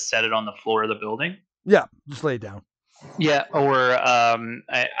and just set it on the floor of the building. Yeah, just lay it down. Yeah, or I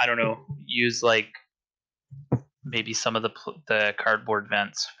don't know, use like maybe some of the cardboard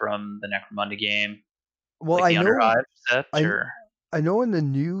vents from the Necromunda game, Well, like the Underhive set, I or I know in the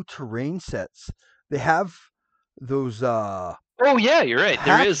new terrain sets they have those oh yeah, you're right.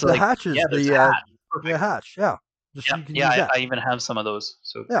 There is the like hatches, there's a hatch. the Perfect. hatch. Yeah, just Yeah, you can yeah. use that. I even have some of those.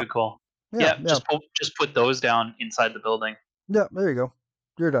 So Yeah, good call. yeah, Yeah, yeah, just put those down inside the building. yeah. There you go.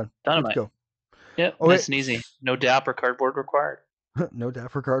 You're done. Good to Dynamite. go. Yep, Okay, nice and easy. No DAP or cardboard required. no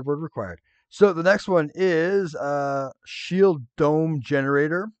doubt for cardboard required. So the next one is shield dome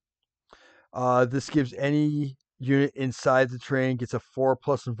generator. This gives any unit inside the train gets a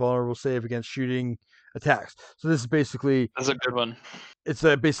 4+ invulnerable save against shooting attacks. So this is basically This is a good one. it's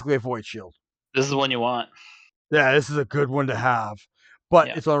basically a void shield. This is the one you want. Yeah, this is a good one to have, but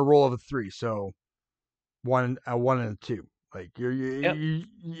Yeah. it's on a roll of a 3, so a 1 and a 2. Like Yep.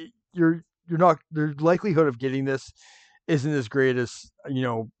 you're not, the likelihood of getting this isn't as great as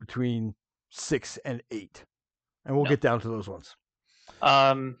between 6 and 8, and we'll No. get down to those ones.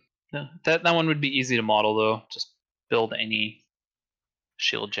 No, that one would be easy to model though. Just build any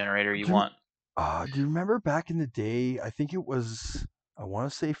shield generator you want. Do you remember back in the day? I think it was, I want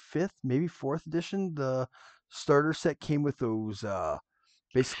to say 5th, maybe 4th edition. The starter set came with those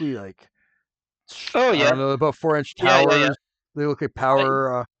basically like Oh I don't yeah. know, about 4-inch Yeah, yeah, yeah. towers. They look like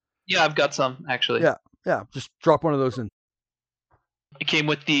power. Yeah, I've got some actually. Yeah, yeah. Just drop one of those in. It came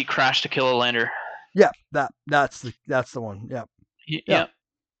with the Crash to Kill a Lander. Yeah, that's the one. Yeah, Yeah, yeah,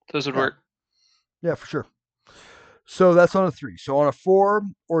 those would yeah, work. yeah, for sure. So that's on a 3. So on a 4,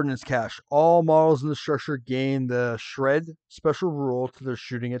 ordnance cache. All models in the structure gain the shred special rule to their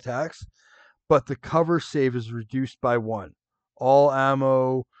shooting attacks, but the cover save is reduced by 1. All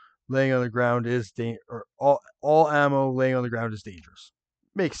ammo laying on the ground is all ammo laying on the ground is dangerous.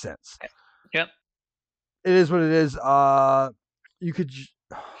 Makes sense. Yep. It is what it is. You could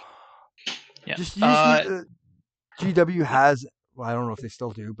Yeah. just use the GW has. Well, I don't know if they still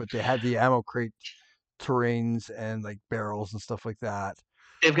do, but they had the ammo crate terrains and like barrels and stuff like that.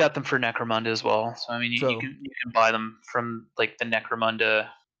 They've got them for Necromunda as well. So I mean, you can buy them from like the Necromunda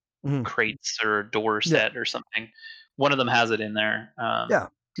crates or door set or something. One of them has it in there. Yeah,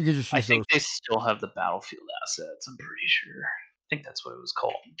 you can just use I think those. they still have the battlefield assets. I'm pretty sure. I think that's what it was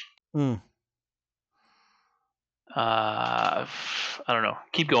called. I don't know.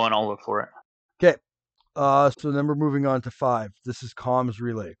 Keep going. I'll look for it. Okay. So then we're moving on to 5. This is comms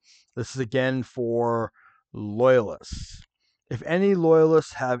relay. This is again for loyalists. If any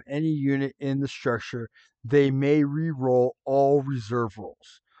loyalists have any unit in the structure, they may re-roll all reserve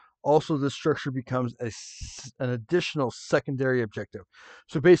rolls. Also, this structure becomes an additional secondary objective.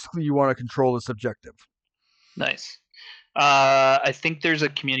 So basically, you want to control this objective. Nice. I think there's a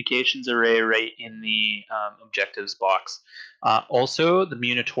communications array right in the objectives box. Also, the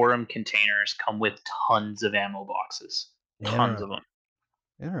Munitorum containers come with tons of ammo boxes. Tons of them.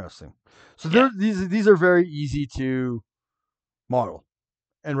 Interesting. So these are very easy to model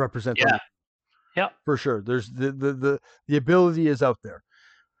and represent. Yeah. Yeah. For sure. There's the ability is out there.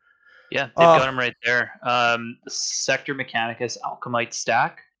 Yeah, they've got them right there. The Sector Mechanicus Alchemite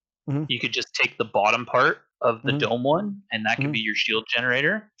stack. You could just take the bottom part of the dome one, and that could be your shield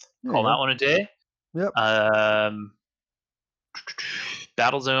generator. Call that one a day. Yep.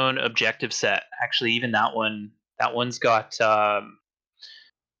 Battle Zone objective set. Actually, even that one's got. I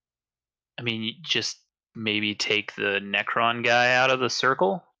mean, you just maybe take the Necron guy out of the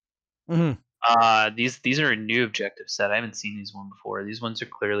circle. These are a new objective set. I haven't seen these one before. These ones are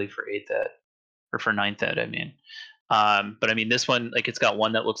clearly for 8th ed or for 9th ed. I mean, But I mean, this one, like, it's got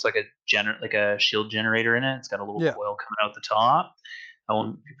one that looks like like a shield generator in it. It's got a little Yeah. coil coming out the top. That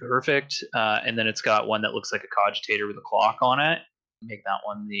won't be perfect. And then it's got one that looks like a cogitator with a clock on it. Make that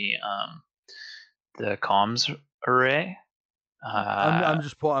one the comms array. Uh,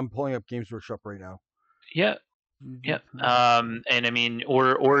 I'm pulling up Games Workshop right now. yeah, yeah. And I mean,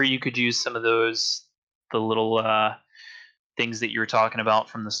 or you could use some of the little things that you were talking about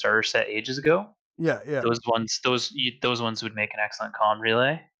from the starter set ages ago. Yeah, yeah. Those ones would make an excellent comm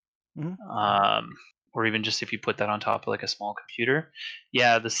relay. Mhm. Um, or even just if you put that on top of like a small computer.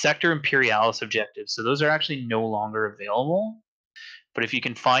 Yeah, the Sector Imperialis objectives. So those are actually no longer available. But if you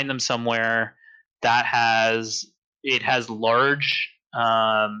can find them somewhere, that has large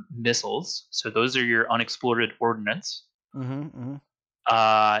missiles. So those are your unexploded ordnance. Mhm.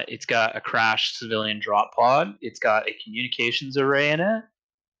 Mhm. It's got a crashed civilian drop pod. It's got a communications array in it.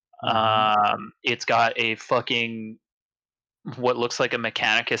 Mhm. It's got a fucking what looks like a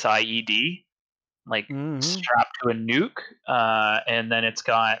Mechanicus IED, like Mhm. strapped to a nuke, and then it's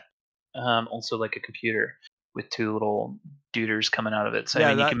got also like a computer with two little duders coming out of it. So I Yeah,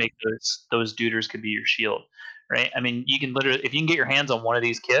 mean, you that can make those duders could be your shield, right? I mean, you can literally if you can get your hands on one of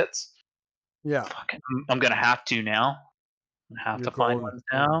these kits, yeah, fuck, I'm gonna have to now. I'm gonna have you're to find golden. ones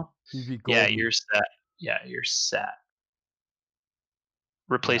now. You'd be Yeah, golden. you're set. Yeah, you're set.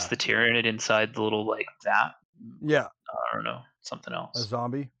 Replace Yeah. the Tyranid inside the little like that with Yeah. I don't know something A else.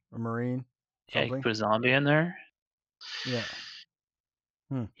 zombie, a marine, Yeah, you can something. put a zombie in there. Yeah.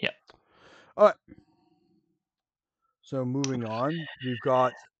 Hmm. Yeah. All right. So moving on, we've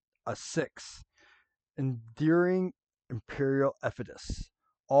got a 6. Enduring Imperial Epidus.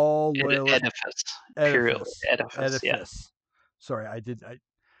 All loyalist Edifice. Imperial edifice. edifice. Yeah. Edifice. Sorry,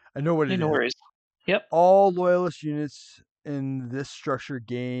 I know what Yeah, it no is. worries. Yep. All loyalist units in this structure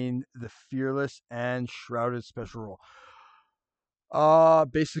gain the fearless and shrouded special role.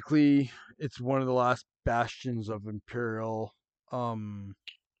 Basically it's one of the last bastions of Imperial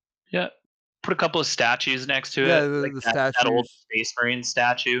Yeah. Put a couple of statues next to yeah, it, like the that old statues. Space Marine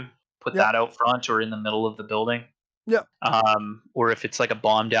statue. Put Yep. that out front or in the middle of the building. Yep. Or if it's like a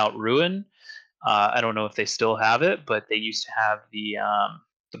bombed out ruin, I don't know if they still have it, but they used to have the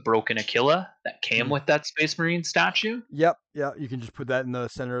broken Aquila that came Mhm. with that Space Marine statue. Yep. Yeah, you can just put that in the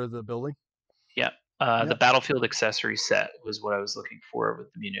center of the building. Yeah. The Yep. battlefield accessory set was what I was looking for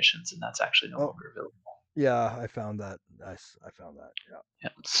with the munitions, and that's actually no Oh, longer available. yeah, I found that. I found that. Yeah. Yeah.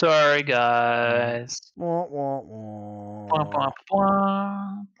 Sorry, Mhm. guys. Wah, wah, Bwah, bwah, wah.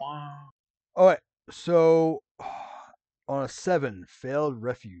 bwah, bwah. All right. So on a 7, failed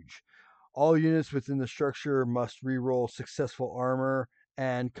refuge. All units within the structure must reroll successful armor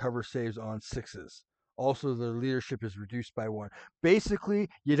and cover saves on 6s. Also, their leadership is reduced by 1. Basically,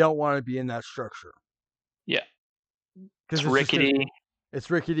 you don't want to be in that structure Yeah. because It's it's just gonna. rickety. It's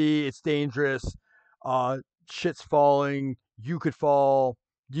rickety. It's dangerous. Uh, Shit's falling. You could fall.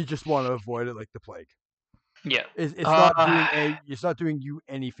 You just want to avoid it like the plague. Yeah. It's not Uh, doing it's not doing you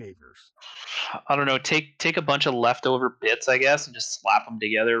any favors. I don't know. Take a bunch of leftover bits, I guess, and just slap them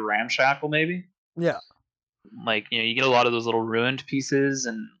together, ramshackle maybe. Yeah. Like you get a lot of those little ruined pieces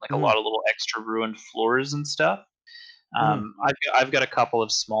and like a Hmm. lot of little extra ruined floors and stuff. Hmm. I've got a couple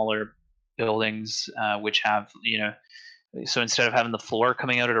of smaller buildings which have so instead of having the floor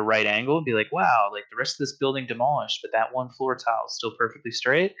coming out at a right angle, it'd be like, wow, like the rest of this building demolished, but that one floor tile is still perfectly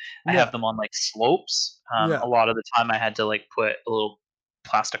straight. I Yeah. have them on like slopes. Yeah. A lot of the time, I had to like put a little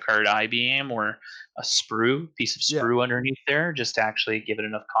plastic card I beam or a piece of Yeah. sprue underneath there just to actually give it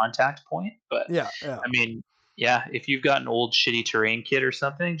enough contact point. But Yeah. Yeah. I mean, yeah, if you've got an old shitty terrain kit or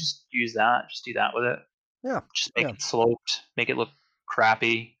something, just use that. Just do that with it. Yeah. Just make Yeah. it sloped, make it look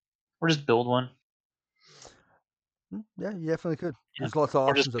crappy, or just build one. Yeah. You definitely could. Yeah. There's lots of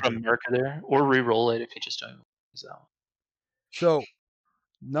Or just options out put a there. marker there, or re-roll it if you just don't use that one. So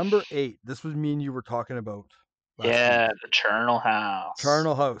number 8. This was me and you were talking about last week. Yeah, the Charnel House.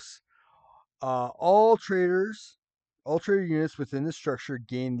 Charnel House. All trader units within the structure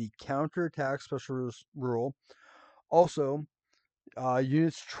gain the counterattack special rule. Also,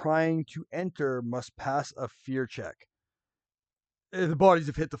 units trying to enter must pass a fear check. The bodies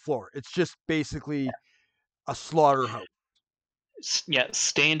have hit the floor. It's just basically a slaughterhouse. Yeah,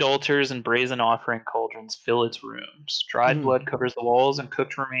 stained altars and brazen offering cauldrons fill its rooms. Dried Hmm. blood covers the walls, and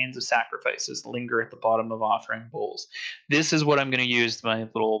cooked remains of sacrifices linger at the bottom of offering bowls. This is what I'm going to use my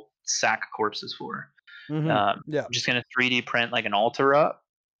little sack of corpses for. Hmm. Yeah. I'm just going to 3D print like an altar up,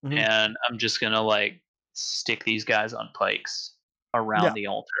 Hmm. and I'm just going to like stick these guys on pikes around Yeah. the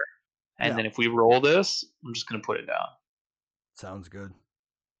altar. And Yeah. then if we roll this, I'm just going to put it down. Sounds good.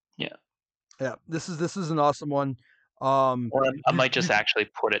 Yeah. Yeah. This is an awesome one. Or I You might just actually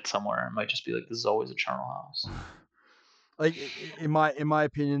put it somewhere. I might just be like, this is always a charnel house. like in my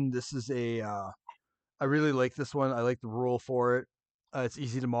opinion, this is a I really like this one. I like the rule for it. It's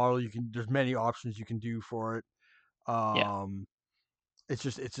easy to model. There's many options you can do for it. Yeah. It's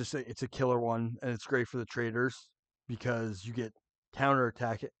a killer one, and it's great for the traders because you get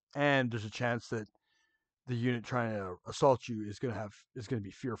counterattack it, and there's a chance that the unit trying to assault you is gonna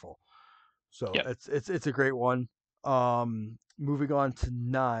be fearful. So Yep. it's a great one. Moving on to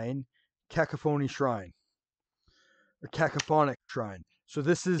 9, Cacophony Shrine or Cacophonic Shrine. So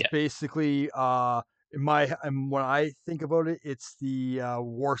this is Yeah. basically when I think about it, it's the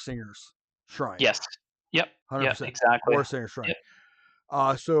War Singers Shrine. Yes. Yep. 100%. Exactly. War Singer Shrine.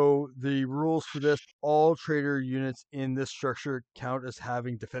 Yep. So the rules for this: all trader units in this structure count as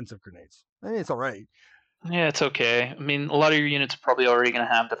having defensive grenades. I mean, it's all right. Yeah, it's okay. I mean, a lot of your units are probably already going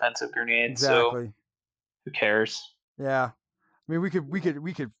to have defensive grenades, so Exactly. who cares? Yeah. I mean, we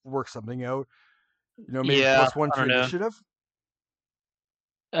could work something out. Maybe Yeah, +1 I to don't know. initiative.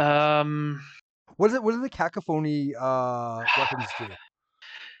 Um, What do the cacophony weapons do?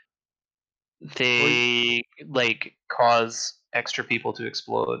 Or they like cause extra people to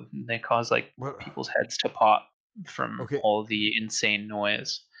explode. They cause like what? people's heads to pop from Okay. all the insane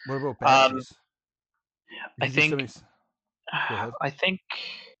noise. What about Um, banshees? You I could do think, something. Go ahead. I think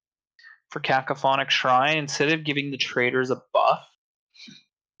for Cacophonic Shrine, instead of giving the traders a buff, I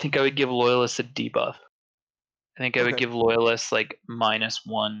think I would give loyalists a debuff. I think I would Okay. give loyalists like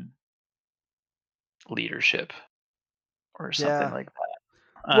 -1 leadership or something Yeah. like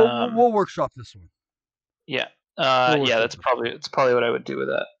that. We'll workshop this one. Yeah. We'll Yeah, workshop that's this. probably what I would do with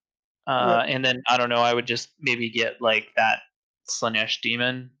that. Okay. And then I don't know, I would just maybe get like that Slanesh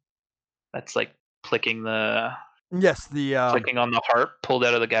demon that's like Yes. The clicking on the heart pulled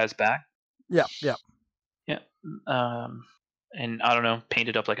out of the guy's back. yeah, yeah. Yeah. Um, and I don't know,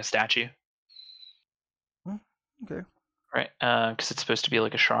 painted up like a statue, Okay. right? Because it's supposed to be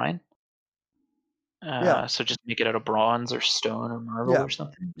like a shrine. Yeah. So just make it out of bronze or stone or marble Yeah. or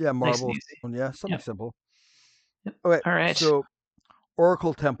something. Yeah. Nice and Marble. easy. Yeah. Something Yep. simple. Yep. Okay. All right. So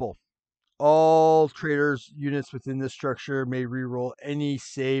Oracle Temple. All traders units within this structure may reroll any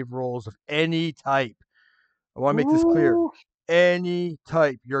save rolls of any type. I want to make this clear. Ooh, Any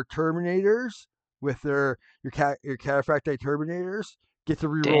type. Your Terminators with your Cataphracti Terminators get to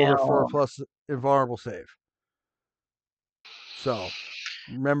reroll their 4+ damn. invulnerable save. So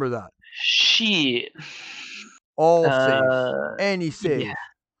remember that. Shit. All saves. Uh, Any yeah, save.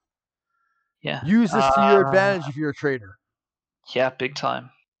 yeah. Use this to your advantage if you're a trader. Yeah, big time.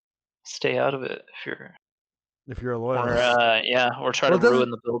 Stay out of it if you're, If you're a or loyalist. yeah, or try Well, to it doesn't.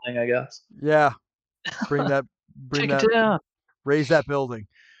 ruin the building, I guess. Yeah. Bring that. Bring Take it that. down. Raise that building.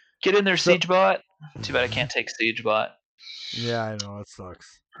 Get in there, So. siege bot. Too bad I can't take siege bot. Yeah, I know it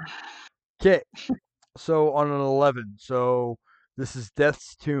sucks. Okay. So on an 11. So this is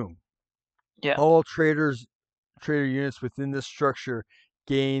Death's Tomb. Yeah. All trader units within this structure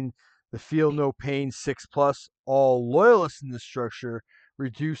gain the Feel No Pain 6+. All loyalists in this structure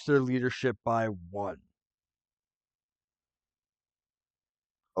reduce their leadership by 1.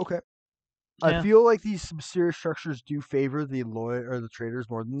 Okay. I Yeah. feel like these mysterious structures do favor the traders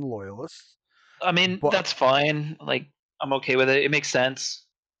more than the loyalists. I mean, But that's fine. Like, I'm okay with it. It makes sense,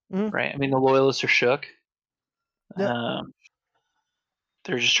 mhm, right? I mean, the loyalists are shook. yeah, Um,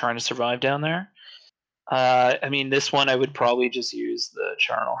 they're just trying to survive down there. I mean, this one I would probably just use the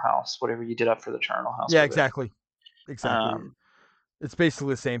charnel house, whatever you did up for the charnel house yeah, with it. exactly. Exactly. Um, It's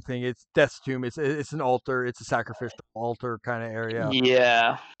basically the same thing. It's Death's Tomb. It's an altar. It's a sacrificial altar kind of area.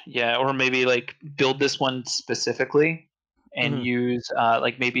 yeah, yeah, or maybe like build this one specifically and Hmm. use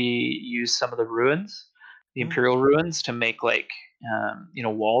like maybe use some of the ruins, the Hmm. imperial ruins, to make like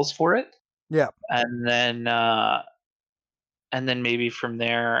walls for it, Yeah. and then uh, and then maybe from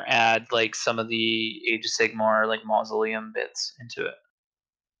there add like some of the Age of Sigmar like mausoleum bits into it, Oh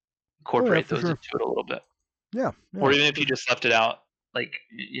yeah, incorporate for those sure. into it a little bit. Yeah. Or Yeah. even if you just left it out, like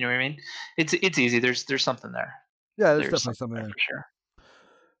you know what I mean. It's easy. There's something there. Yeah. There's There's definitely something something there there. for sure.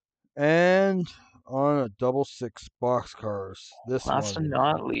 And on a double 6 boxcars, Last and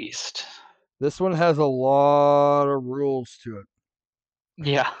not least, this one has a lot of rules to it.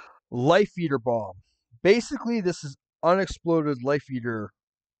 yeah, Life Eater Bomb. Basically, this is unexploded Life Eater.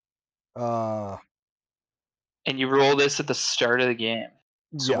 Uh, and you roll this at the start of the game.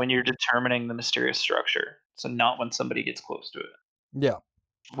 So yeah, when you're determining the mysterious structure, so not when somebody gets close to it. yeah.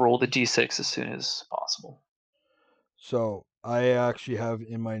 Roll the d6 as soon as possible. So I actually have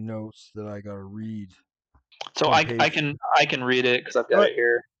in my notes that I gotta read So from I page. can read it because I've All got right, it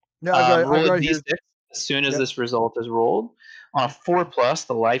here. yeah, I got Roll a it here. d6. as soon as Yep. this result is rolled. On a 4+,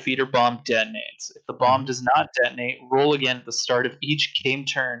 the Life Eater bomb detonates. If the bomb does not detonate, roll again at the start of each game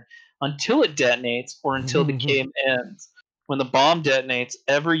turn until it detonates or until the game ends. When the bomb detonates,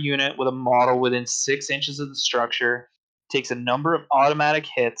 every unit with a model within 6 inches of the structure takes a number of automatic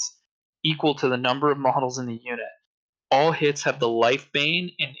hits equal to the number of models in the unit. All hits have the Life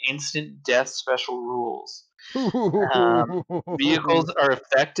Bane and instant death special rules. Vehicles are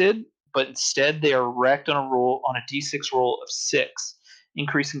affected, but instead they are wrecked on a D6 roll of 6,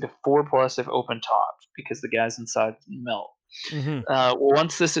 increasing to 4+ if open topped because the guys inside melt.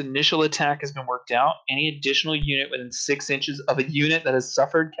 Once this initial attack has been worked out, any additional unit within 6 inches of a unit that has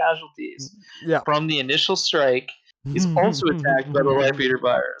suffered casualties from the initial strike is also attacked by the Life Eater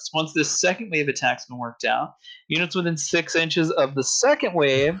virus. Once this second wave attack's been worked out, units within 6 inches of the second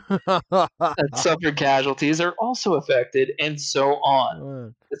wave that suffered casualties are also affected, and so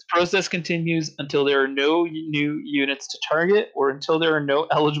on. This process continues until there are no new units to target or until there are no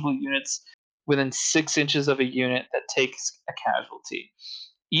eligible units within 6 inches of a unit that takes a casualty.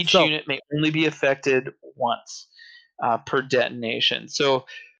 Each unit may only be affected once per detonation. So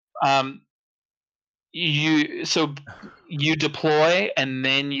you deploy and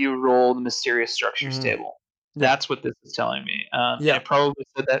then you roll the mysterious structures table. That's what this is telling me. I probably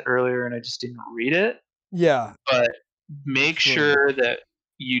said that earlier and I just didn't read it. Yeah. But make sure that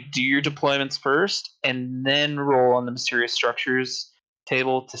you do your deployments first and then roll on the mysterious structures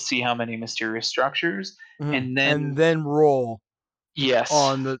table to see how many mysterious structures and then roll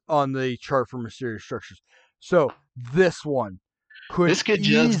on on the chart for mysterious structures. So this one could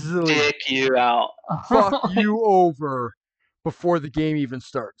easily just dick you out. fuck you over before the game even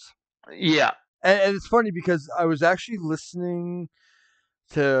starts. Yeah. And it's funny because I was actually listening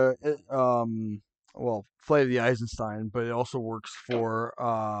to Flight of the Eisenstein, but it also works for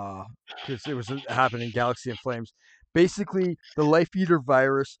because it was happening in Galaxy in Flames. Basically, the Life Eater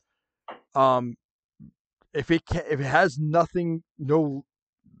virus, if it has nothing, no,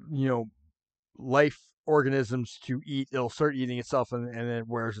 life organisms to eat, it'll start eating itself, and it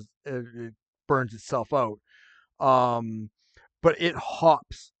it burns itself out. But it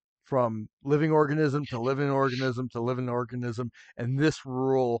hops from living organism to living organism to living organism, and this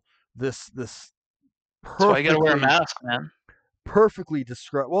rule, this That's why you gotta wear a mask, man. Perfectly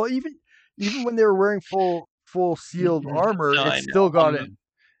described. Well, even when they were wearing full sealed armor, it still got in.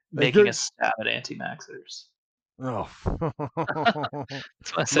 Making a stab at anti-maxers. Oh.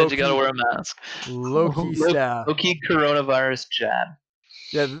 That's why I said you gotta wear a mask. Low-key stab. Low-key coronavirus jab.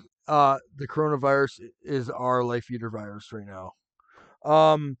 Yeah, the coronavirus is our Life Eater virus right now.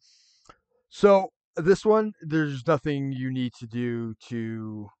 So this one, there's nothing you need to do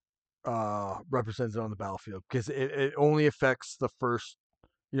to represent it on the battlefield because it only affects the first,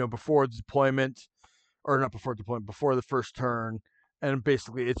 before deployment, or not before deployment, before the first turn, and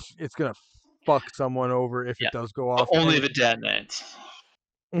basically it's gonna fuck someone over if it does go off. But only if it detonates.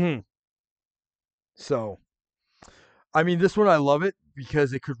 So, I mean, this one I love it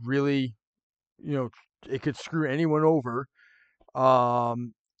because it could really, it could screw anyone over.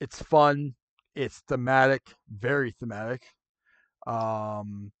 It's fun, it's thematic, very thematic,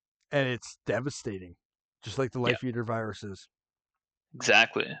 and it's devastating, just like the Life Eater viruses.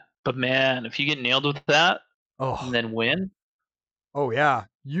 Exactly. But man, if you get nailed with that and then win. Oh yeah,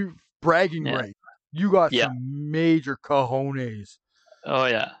 you bragging right. You got some major cojones. Oh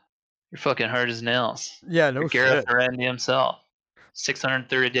yeah. You're fucking hard as nails. Yeah, no Gareth shit. Randy himself.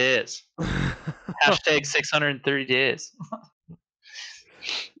 630 days. Hashtag 630 days.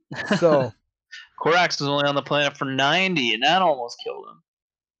 So Korax was only on the planet for 90, and that almost killed him.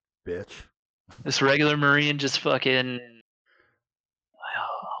 Bitch. This regular Marine just fucking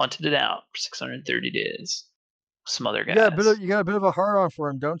hunted it out for 630 days. Some other guys. Yeah, you got a bit of a hard on for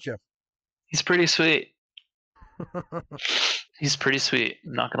him, don't you? He's pretty sweet. He's pretty sweet.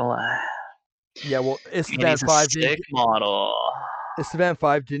 I'm not gonna lie. Yeah, well, Estevan 5 didn't get model. Estevan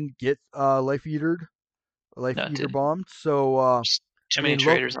 5 didn't get Life Eater bombed, so too many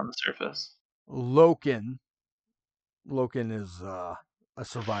traitors on the surface. Loken is a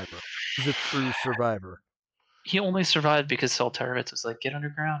survivor. He's a true survivor. He only survived because Saltarovitz was like, "Get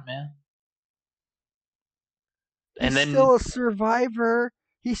underground, man." He's still a survivor.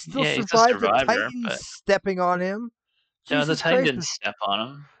 He still survived the Titans stepping on him. No, the Titan didn't step on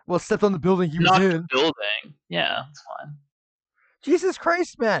him. Well, stepped on the building he was in. The building. Yeah, that's fine. Jesus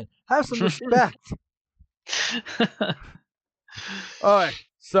Christ, man. Have some respect. All right.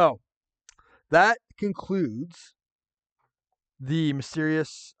 So that concludes the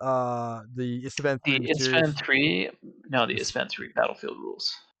mysterious, the Estevan 3 mysterious. The Estevan 3? No, the Estevan 3 battlefield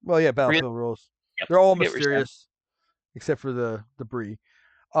rules. Well, yeah, battlefield rules. Yep, They're all I get what you're saying. mysterious except for the debris.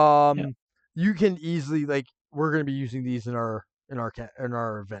 Yeah. You can easily we're going to be using these in our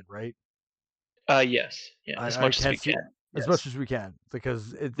event, right? Yes. Yeah. As I much as can't we see can. as Yes. much as we can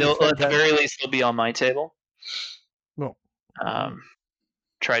because it's They'll at the fantastic. very least they'll be on my table. No. Um,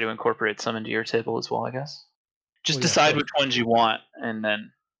 Try to incorporate some into your table as well, I guess. Just Well, yeah, of decide course. which ones you want, and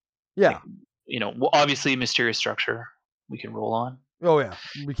then like Yeah. obviously mysterious structure we can roll on. Oh yeah,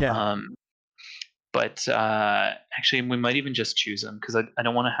 we can. Um, but actually, we might even just choose them because I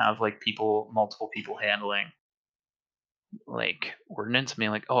don't want to have like multiple people handling like ordnance. I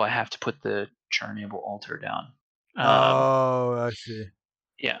mean, like, oh, I have to put the charnable altar down. Oh, I see.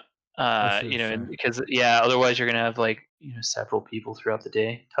 Yeah. I see what you're And saying. because otherwise you're gonna have like several people throughout the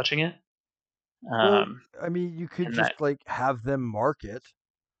day touching it. Well, Um, I mean, you could and just that have them mark it.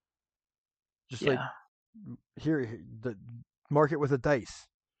 Just yeah. the mark it with a dice.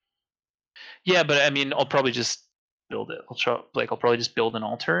 Yeah, but I mean, I'll probably just build it. I'll probably just build an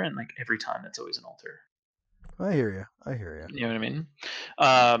altar, and like every time, it's always an altar. I hear you. I hear you. You know what I mean?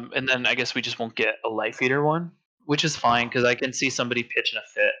 Yeah. And then I guess we just won't get a life eater one, which is fine because I can see somebody pitching a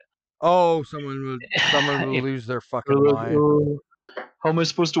fit. Oh, someone will If lose their they're fucking like, mind. oh, how am I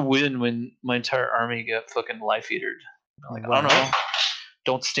supposed to win when my entire army got fucking life eatered? I'm like, I don't Well, know.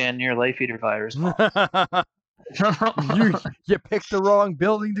 Don't stand near life eater virus bombs. you picked the wrong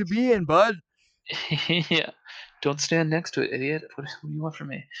building to be in, bud. Yeah, don't stand next to it, idiot. What do you want from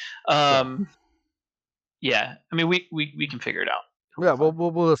me? So Yeah, I mean, we can figure it out. It'll yeah, be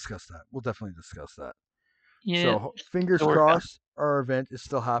fine. we'll discuss that. We'll definitely discuss that. Yeah, So fingers it'll work out. crossed, our event is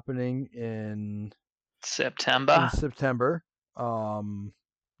still happening in September. September.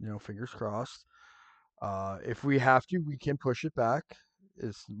 Fingers crossed. If we have to, we can push it back.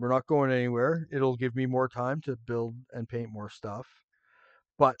 We're not going anywhere. It'll give me more time to build and paint more stuff.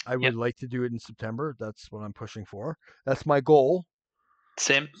 But I Yep, would like to do it in September. That's what I'm pushing for. That's my goal.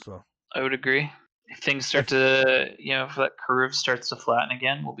 same. So I would agree. If things start if to, if that curve starts to flatten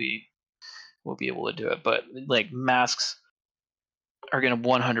again, we'll be able to do it. But like masks are going to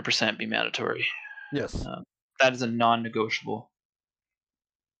 100% be mandatory. yes, Uh, that is a non-negotiable.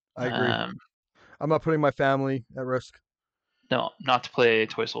 I agree. Um, I'm not putting my family at risk. no, not to play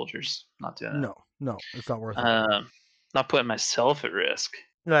toy soldiers. Not doing it. No, it's not worth it. Not putting myself at risk.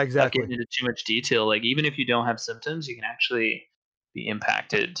 Yeah, Without exactly. getting into too much detail, like even if you don't have symptoms, you can actually be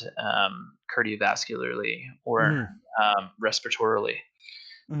impacted cardiovascularly or Hmm. respiratorily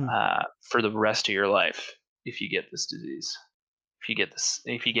Hmm. for the rest of your life if you get this disease.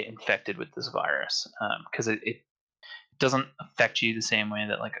 If you get infected with this virus, because it doesn't affect you the same way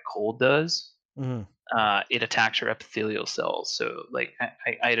that like a cold does. Hmm. It attacks your epithelial cells. So, like,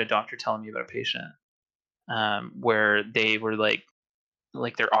 I had a doctor telling me about a patient where they were like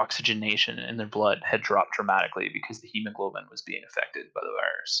their oxygenation in their blood had dropped dramatically because the hemoglobin was being affected by the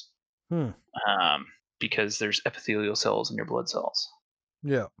virus. Hmm. Um, because there's epithelial cells in your blood cells.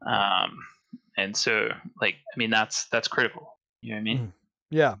 Yeah. Um, and so, like, I mean, that's critical. You know what I mean? Hmm.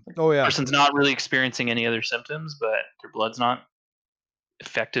 Yeah. Oh yeah. Person's not really experiencing any other symptoms, but their blood's not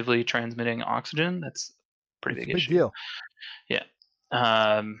effectively transmitting oxygen. That's a pretty It's a big big issue. deal. Yeah.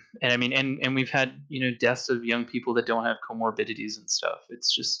 And I mean, and we've had deaths of young people that don't have comorbidities and stuff.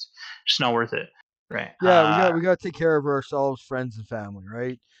 It's just not worth it, right? Yeah, we got to take care of ourselves, friends, and family,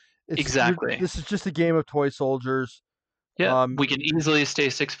 right? Exactly. This is just a game of toy soldiers. Yeah, we can easily stay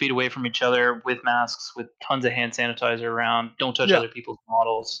 6 feet away from each other with masks, with tons of hand sanitizer around. Don't touch Yeah, other people's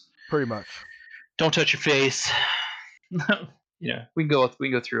models. pretty much. Don't touch your face. We can go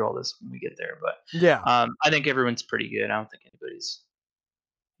through all this when we get there, but Yeah. I think everyone's pretty good. I don't think anybody's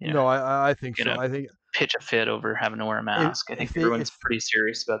No, I think so. gonna I think pitch a fit over having to wear a if mask. I think if they everyone's pretty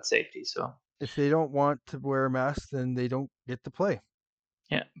serious about safety. So if they don't want to wear a mask, then they don't get to play.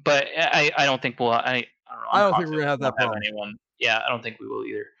 yeah, but I don't think we'll. I don't know. I I'm don't think we're confident gonna have we that won't have problem. anyone. Yeah, I don't think we will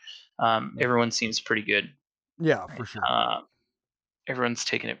either. No. Everyone seems pretty good. Yeah, Right? for sure. Everyone's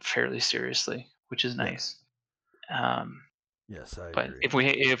taking it fairly seriously, which is Yes. nice. Um, Yes, I but agree.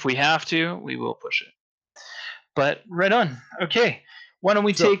 if we have to, we will push it. But right on. Okay, why don't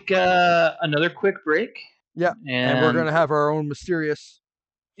we So take another quick break? yeah, and we're And gonna have our own mysterious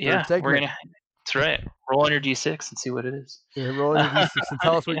third yeah, we're segment. gonna. That's right. Roll on your d6 and see what it is. Yeah, roll on your d6 and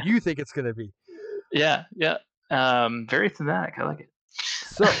tell us what Yeah, you think it's gonna be. yeah, yeah. Very thematic. I like it.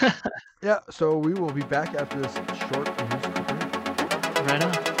 So yeah, so we will be back after this short musical break. Right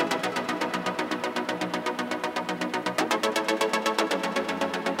on.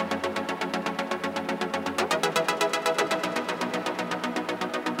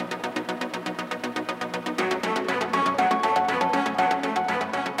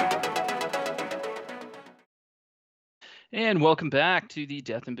 And welcome back to the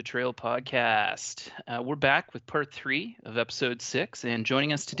Death and Betrayal podcast. We're back with part 3 of episode 6, and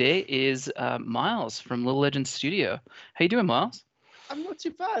joining us today is Miles from Little Legends Studio. How you doing, Miles? I'm not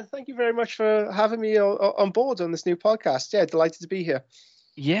too bad. Thank you very much for having me on board on this new podcast. Yeah, delighted to be here.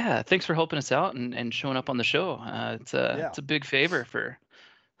 Yeah, thanks for helping us out and showing up on the show. It's a big favor for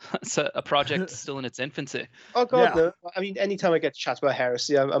it's a project still in its infancy. Oh God, no! I mean, anytime I get to chat about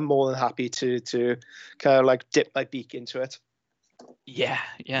heresy, I'm more than happy to kind of like dip my beak into it. Yeah.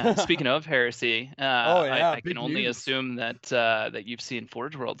 Speaking of heresy, I can only assume that you've seen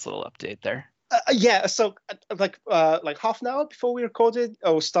Forge World's little update there. Yeah, so like half an hour before we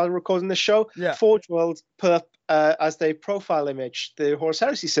started recording the show, Forge World put up as their profile image the Horus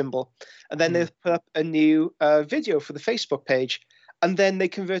Heresy symbol, and then they put up a new video for the Facebook page, and then they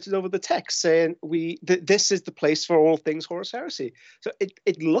converted over the text saying this is the place for all things Horus Heresy. So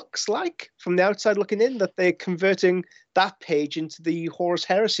it looks like from the outside looking in that they're converting that page into the Horus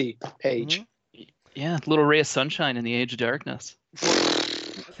Heresy page. Mm-hmm. Yeah, little ray of sunshine in the age of darkness.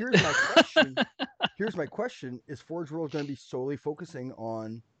 Here's my question: is Forge World going to be solely focusing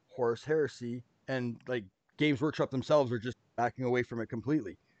on Horus Heresy, and like Games Workshop themselves are just backing away from it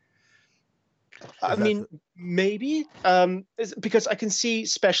completely? I mean, maybe because I can see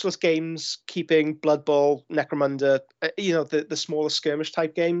Specialist Games keeping Blood Bowl, Necromunda, the smaller skirmish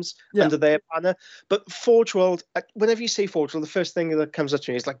type games under their banner. But Forge World, whenever you say Forge World, the first thing that comes up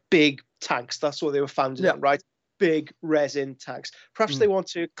to me is like big tanks. That's what they were founded on, right? Big resin tanks. Perhaps they want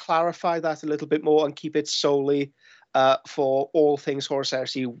to clarify that a little bit more and keep it solely for all things Horus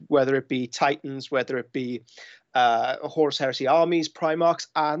Heresy, whether it be Titans, whether it be Horus Heresy armies, Primarchs,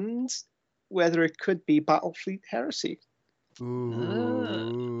 and whether it could be Battlefleet Heresy.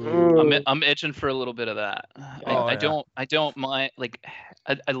 I'm itching for a little bit of that. I don't mind. Like,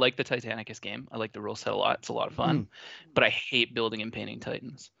 I like the Titanicus game. I like the rule set a lot. It's a lot of fun. But I hate building and painting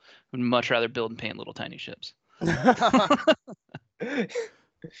Titans. I would much rather build and paint little tiny ships.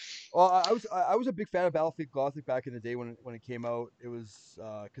 Well, I was a big fan of Battlefleet Gothic back in the day when it came out. It was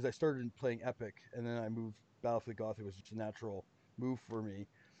because I started playing Epic, and then I moved. Battlefleet Gothic was just a natural move for me,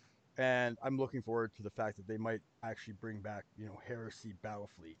 and I'm looking forward to the fact that they might actually bring back, Heresy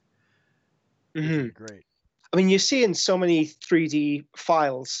Battlefleet. Which would be great. I mean, you're seeing so many 3D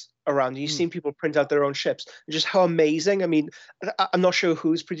files around. You've seen people print out their own ships. Just how amazing. I mean, I'm not sure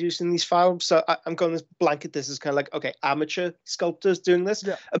who's producing these files, so I'm going to blanket this as kind of like, okay, amateur sculptors doing this.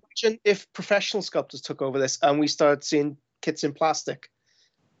 Yeah. Imagine if professional sculptors took over this and we started seeing kits in plastic.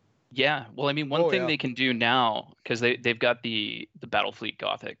 Yeah, well, I mean, one thing they can do now, because they've got the Battlefleet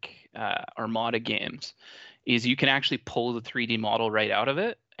Gothic Armada games, is you can actually pull the 3D model right out of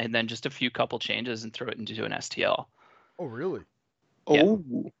it, and then just a couple changes and throw it into an STL. Oh, really? Yeah. Oh,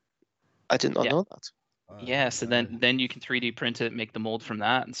 I did not know that. So then you can 3D print it, make the mold from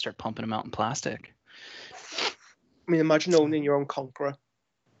that, and start pumping them out in plastic. I mean, imagine owning your own Conqueror.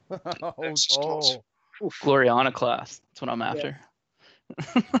 Gloriana class. That's what I'm after.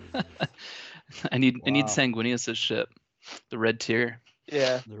 I need Sanguinius' ship, the red tier.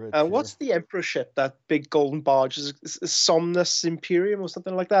 Yeah. What's the Emperor ship? That big golden barge is Somnus Imperium or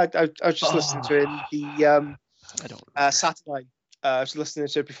something like that. I was just listening to it in the Saturnine. I was listening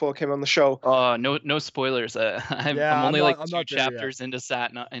to it before I came on the show. Oh, no spoilers. I'm only like 2 chapters into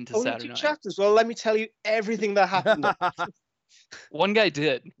Saturday. 2 chapters. Well, let me tell you everything that happened. One guy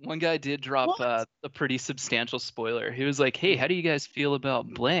did drop a pretty substantial spoiler. He was like, "Hey, how do you guys feel about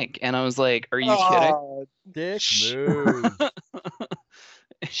blank?" And I was like, "Are you kidding?" Dick move.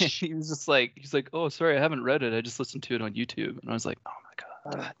 He's like, "Oh, sorry, I haven't read it. I just listened to it on YouTube." And I was like, "Oh my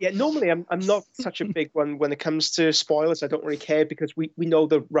god." Normally I'm not such a big one when it comes to spoilers. I don't really care because we know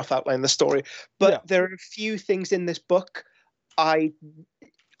the rough outline of the story. But there are a few things in this book I'd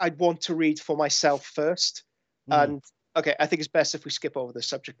want to read for myself first. And okay, I think it's best if we skip over the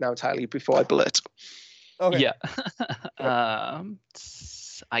subject now entirely before I bullet. Okay. Yeah.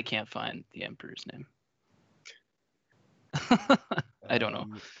 I can't find the Emperor's name. I don't know.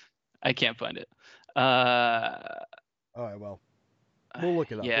 I can't find it. All right, well, we'll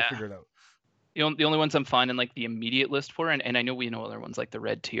look it up. Yeah. We'll figure it out. The only ones I'm finding like the immediate list for, and I know we know other ones like the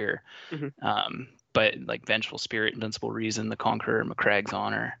Red Tier, but like Vengeful Spirit, Invincible Reason, the Conqueror, McCragg's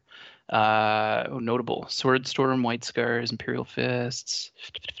Honor. Notable Sword Storm, White Scars, Imperial Fists.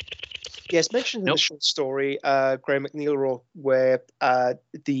 Yes, mentioned in the short story, Graham McNeil wrote, where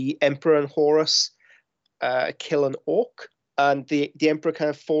the Emperor and Horus kill an orc, and the Emperor kind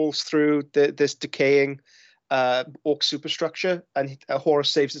of falls through this decaying orc superstructure, and Horus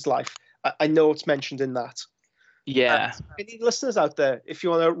saves his life. I know it's mentioned in that. Yeah. Any listeners out there, if you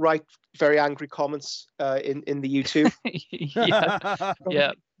want to write very angry comments in the YouTube,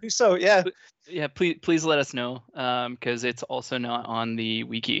 Yeah. so yeah. Yeah, please let us know, because it's also not on the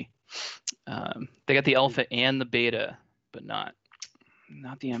wiki. They got the alpha and the beta, but not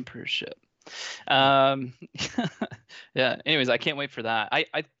the Emperor's ship. Yeah. Anyways, I can't wait for that.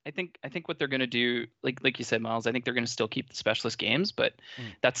 I think what they're gonna do, like you said, Miles, I think they're gonna still keep the specialist games, but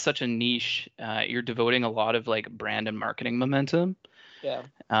that's such a niche. You're devoting a lot of like brand and marketing momentum,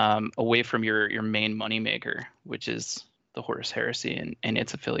 away from your main moneymaker, which is the Horus Heresy and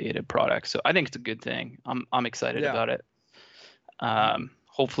its affiliated products. So I think it's a good thing. I'm excited about it.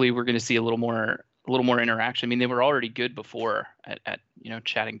 Hopefully we're going to see a little more interaction. I mean, they were already good before at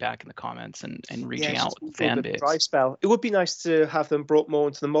chatting back in the comments and reaching out with the fan base. Dry spell. It would be nice to have them brought more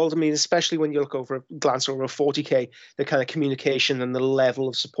into the mold. I mean, especially when you glance over 40K, the kind of communication and the level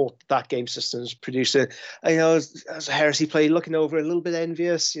of support that game system is producing. As a Heresy player, looking over a little bit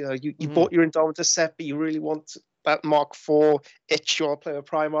envious. You bought your Indomitus set, but you really want that Mark IV itch you want to play with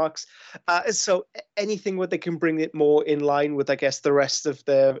Primarchs. So anything where they can bring it more in line with, I guess, the rest of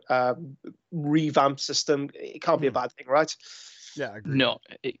their revamped system, it can't be a bad thing, right? Yeah, I agree. No,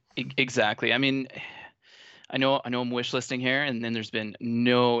 exactly. I mean, I know I'm wish listing here, and then there's been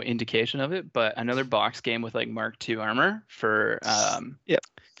no indication of it, but another box game with like Mark II armor for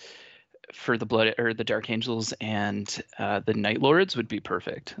for the Blood or the Dark Angels and the Night Lords would be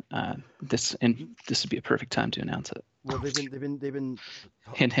perfect. This would be a perfect time to announce it. Well, they've been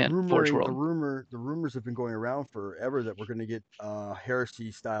hint, Forge World. The rumors have been going around forever that we're going to get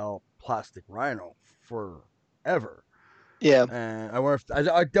Heresy style plastic Rhino forever. Yeah, and I wonder if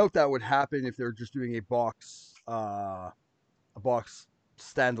I doubt that would happen if they're just doing a box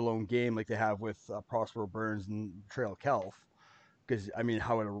standalone game like they have with Prospero Burns and Trail Kelf. Because I mean,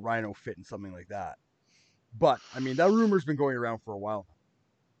 how would a Rhino fit in something like that? But I mean, that rumor's been going around for a while.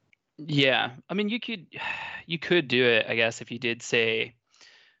 Yeah, I mean, you could do it, I guess, if you did say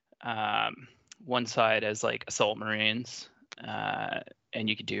one side as like assault marines, and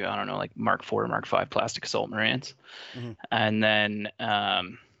you could do, I don't know, like Mark IV or Mark V plastic assault marines, and then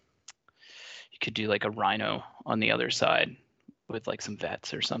you could do like a Rhino on the other side with like some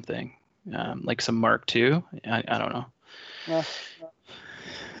vets or something, like some Mark II. I don't know.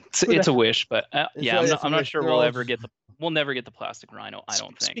 It's a wish, but I'm not sure we'll never get the plastic Rhino, I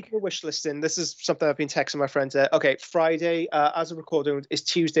don't think. Speaking of wish listing, this is something I've been texting my friends. Okay, Friday, as a recording, is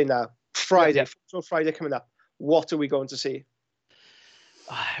Tuesday now. Friday coming up. What are we going to see?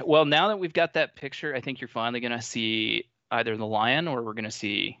 Well, now that we've got that picture, I think you're finally going to see either the Lion or we're going to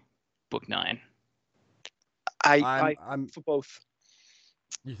see Book 9. I'm for both.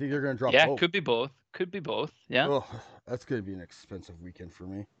 You think they're going to drop both? Yeah, could be both. Yeah. Oh, that's going to be an expensive weekend for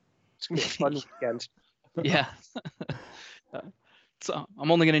me. It's going to be a fun weekend. Yeah. So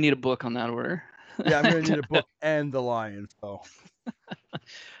I'm only going to need a book on that order. Yeah, I'm going to need a book and the Lion. So.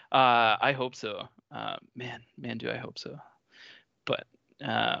 I hope so. Man, do I hope so. But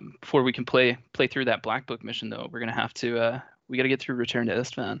before we can play through that Black Book mission, though, we're going to have to we got to get through Return to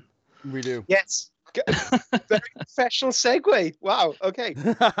Istvan. We do. Yes. Very professional segue. Wow. Okay.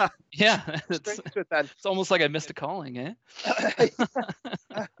 Yeah. It's almost like I missed a calling, eh?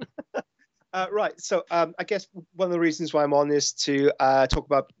 Right. So I guess one of the reasons why I'm on is to talk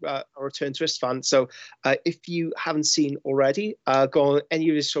about our Return to Istvan. So if you haven't seen already, go on any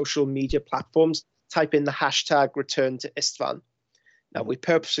of your social media platforms, type in the hashtag Return to Istvan. Now, we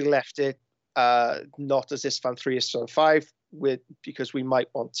purposely left it not as Istvan 3, Istvan 5, because we might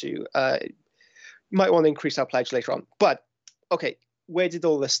want to increase our pledge later on. But, okay, where did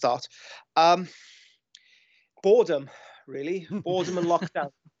all this start? Boredom, really. Boredom and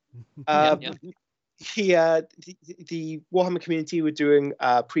lockdown. The Warhammer community were doing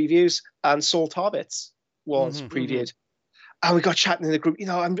previews, and Saul Tarbits was previewed. And we got chatting in the group.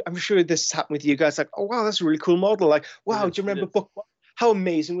 I'm sure this happened with you guys. Like, oh wow, that's a really cool model. Like, wow, do you remember Book 1? How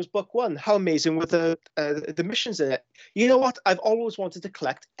amazing was Book 1? How amazing were the missions in it? You know what? I've always wanted to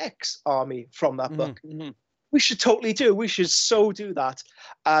collect X army from that book. We should totally do. We should so do that.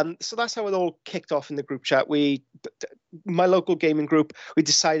 So that's how it all kicked off in the group chat. My local gaming group, we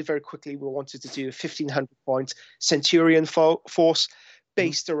decided very quickly we wanted to do a 1,500 point Centurion force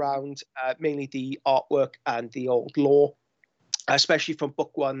based around mainly the artwork and the old lore, especially from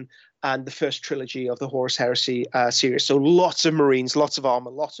Book 1 and the first trilogy of the Horus Heresy series. So lots of Marines, lots of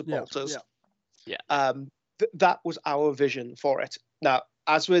armor, lots of bolters. Yeah. That was our vision for it. Now,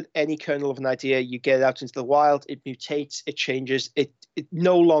 as with any kernel of an idea, you get it out into the wild, it mutates, it changes, it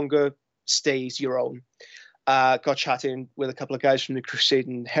no longer stays your own. Got chatting with a couple of guys from the Crusade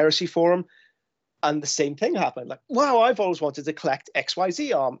and Heresy forum. And the same thing happened. Like, wow, I've always wanted to collect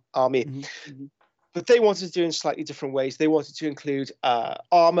XYZ army. Mm-hmm. But they wanted to do it in slightly different ways. They wanted to include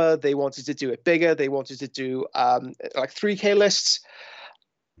armor. They wanted to do it bigger. They wanted to do like 3K lists.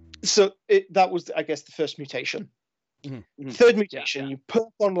 So that was, I guess, the first mutation. Mm-hmm. Third mutation, you put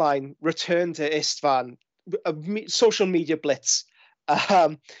up online, return to Istvan, a social media blitz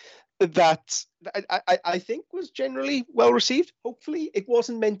that I think was generally well received. Hopefully, it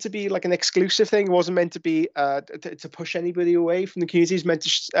wasn't meant to be like an exclusive thing. It wasn't meant to be to push anybody away from the community. It's meant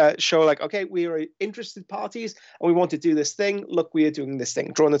to show like, okay, we are interested parties and we want to do this thing. Look, we are doing this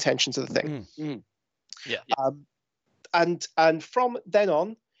thing, drawing attention to the thing. And from then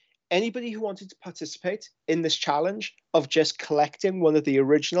on, anybody who wanted to participate in this challenge of just collecting one of the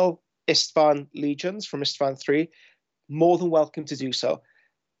original Istvan legions from Istvan 3, more than welcome to do so.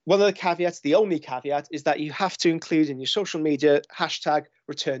 One of the caveats, the only caveat, is that you have to include in your social media hashtag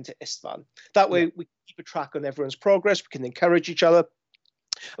return to Istvan. That way we can keep a track on everyone's progress, we can encourage each other,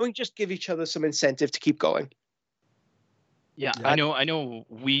 and we can just give each other some incentive to keep going. Yeah, I know.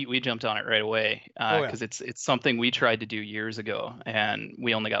 We jumped on it right away because it's something we tried to do years ago, and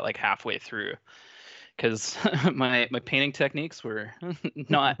we only got like halfway through because my painting techniques were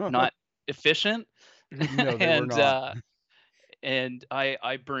not efficient. No, they were not. And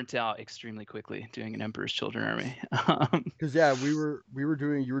I burnt out extremely quickly doing an Emperor's Children army. Because you were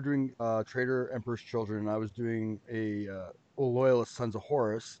doing Traitor Emperor's Children, and I was doing a Loyalist Sons of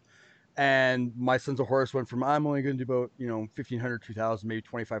Horus. And my Sons of Horus went from I'm only going to do about 1,500, 2,000, maybe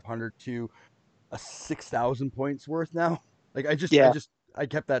 2,500 to a 6,000 points worth now. Like I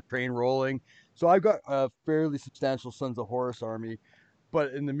kept that train rolling, so I've got a fairly substantial Sons of Horus army.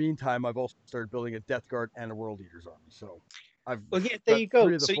 But in the meantime, I've also started building a Death Guard and a World Eaters army. So I've there you go.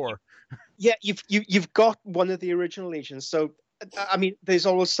 3 of the 4. You've got one of the original legions. So I mean, there's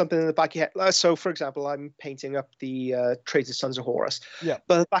always something in the back of your head. So, for example, I'm painting up the Traitor Sons of Horus. Yeah.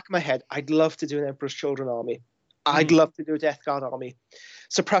 But in the back of my head, I'd love to do an Emperor's Children army. I'd love to do a Death Guard army.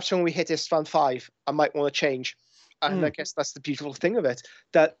 So perhaps when we hit Istvan 5, I might want to change. And I guess that's the beautiful thing of it,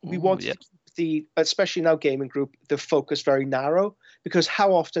 that we want to keep especially now gaming group, the focus very narrow, because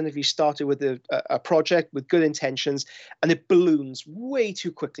how often have you started with a project with good intentions and it balloons way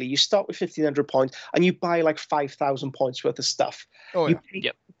too quickly? You start with 1,500 points and you buy like 5,000 points worth of stuff. You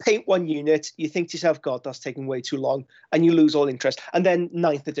paint one unit, you think to yourself, God, that's taking way too long, and you lose all interest. And then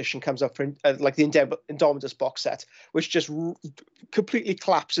 9th edition comes up for like the Indomitus box set, which just completely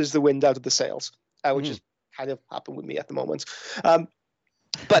collapses the wind out of the sails, which is kind of happened with me at the moment.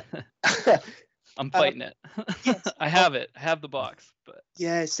 But I'm fighting it. Yes. I have it. I have the box. But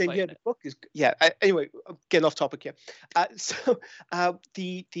yeah, same here. The book is anyway, I'm getting off topic here. So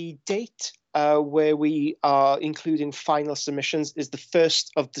the date where we are including final submissions is the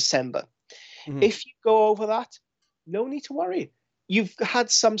 1st of December. If you go over that, no need to worry. You've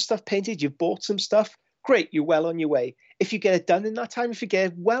had some stuff painted, you've bought some stuff. Great, you're well on your way. If you get it done in that time, if you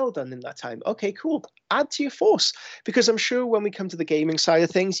get it well done in that time, okay, cool. Add to your force, because I'm sure when we come to the gaming side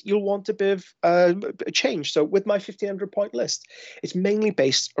of things, you'll want a bit of a change. So with my 1,500 point list, it's mainly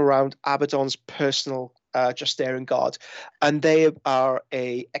based around Abaddon's personal Justarian Guard, and they are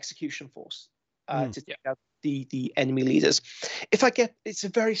a execution force to take out the enemy leaders. It's a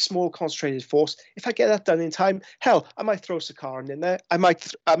very small concentrated force. If I get that done in time, hell, I might throw Sakaran in there.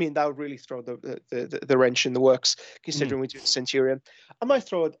 That would really throw the wrench in the works, considering we do the Centurion. I might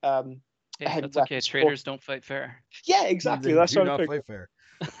throw it. That's okay. Traders don't fight fair. Yeah, exactly. That's what I'm figuring. Fair.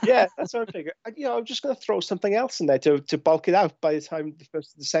 Yeah, that's what I'm figuring. I'm just going to throw something else in there to bulk it out by the time the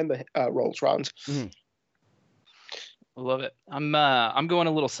 1st of December rolls around. I love it. I'm going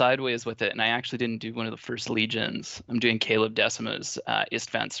a little sideways with it, and I actually didn't do one of the first legions. I'm doing Caleb Decima's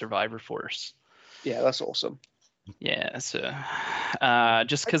Istvan Survivor Force. Yeah, that's awesome. Yeah, so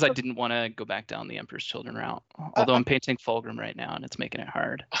just because I didn't want to go back down the Emperor's Children route, although I'm painting Fulgrim right now, and it's making it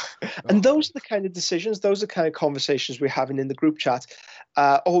hard. And those are the kind of decisions, those are the kind of conversations we're having in the group chat,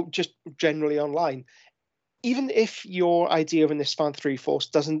 or just generally online. Even if your idea of an Istvan 3 force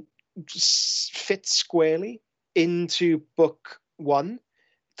doesn't fit squarely into book 1,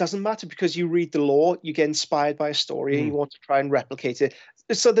 doesn't matter, because you read the lore, you get inspired by a story, and you want to try and replicate it.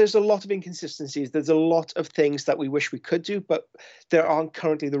 So there's a lot of inconsistencies. There's a lot of things that we wish we could do, but there aren't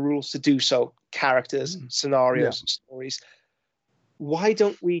currently the rules to do so. Characters, scenarios, stories. Why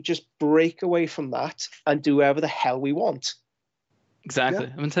don't we just break away from that and do whatever the hell we want? Exactly.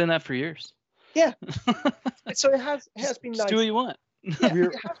 I've been saying that for years. Yeah. So it has been nice. Do what you want. Yeah,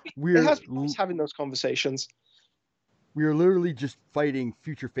 it has been nice having those conversations. We are literally just fighting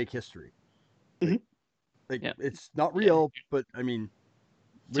future fake history. It's not real, but I mean,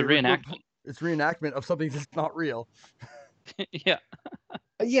 it's a reenactment. It's reenactment of something that's not real. Yeah.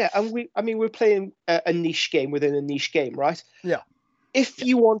 Yeah, and we're playing a niche game within a niche game, right? Yeah. If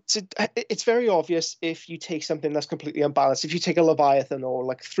you want to, it's very obvious if you take something that's completely unbalanced. If you take a Leviathan or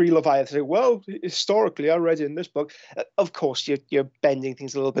like 3 Leviathans, well, historically, I read in this book. Of course, you're bending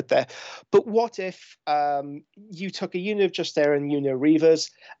things a little bit there. But what if you took a unit of Justera and unit of Reavers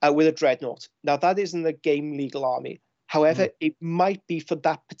with a Dreadnought? Now, that isn't a game legal army. However, it might be for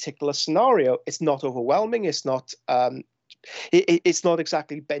that particular scenario. It's not overwhelming. It's not. It's not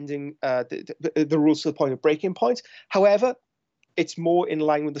exactly bending the rules to the point of breaking point. However, it's more in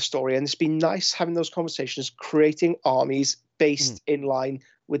line with the story, and it's been nice having those conversations, creating armies based in line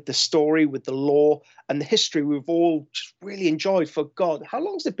with the story, with the lore, and the history we've all just really enjoyed. For God, how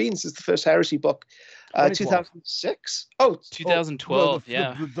long has it been since the first Heresy book? 2006? Oh, 2012.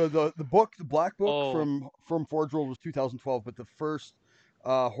 The book, the Black Book from Forge World was 2012, but the first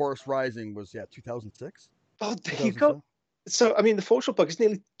Horus Rising was 2006. Oh, there you go. So I mean, the Forge World book is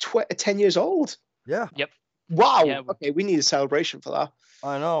nearly 10 years old. Yeah. Yep. Wow. Yeah. Okay, we need a celebration for that.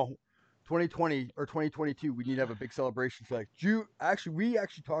 I know. 2020 or 2022, we need to have a big celebration for that. We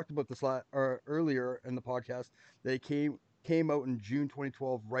actually talked about this earlier in the podcast. They came out in June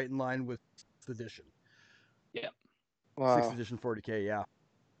 2012, right in line with 6th edition. Yeah. Wow. 6th edition 40K. Yeah.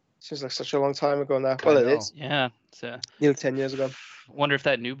 Seems like such a long time ago now. Well, it is. Yeah. Nearly 10 years ago. Wonder if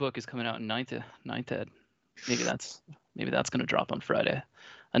that new book is coming out in 9th ed. Maybe that's going to drop on Friday.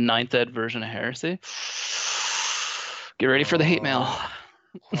 A 9th ed version of Heresy. Get ready for the hate mail.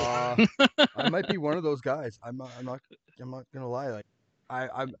 I might be one of those guys. I'm not gonna lie. Like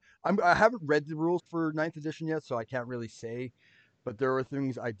I haven't read the rules for 9th edition yet, so I can't really say. But there are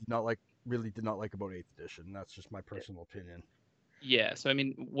things I did not like about 8th edition. That's just my personal opinion. Yeah. So I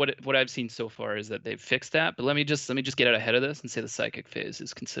mean, what I've seen so far is that they've fixed that. But let me just get out ahead of this and say the psychic phase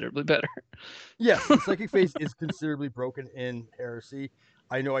is considerably better. Yes, the psychic phase is considerably broken in Heresy.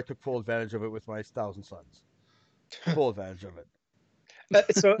 I know I took full advantage of it with my 1,000 Suns. Full advantage of it.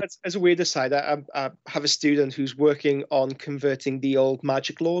 So as a weird aside, I have a student who's working on converting the old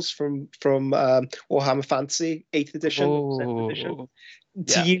magic laws from Warhammer Fantasy 8th edition, 7th edition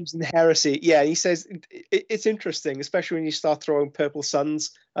to use in Heresy. Yeah, he says it's interesting, especially when you start throwing purple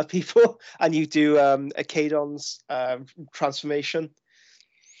suns at people and you do a Cadon's transform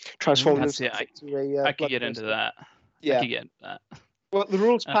them. I could get into that. Yeah. I could get into that. Well, the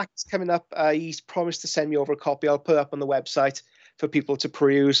rules pack is coming up. He's promised to send me over a copy. I'll put it up on the website for people to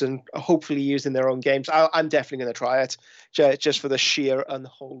peruse and hopefully use in their own games. I'm definitely going to try it just for the sheer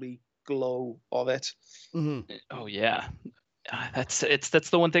unholy glow of it. Mm-hmm. Oh yeah, that's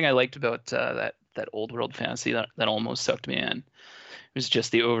the one thing I liked about that old world fantasy that almost sucked me in. It was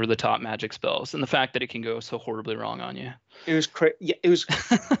just the over the top magic spells and the fact that it can go so horribly wrong on you. It was great. Yeah, it was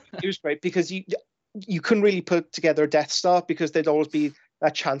it was great because you couldn't really put together a Death Star because there'd always be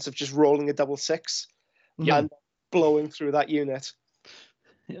that chance of just rolling a 6 and blowing through that unit.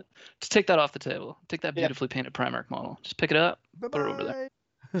 Yeah, just take that off the table. Take that beautifully painted Primarch model. Just pick it up, put it over there.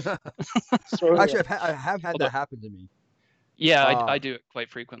 Actually, I have had that happen to me. Yeah, I do it quite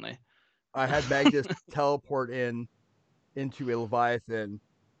frequently. I had Magnus teleport into a Leviathan,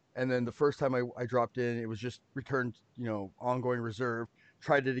 and then the first time I dropped in, it was just returned, ongoing reserve.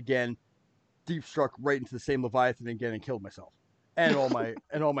 Tried it again. Deep struck right into the same Leviathan again and killed myself and all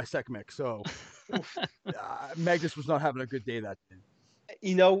my Sekhmet. So Magnus was not having a good day that day.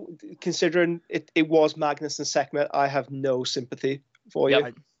 Considering it was Magnus and Sekhmet, I have no sympathy for you.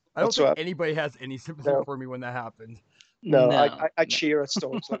 I don't think anybody has any sympathy for me when that happened. No. I cheer at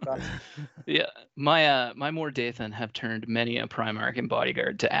storms like that. Yeah, my Mordathan have turned many a Primarch and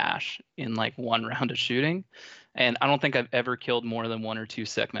Bodyguard to ash in like one round of shooting. And I don't think I've ever killed more than 1 or 2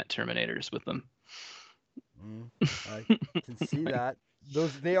 Sekhmet Terminators with them. I can see that.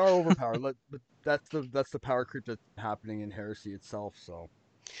 They are overpowered, but that's the power creep that's happening in Heresy itself. So,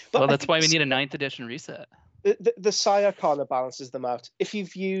 that's why we need a 9th edition reset. The Sire Arcana balances them out. If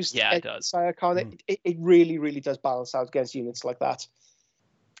you've used it does. Sire Arcana, it really, really does balance out against units like that.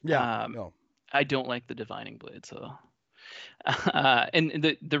 Yeah. No. I don't like the Divining Blade, so.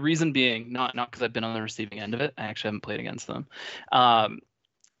 And the reason being, not because I've been on the receiving end of it, I actually haven't played against them.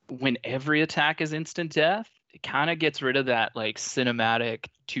 When every attack is instant death, it kind of gets rid of that like cinematic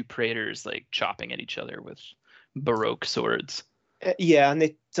 2 Praetors like chopping at each other with Baroque swords. Yeah, and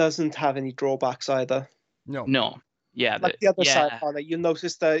it doesn't have any drawbacks either. No. Yeah. Like the other side on it, you'll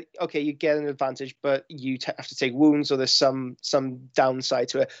notice that you get an advantage, but you have to take wounds, or there's some downside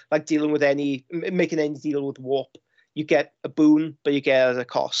to it. Like making any deal with warp. You get a boon, but you get it at a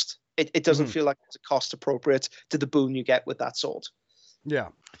cost. It doesn't feel like it's a cost appropriate to the boon you get with that sword. Yeah.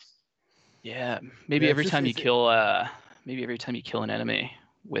 Yeah, maybe Yeah, every time you kill an enemy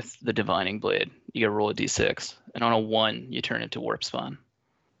with the divining blade, you gotta roll a d6, and on a 1, you turn into warp spawn.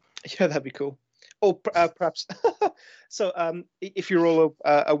 Yeah, that'd be cool. Or perhaps, so if you roll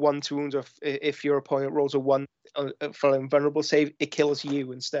a 1 to wound, or if your opponent rolls a 1 for an invulnerable save, it kills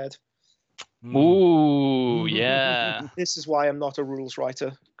you instead. Ooh, yeah. This is why I'm not a rules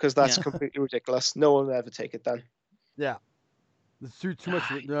writer, because that's completely ridiculous. No one will ever take it then. Yeah, it's too much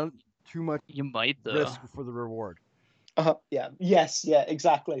You might though. risk for the reward. Yeah. Yes. Yeah.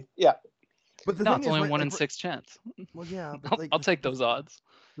 Exactly. Yeah. But the No, thing it's is, only right, 1 like, in 6 chance. well, yeah, but like I'll take those odds.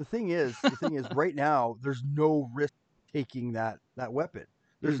 The thing is, right now there's no risk taking that weapon.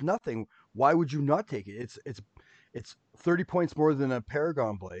 There's nothing. Why would you not take it? It's 30 points more than a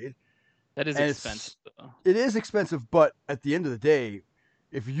Paragon blade. That is expensive, though. It is expensive, but at the end of the day,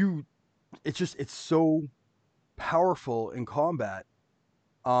 it's so powerful in combat.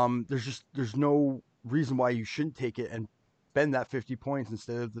 There's no reason why you shouldn't take it and spend that 50 points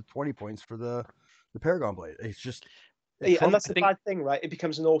instead of the 20 points for the Paragon blade. It's just and that's the bad thing, right? It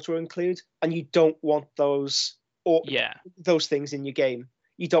becomes an auto include, and you don't want those things in your game.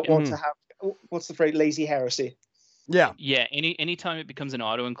 You don't want to have, what's the phrase, lazy heresy. Yeah. Anytime it becomes an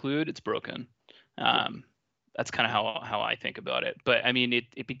auto include, it's broken. That's kind of how I think about it. But I mean,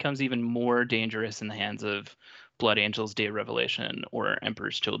 it becomes even more dangerous in the hands of Blood Angels, Day of Revelation, or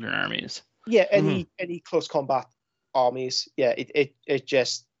Emperor's Children armies. Yeah, any close combat armies. Yeah, it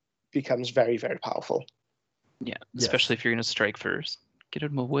just becomes very, very powerful. Yeah, especially if you're going to strike first. Get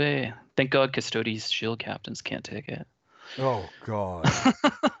them away. Thank God Custodes shield captains can't take it. Oh, God.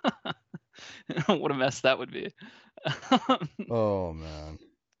 What a mess that would be. Oh,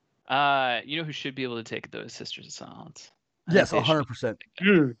 man. You know who should be able to take it, though, is Sisters of Silence. Yes,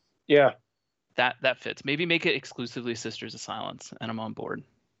 100%. Yeah. That fits. Maybe make it exclusively Sisters of Silence, and I'm on board.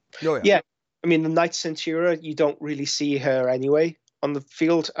 Oh, yeah. Yeah. I mean, the Knight Centura, you don't really see her anyway on the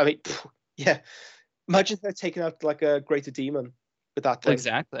field. I mean, yeah. Imagine her taking out like a greater demon with that thing.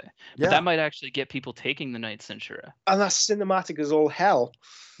 Exactly. Yeah. But that might actually get people taking the Knight Centura. And that's cinematic as all hell.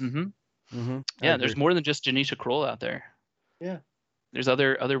 Yeah, there's more than just Janisha Kroll out there. Yeah. There's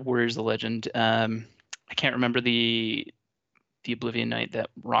other warriors of legend. I can't remember the Oblivion Knight that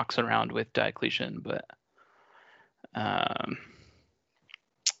rocks around with Diocletian, but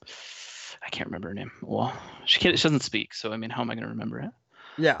I can't remember her name. Well, she doesn't speak, so I mean, how am I going to remember it?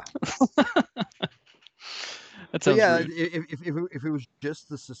 Yeah. That sounds rude. If it was just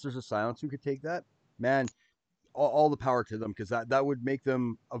the Sisters of Silence who could take that, man, all the power to them, because that would make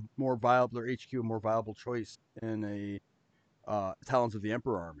them a more viable, or HQ a more viable choice in a Talons of the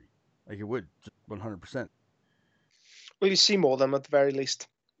Emperor army. Like it would, 100%. Well, you see more of them at the very least.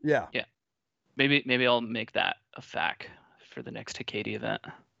 Yeah. Yeah. Maybe I'll make that a fac for the next Hecate event.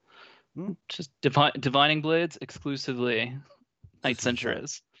 Just divining blades exclusively Knight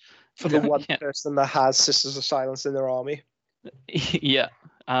Centuras. For the one person that has Sisters of Silence in their army. Yeah.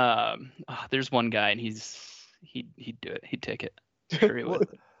 There's one guy, and he'd do it. He'd take it. Well,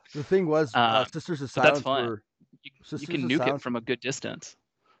 the thing was, Sisters of that's Silence fine. were... You can nuke it from a good distance.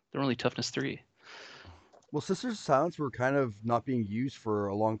 They're only toughness 3. Well, Sisters of Silence were kind of not being used for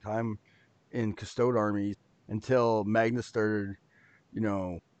a long time in Custode armies until Magnus started,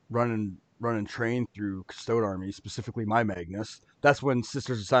 running train through Custode armies, specifically my Magnus. That's when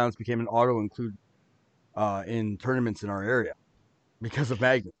Sisters of Silence became an auto include in tournaments in our area because of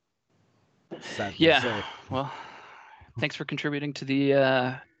Magnus. Sad to say. Well, thanks for contributing to the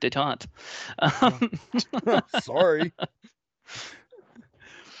detente. Sorry.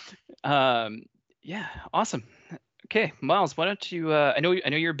 Yeah, awesome. Okay, Miles, why don't you? I know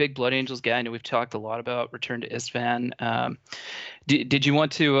you're a big Blood Angels guy. I know we've talked a lot about Return to Istvan. Did you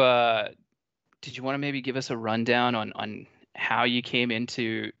want to maybe give us a rundown on how you came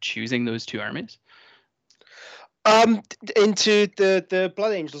into choosing those 2 armies? Into the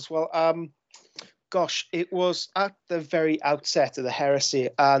Blood Angels. Well, gosh, it was at the very outset of the heresy,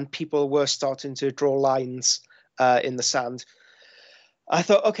 and people were starting to draw lines in the sand. I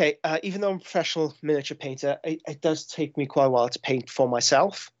thought, okay, even though I'm a professional miniature painter, it does take me quite a while to paint for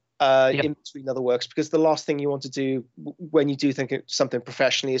myself in between other works, because the last thing you want to do when you do think of something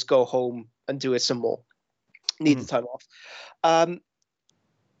professionally is go home and do it some more. Need the time off. And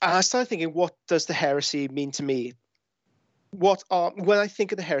I started thinking, what does the heresy mean to me? When I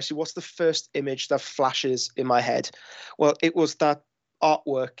think of the heresy, what's the first image that flashes in my head? Well, it was that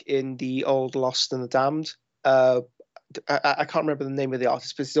artwork in the old Lost and the Damned. I can't remember the name of the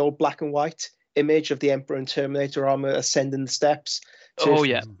artist, but it's the old black and white image of the Emperor and Terminator armor ascending the steps.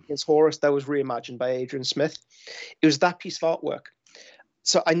 Against Horus, that was reimagined by Adrian Smith. It was that piece of artwork.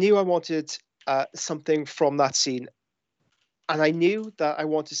 So I knew I wanted something from that scene, and I knew that I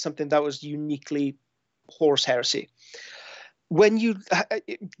wanted something that was uniquely Horus Heresy. There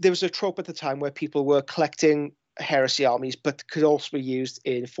was a trope at the time where people were collecting Heresy armies, but could also be used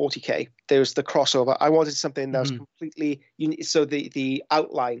in 40k. There was the crossover. I wanted something that was completely unique. So the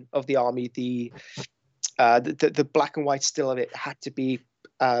outline of the army, the black and white still of it had to be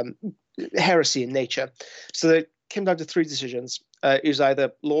Heresy in nature. So it came down to three decisions. It was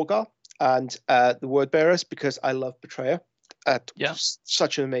either Lorgar and the Word Bearers, because I love Betrayer.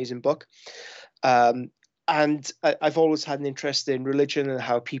 Such an amazing book. And I've always had an interest in religion and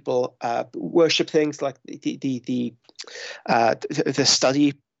how people worship things, like the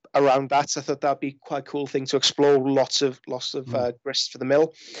study around that. So I thought that'd be quite a cool thing to explore. Lots of grist for the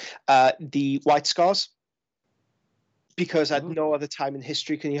mill. The White Scars, because at no other time in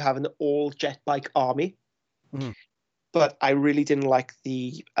history can you have an all jet bike army. But I really didn't like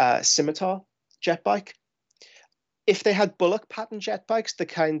the Scimitar jet bike. If they had bullock pattern jet bikes, the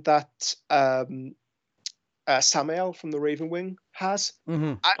kind that Samael from the Raven Wing has,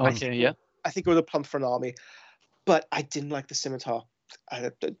 I think it would have plumped for an army. But I didn't like the Scimitar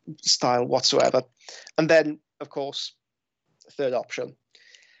style whatsoever. And then, of course, third option.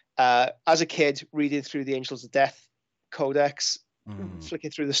 As a kid, reading through the Angels of Death Codex,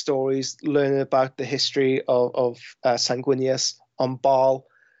 flicking through the stories, learning about the history of Sanguinius on Baal.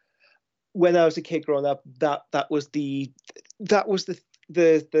 When I was a kid growing up, that was the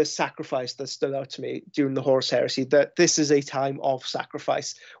sacrifice that stood out to me during the Horus Heresy. That this is a time of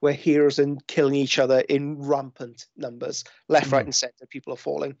sacrifice where heroes are killing each other in rampant numbers, left, right, and center. People are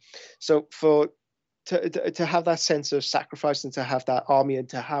falling. So to have that sense of sacrifice and to have that army and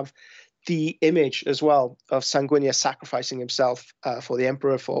to have the image as well of Sanguinius sacrificing himself for the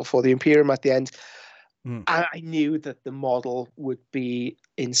Emperor, for the Imperium at the end. I knew that the model would be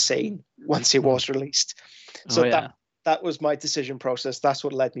insane once it was released. So that was my decision process. That's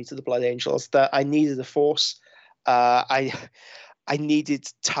what led me to the Blood Angels. That I needed a force. I needed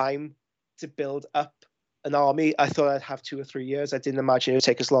time to build up an army. I thought I'd have 2 or 3 years. I didn't imagine it would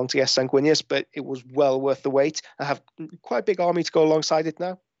take as long to get Sanguinius, but it was well worth the wait. I have quite a big army to go alongside it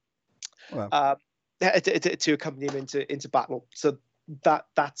now. Wow. To accompany him into battle. So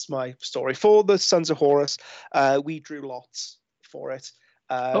that's my story. For the Sons of Horus, we drew lots for it.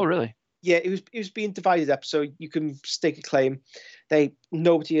 Oh, really? Yeah, it was being divided up, so you can stake a claim.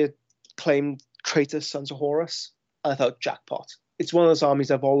 Nobody had claimed traitor Sons of Horus. I thought, jackpot. It's one of those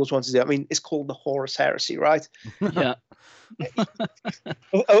armies I've always wanted to do. I mean, it's called the Horus Heresy, right? Yeah.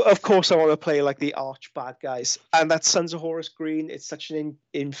 Of course, I want to play like the arch bad guys, and that Sons of Horus green. It's such an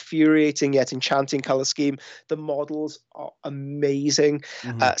infuriating yet enchanting color scheme. The models are amazing.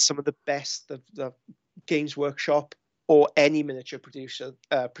 Some of the best the Games Workshop or any miniature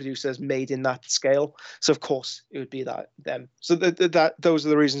producers made in that scale. So of course it would be them. So those are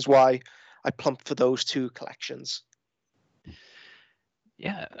the reasons why I plumped for those two collections.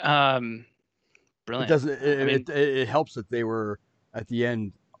 Yeah. Brilliant. It helps that they were at the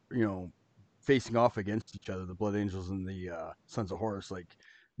end, facing off against each other, the Blood Angels and the Sons of Horus. Like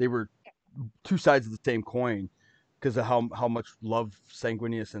they were two sides of the same coin because of how much love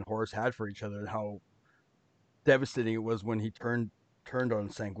Sanguinius and Horus had for each other, and how devastating it was when he turned on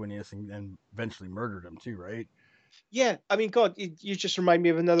Sanguinius and eventually murdered him too, right? Yeah, I mean, God, you just remind me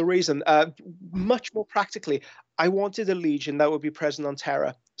of another reason. Much more practically, I wanted a legion that would be present on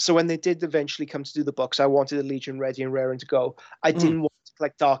Terra. So when they did eventually come to do the books, I wanted a legion ready and raring to go. I didn't want to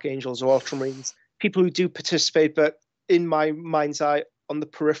collect Dark Angels or Ultramarines, people who do participate, but in my mind's eye, on the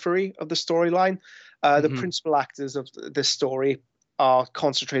periphery of the storyline, the principal actors of this story are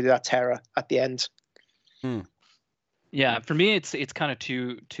concentrated at Terra at the end. Yeah, for me, it's kind of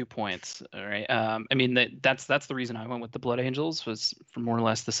two points. All right. I mean, that's the reason I went with the Blood Angels, was for more or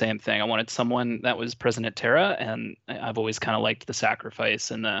less the same thing. I wanted someone that was present at Terra, and I've always kind of liked the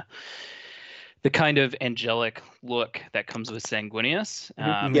sacrifice and the kind of angelic look that comes with Sanguinius.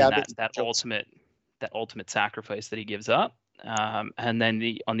 That ultimate sacrifice that he gives up. And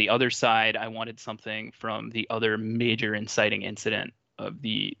then on the other side, I wanted something from the other major inciting incident of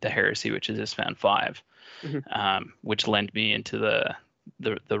the heresy, which is Isfan 5. Which led me into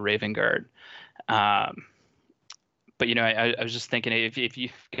the Raven Guard. But I was just thinking, if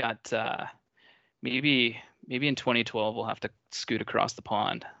you've got maybe in 2012 we'll have to scoot across the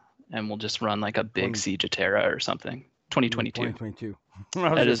pond and we'll just run like a big Siege of Terra or something. 2022. 2022.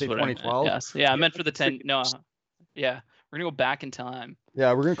 That is what 2012. Yes. Yeah, I meant for the 10. No. Yeah, we're gonna go back in time.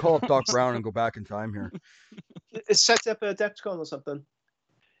 Yeah, we're gonna call up Doc Brown and go back in time here. Set up a Adepticon or something.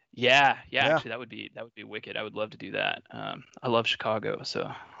 Yeah, Yeah. actually, that would be wicked. I would love to do that. I love Chicago,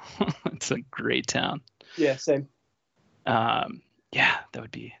 so it's a great town. Yeah, same. Yeah, that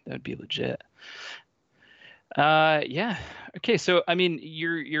would be legit. Yeah. Okay, so I mean,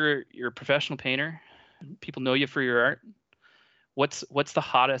 you're a professional painter. People know you for your art. What's the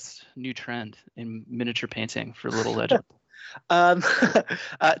hottest new trend in miniature painting for Little Legend?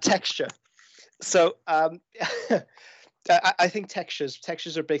 Texture. So I think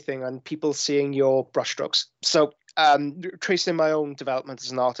textures are a big thing, and people seeing your brushstrokes. So tracing my own development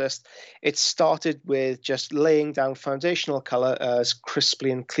as an artist, it started with just laying down foundational color as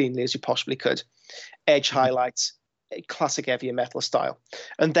crisply and cleanly as you possibly could, edge highlights, a classic heavier metal style,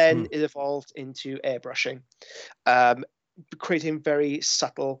 and then it evolved into airbrushing, creating very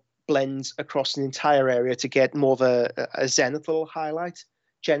subtle blends across an entire area to get more of a zenithal highlight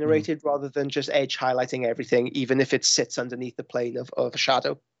generated rather than just edge highlighting everything, even if it sits underneath the plane of a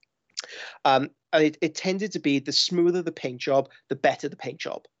shadow. And it tended to be the smoother the paint job, the better the paint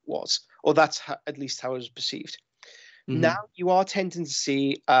job was, or that's at least how it was perceived. Now you are tending to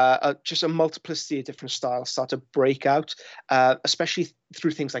see just a multiplicity of different styles start to break out, especially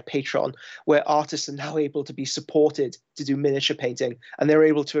through things like Patreon, where artists are now able to be supported to do miniature painting, and they're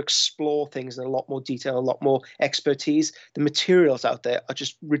able to explore things in a lot more detail, a lot more expertise. The materials out there are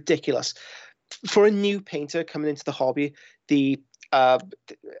just ridiculous. For a new painter coming into the hobby, I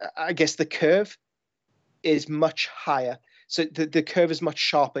guess the curve is much higher. So the curve is much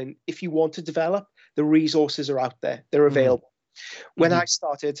sharper. And if you want to develop, the resources are out there. They're available. When I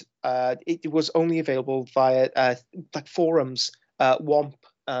started, it was only available via like forums, Womp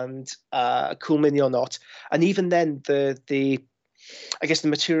and Cool Mini or Not. And even then, I guess the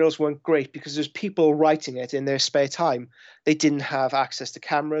materials weren't great because there's people writing it in their spare time. They didn't have access to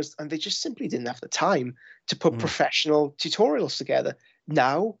cameras, and they just simply didn't have the time to put professional tutorials together.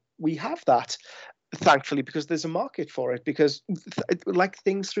 Now we have that, thankfully, because there's a market for it. Because like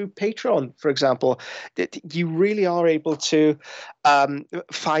things through Patreon, for example, you really are able to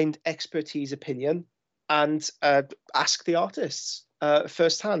find expertise opinion and ask the artists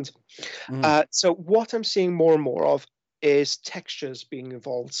firsthand. So what I'm seeing more and more of is textures being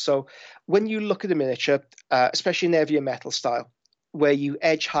involved. So when you look at a miniature, especially in heavier metal style, where you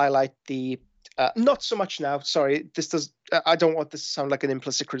edge highlight the not so much now. Sorry, I don't want this to sound like an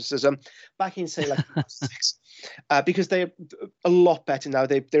implicit criticism. Back in say like six, because they're a lot better now.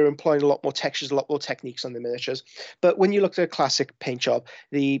 They're employing a lot more textures, a lot more techniques on the miniatures. But when you look at a classic paint job,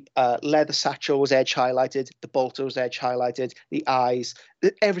 the leather satchel was edge highlighted, the bolter was edge highlighted, the eyes,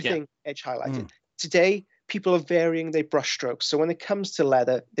 everything edge highlighted. Today, people are varying their brush strokes. So when it comes to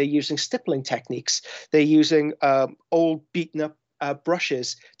leather, they're using stippling techniques. They're using old beaten up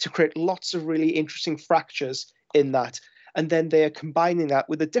brushes to create lots of really interesting fractures in that. And then they are combining that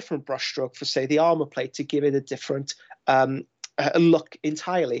with a different brush stroke for, say, the armor plate to give it a different look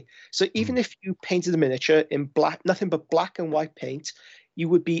entirely. So even if you painted a miniature in black, nothing but black and white paint, you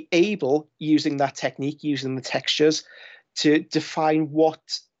would be able, using that technique, using the textures, to define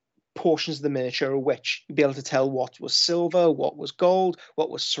what portions of the miniature are which. You'd be able to tell what was silver, what was gold, what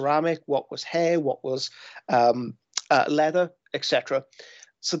was ceramic, what was hair, what was leather, etc.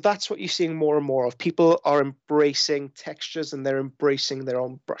 So that's what you're seeing more and more of. People are embracing textures and they're embracing their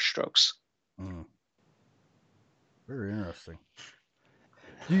own brushstrokes. Very interesting.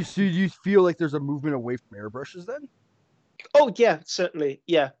 Do you feel like there's a movement away from airbrushes then? Oh yeah, certainly.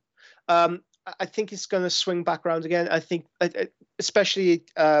 Yeah. I think it's going to swing back around again. I think, especially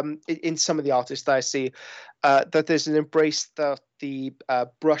in some of the artists that I see, that there's an embrace that the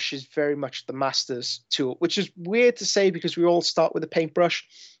brush is very much the master's tool, which is weird to say because we all start with a paintbrush.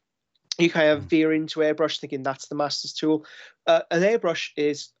 You kind of veer into airbrush thinking that's the master's tool. An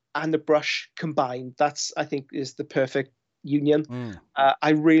airbrush and a brush combined. That's, I think, is the perfect union. I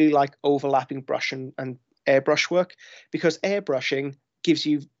really like overlapping brush and airbrush work because airbrushing gives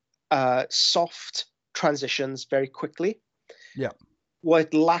you soft transitions very quickly. Yeah. What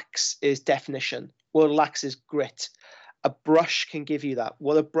it lacks is definition. What it lacks is grit. A brush can give you that.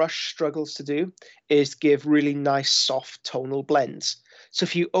 What a brush struggles to do is give really nice, soft tonal blends. So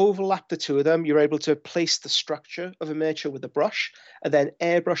if you overlap the two of them, you're able to place the structure of a miniature with a brush and then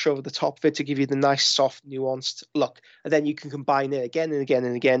airbrush over the top of it to give you the nice, soft, nuanced look. And then you can combine it again and again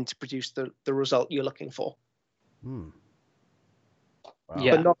and again to produce the result you're looking for. Wow.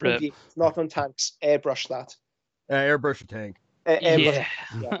 Yeah, but not on tanks. Airbrush that. Airbrush a tank. Airbrush.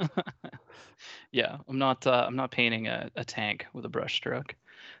 Yeah. Yeah, I'm not painting a tank with a brush stroke.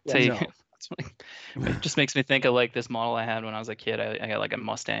 Yeah, It just makes me think of like this model I had when I was a kid. I got like a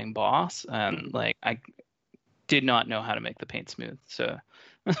Mustang Boss, and like I did not know how to make the paint smooth. So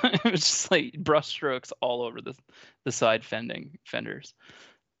It was just like brush strokes all over the side fenders.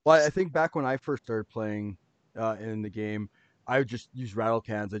 Well, I think back when I first started playing in the game, I would just use rattle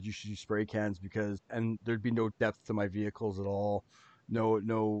cans. I'd just use spray cans and there'd be no depth to my vehicles at all.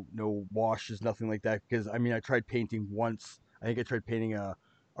 No washes, nothing like that. Because I mean, I tried painting once. I think I tried painting a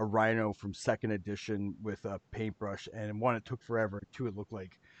Rhino from second edition with a paintbrush, and one, it took forever. And two, it looked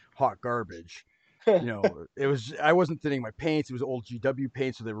like hot garbage. I wasn't thinning my paints. It was old GW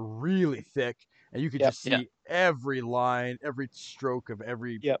paint, so they were really thick, and you could just see every line, every stroke of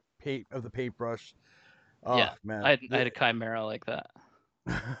every paint of the paintbrush. Oh man, I had a Chimera like that.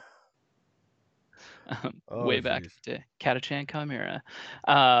 Way back in the day, Catachan Chimera.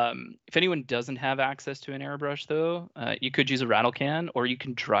 If anyone doesn't have access to an airbrush, though, you could use a rattle can, or you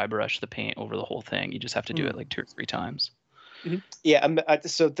can dry brush the paint over the whole thing. You just have to do it like 2 or 3 times. Mm-hmm. Yeah,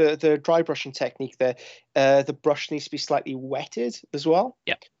 so the dry brushing technique there, the brush needs to be slightly wetted as well.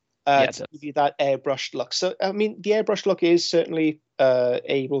 Yeah. To give you that airbrushed look. So, I mean, the airbrushed look is certainly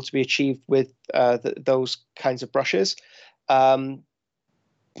able to be achieved with those kinds of brushes. But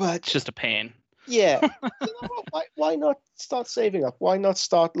it's just a pain. Yeah. Why not start saving up? Why not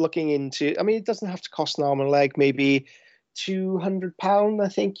start looking into... I mean, it doesn't have to cost an arm and a leg. Maybe £200, I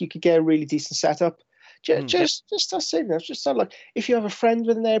think you could get a really decent setup. Just start saving up. Just start if you have a friend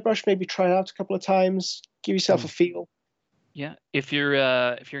with an airbrush, maybe try it out a couple of times. Give yourself a feel. Yeah, if you're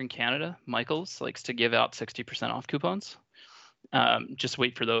in Canada, Michaels likes to give out 60% off coupons. Just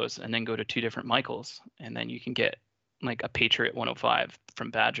wait for those, and then go to 2 different Michaels, and then you can get like a Patriot 105 from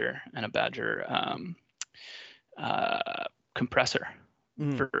Badger and a Badger compressor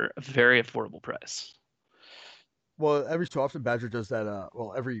for a very affordable price. Well, every so often Badger does that.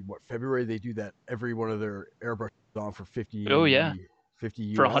 Every February they do that. Every one of their airbrushes on for 50. Oh yeah,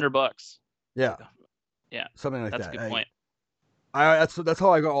 50 for $100. Yeah, yeah, something like that. That's a good point. That's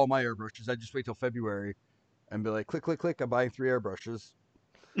how I got all my airbrushes. I just wait till February and be like, click, click, click. I'm buying 3 airbrushes.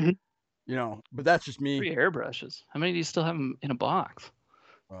 Mm-hmm. But that's just me. 3 airbrushes. How many do you still have in a box?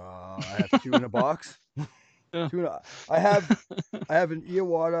 I have 2 in a box. Yeah. I have an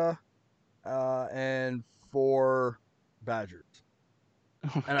Iwata and 4 Badgers,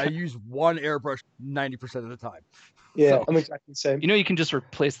 and I use 1 airbrush 90% of the time. Yeah, I'm exactly the same. You can just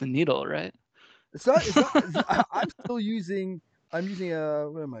replace the needle, right? It's not. I'm still using. I'm using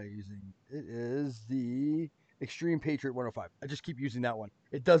what am I using? It is the Extreme Patriot 105. I just keep using that one.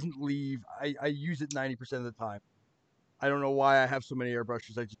 It doesn't leave. I use it 90% of the time. I don't know why I have so many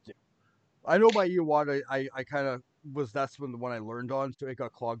airbrushes. I just do. I know my Iwata. I kind of was. That's when the one I learned on. So it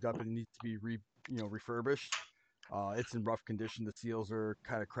got clogged up and it needs to be refurbished. It's in rough condition. The seals are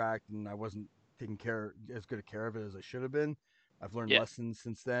kind of cracked, and I wasn't taking as good a care of it as I should have been. I've learned lessons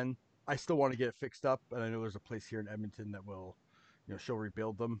since then. I still want to get it fixed up, and I know there's a place here in Edmonton that will, she'll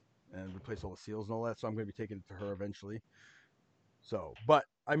rebuild them and replace all the seals and all that. So I'm going to be taking it to her eventually. So, but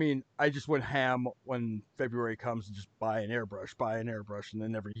I mean, I just went ham when February comes and just buy an airbrush, and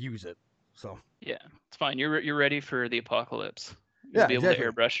then never use it. So yeah, it's fine. You're ready for the apocalypse. You'll be able to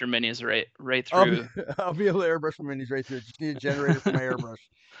airbrush your minis right through. I'll be able to airbrush my minis right through. Just need a generator for my airbrush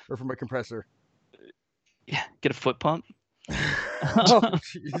or for my compressor. Yeah, get a foot pump. Oh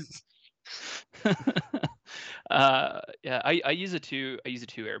jeez. I use a 2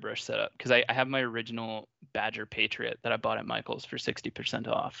 airbrush setup because I have my original Badger Patriot that I bought at Michael's for 60%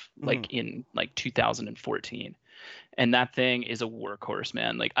 off, in 2014, and that thing is a workhorse,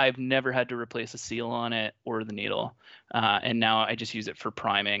 man. Like, I've never had to replace a seal on it or the needle, and now I just use it for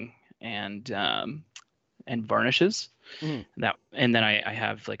priming and varnishes. And then I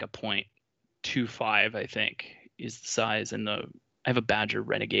have like a 0.25, I think, is the size, and I have a Badger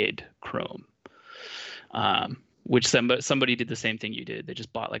Renegade Chrome, which somebody did the same thing you did. They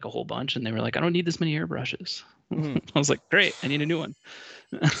just bought like a whole bunch, and they were like, I don't need this many airbrushes. I was like, great, I need a new one.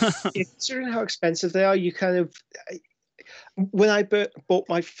 Considering how expensive they are, you kind of... When I bought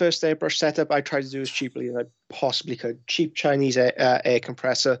my first airbrush setup, I tried to do as cheaply as I possibly could. Cheap Chinese air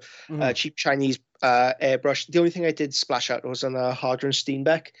compressor, cheap Chinese airbrush. The only thing I did splash out was on a Harder and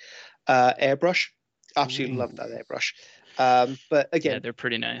Steenbeck airbrush. Absolutely love that airbrush. But again, they're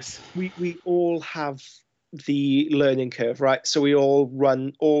pretty nice. We all have the learning curve, right? So we all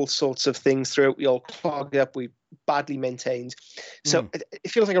run all sorts of things through it. We all clog up. We badly maintained. So it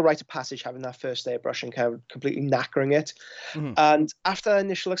feels like a rite of passage having that first airbrush and kind of completely knackering it. And after that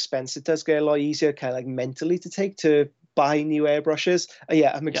initial expense, it does get a lot easier, kind of like mentally to buy new airbrushes.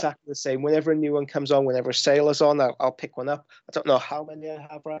 I'm exactly the same. Whenever a new one comes on, whenever a sale is on, I'll pick one up. I don't know how many I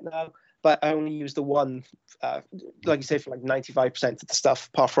have right now, but I only use the one, like you say, for like 95% of the stuff,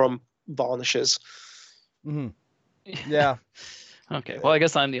 apart from varnishes. Yeah. Okay. Well, I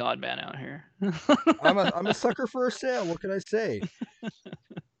guess I'm the odd man out here. I'm a sucker for a sale. What can I say?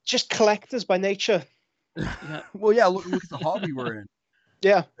 Just collectors by nature. Yeah. Well, yeah. Look at the hobby we're in.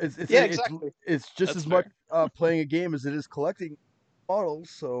 Yeah. It's Exactly. it's just That's as fair. much playing a game as it is collecting models.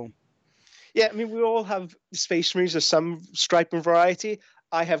 So Yeah, I mean, we all have Space Marines of some stripe and variety.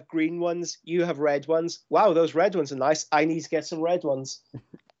 I have green ones. You have red ones. Wow, those red ones are nice. I need to get some red ones.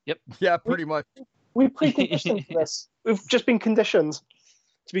 Yep. yeah, pretty much. We preconditioned for this. We've just been conditioned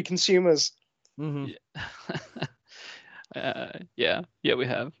to be consumers. Mm-hmm. Yeah, we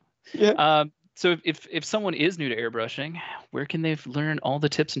have. Yeah. So if someone is new to airbrushing, where can they learn all the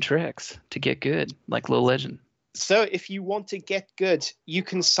tips and tricks to get good, like Little Legend? So if you want to get good, you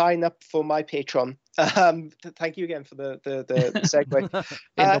can sign up for my Patreon. Thank you again for the segue.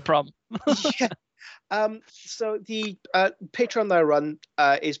 Hey, no problem. Yeah. So the Patreon that I run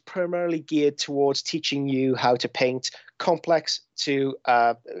is primarily geared towards teaching you how to paint complex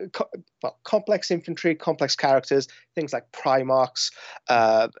complex infantry, complex characters, things like Primarchs,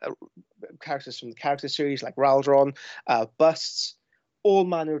 characters from the character series like Raldron, busts, all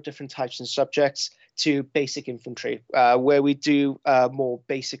manner of different types and subjects, to basic infantry, where we do more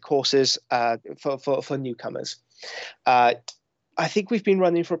basic courses for newcomers. I think we've been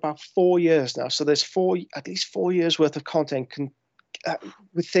running for about 4 years now, so there's at least 4 years worth of content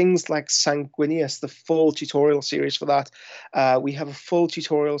with things like Sanguinius, the full tutorial series for that. We have a full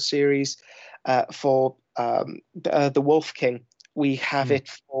tutorial series for the Wolf King. We have it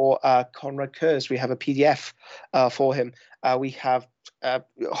for Conrad Kurz. We have a PDF for him. We have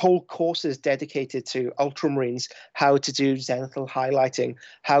whole courses dedicated to Ultramarines, how to do zenithal highlighting,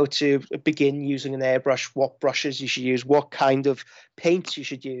 how to begin using an airbrush, what brushes you should use, what kind of paints you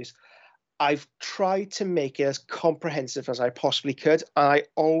should use. I've tried to make it as comprehensive as I possibly could. I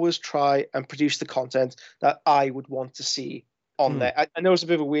always try and produce the content that I would want to see on there. I know it's a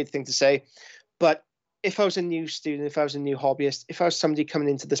bit of a weird thing to say, but if I was a new student, if I was a new hobbyist, if I was somebody coming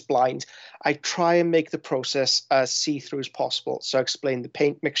into this blind, I try and make the process as see-through as possible. So I explain the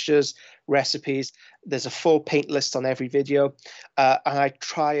paint mixtures, recipes. There's a full paint list on every video. And I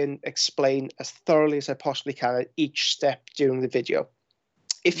try and explain as thoroughly as I possibly can at each step during the video.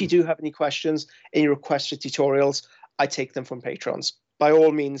 If you do have any questions, any requests for tutorials, I take them from patrons. By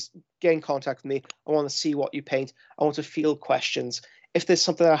all means, get in contact with me. I want to see what you paint. I want to field questions. If there's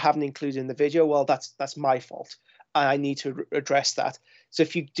something I haven't included in the video, well, that's my fault. I need to address that. So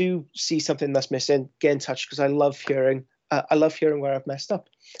if you do see something that's missing, get in touch, because I love hearing where I've messed up,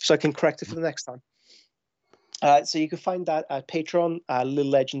 so I can correct it for the next time. So you can find that at Patreon, Little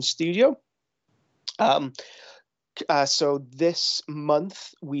Legend Studio. So this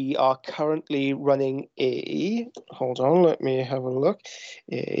month we are currently running hold on, let me have a look,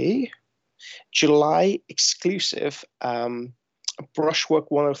 a July exclusive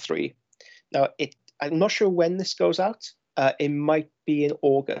Brushwork 103. Now, I'm not sure when this goes out. It might be in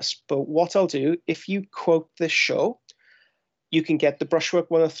August, but what I'll do, if you quote this show, you can get the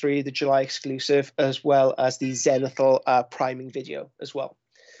Brushwork 103, the July exclusive, as well as the Zenithal priming video as well.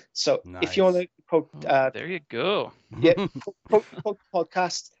 So if you want to quote, there you go. Yeah, quote the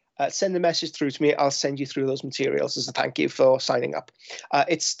podcast. Send a message through to me. I'll send you through those materials as a thank you for signing up.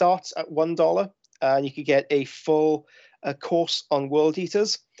 It starts at $1, and you could get a full course on World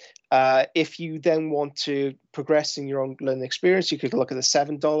Eaters. If you then want to progress in your own learning experience, you could look at the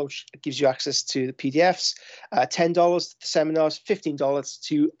 $7, which gives you access to the PDFs, $10 to the seminars, $15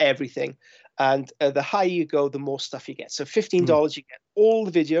 to everything. And the higher you go, the more stuff you get. So $15, you get all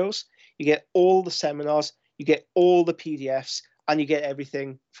the videos, you get all the seminars, you get all the PDFs, and you get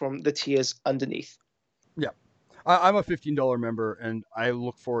everything from the tiers underneath. Yeah. I'm a $15 member, and I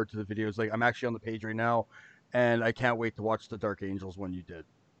look forward to the videos. Like, I'm actually on the page right now, and I can't wait to watch the Dark Angels one you did.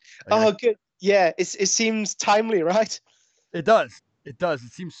 Like, good. Yeah, it seems timely, right? It does. It does.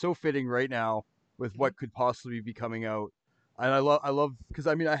 It seems so fitting right now with what could possibly be coming out. And I love because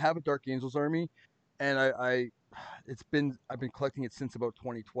I mean I have a Dark Angels army, and I've been collecting it since about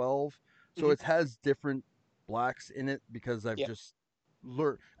 2012. So it has different blacks in it because I've just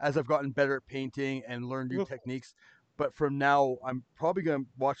learned as I've gotten better at painting and learned new techniques. But from now, I'm probably gonna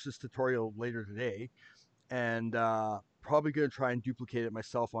watch this tutorial later today, and probably gonna try and duplicate it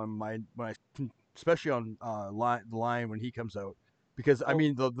myself on especially on Lion when he comes out, because I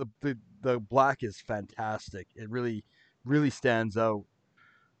mean the black is fantastic. It really stands out.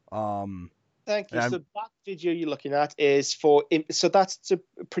 Thank you. So that video you're looking at is that's to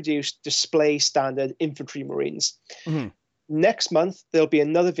produce display standard infantry marines. Mm-hmm. Next month there'll be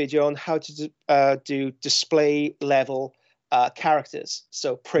another video on how to do display level characters,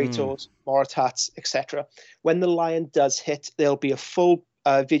 so Praetors, Moritats, etc. When the lion does hit, there'll be a full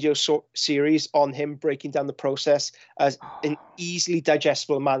video series on him breaking down the process as an easily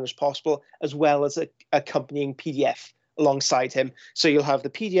digestible manner as possible, as well as a accompanying PDF alongside him. So you'll have the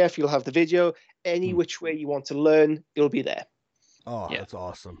PDF, you'll have the video, any which way you want to learn, it'll be there. Oh, Yeah. that's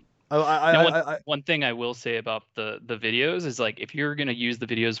awesome. One thing I will say about the videos is, like, if you're going to use the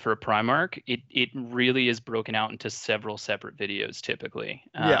videos for a Primarch, it really is broken out into several separate videos typically.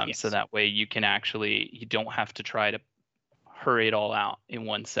 So that way you don't have to try to hurry it all out in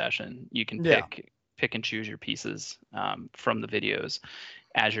one session. You can pick and choose your pieces from the videos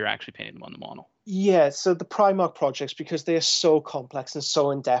as you're actually painting them on the model. Yeah, so the Primarch projects, because they are so complex and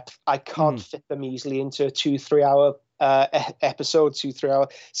so in depth, I can't fit them easily into a 2-3 hour episode, 2-3 hour.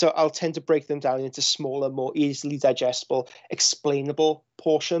 So I'll tend to break them down into smaller, more easily digestible, explainable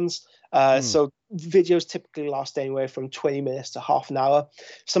portions. So videos typically last anywhere from 20 minutes to half an hour.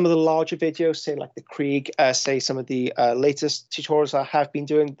 Some of the larger videos, say like the Krieg, say some of the latest tutorials I have been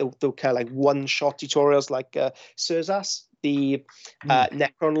doing, they'll kind of like one-shot tutorials like Surzas, the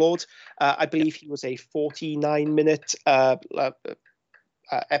Necron Lord. I believe he was a 49-minute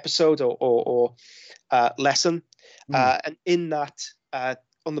episode or lesson. And in that,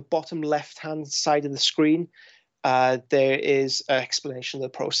 on the bottom left-hand side of the screen, there is an explanation of the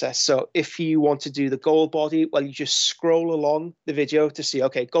process. So if you want to do the gold body, well, you just scroll along the video to see,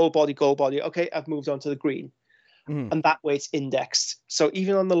 okay, gold body. Okay, I've moved on to the green. And that way it's indexed. So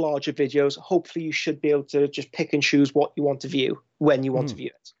even on the larger videos, hopefully you should be able to just pick and choose what you want to view when you want to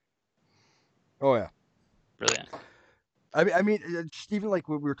view it. Oh, yeah. Brilliant. I mean, just even like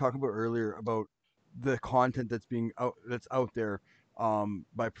what we were talking about earlier about the content that's out there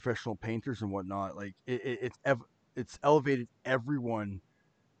by professional painters and whatnot. Like it's elevated everyone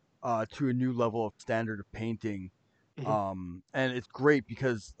to a new level of standard of painting, and it's great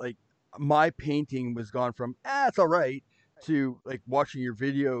because like my painting was gone from it's all right to like watching your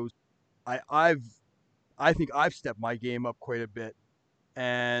videos. I think I've stepped my game up quite a bit,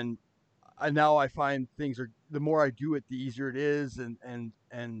 and now I find the more I do it, the easier it is, and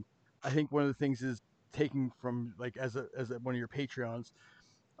I think one of the things is taking from like as one of your Patreons,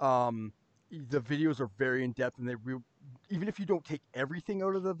 the videos are very in depth, and even if you don't take everything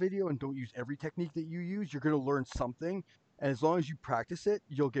out of the video and don't use every technique that you use, you're going to learn something, and as long as you practice it,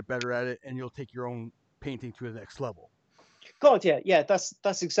 you'll get better at it, and you'll take your own painting to the next level. God, yeah,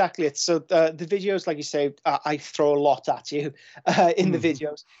 that's exactly it. So the videos, like you say, I throw a lot at you in the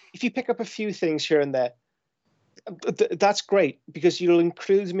videos. If you pick up a few things here and there, that's great because you'll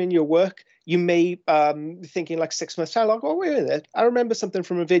include them in your work. You may be thinking like 6 months time, like, oh, wait a minute, I remember something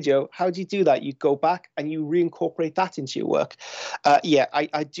from a video. How do you do that? You go back and you reincorporate that into your work.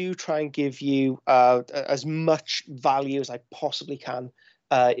 I do try and give you as much value as I possibly can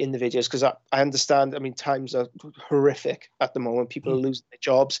in the videos, because I understand, I mean, times are horrific at the moment. People are losing their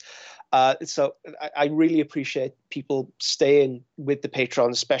jobs. So I really appreciate people staying with the Patreon,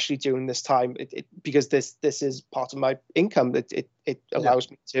 especially during this time, because this is part of my income. It allows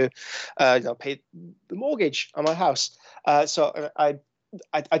me to pay the mortgage on my house. So I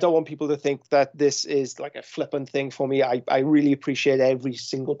don't want people to think that this is like a flippant thing for me. I really appreciate every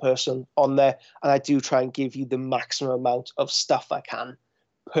single person on there, and I do try and give you the maximum amount of stuff I can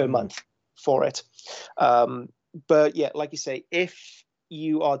per month for it. But yeah, like you say, if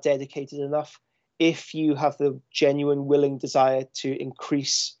you are dedicated enough, if you have the genuine willing desire to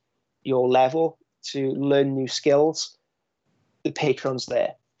increase your level, to learn new skills, the Patreon's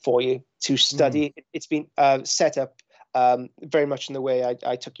there for you to study. It's been set up very much in the way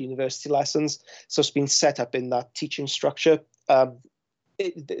I took university lessons. So it's been set up in that teaching structure.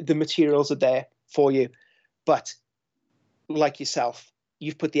 The materials are there for you, but like yourself,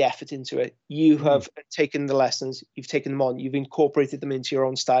 you've put the effort into it. You have taken the lessons, you've taken them on, you've incorporated them into your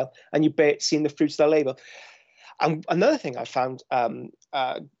own style, and you've seen the fruits of their labor. And another thing I found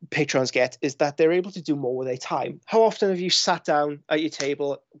patrons get is that they're able to do more with their time. How often have you sat down at your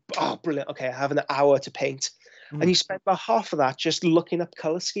table? Oh, brilliant. Okay, I have an hour to paint. And you spend about half of that just looking up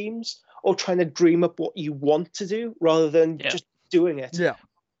color schemes or trying to dream up what you want to do rather than just doing it. Yeah.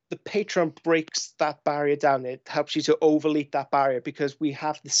 The Patreon breaks that barrier down. It helps you to overleap that barrier because we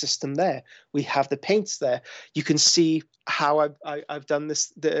have the system there. We have the paints there. You can see how I've done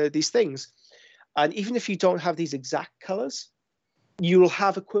these things. And even if you don't have these exact colors, you'll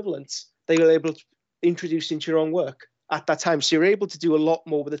have equivalents that you're able to introduce into your own work at that time. So you're able to do a lot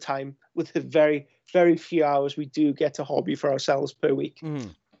more with the time, with the very, very few hours we do get a hobby for ourselves per week.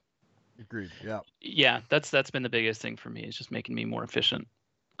 Agreed. Yeah. Yeah, that's been the biggest thing for me, is just making me more efficient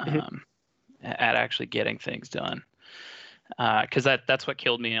at actually getting things done. because that's what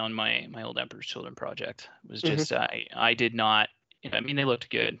killed me on my old Emperor's Children project. Was just I did not. I mean, they looked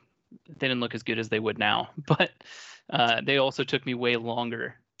good. They didn't look as good as they would now, but they also took me way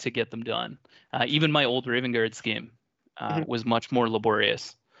longer to get them done. Even my old Ravenguard scheme was much more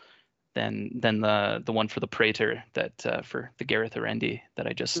laborious than the one for the Praetor that for the Gareth Arendi that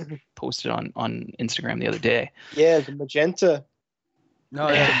I just posted on Instagram the other day. Yeah, the magenta. No,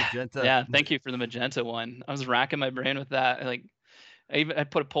 yeah, magenta. Yeah, thank you for the magenta one. I was racking my brain with that. Like, I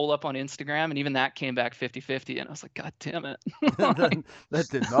put a poll up on Instagram, and even that came back 50-50, and I was like, God damn it. that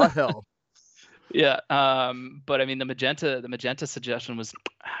did not help. Yeah, but I mean, the magenta suggestion was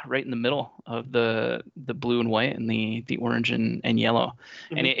right in the middle of the blue and white and the orange and yellow,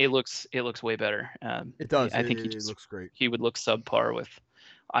 and it looks way better. It does. I think it looks great. He would look subpar with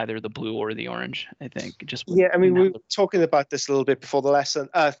either the blue or the orange. I think just yeah. I mean, we were talking about this a little bit before the lesson.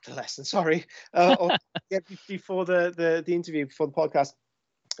 Sorry, before the interview, before the podcast.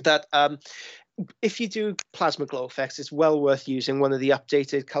 That if you do plasma glow effects, it's well worth using one of the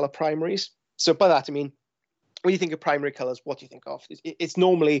updated color primaries. So by that I mean, when you think of primary colors, what do you think of? It's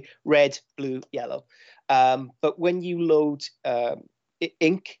normally red, blue, yellow. But when you load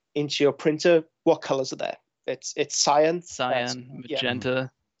ink into your printer, what colors are there? It's cyan, magenta.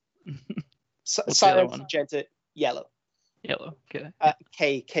 Cyan, magenta, yellow. Yellow.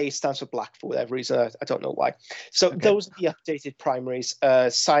 Okay. K stands for black for whatever reason. I don't know why. So those are the updated primaries: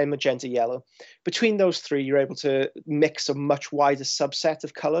 cyan, magenta, yellow. Between those three, you're able to mix a much wider subset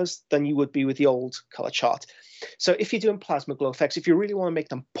of colors than you would be with the old color chart. So if you're doing plasma glow effects, if you really want to make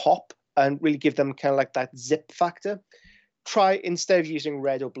them pop and really give them kind of like that zip factor, try, instead of using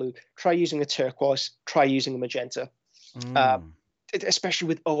red or blue, try using a turquoise, try using a magenta. Especially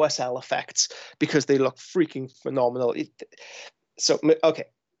with OSL effects, because they look freaking phenomenal.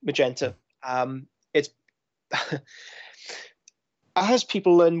 Magenta. It's as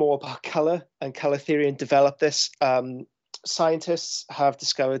people learn more about color and color theory and develop this, scientists have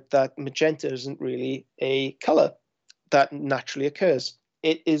discovered that magenta isn't really a color that naturally occurs.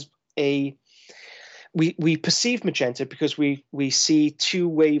 It is we perceive magenta because we see two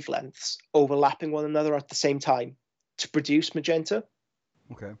wavelengths overlapping one another at the same time to produce magenta.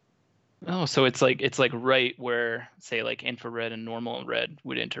 Okay. Oh, so it's like right where, say, like infrared and normal red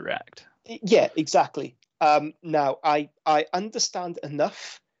would interact. Yeah, exactly. Now, I understand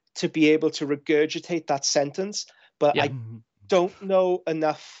enough to be able to regurgitate that sentence, but I don't know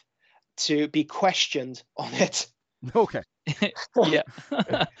enough to be questioned on it. Okay. Yeah.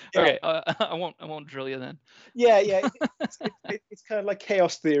 Okay. I won't drill you then. Yeah. It's kind of like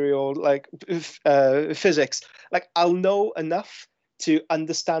chaos theory or like physics. Like, I'll know enough to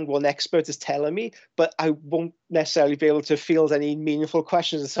understand what an expert is telling me, but I won't necessarily be able to field any meaningful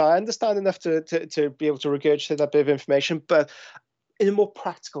questions. So I understand enough to be able to regurgitate that bit of information, but in a more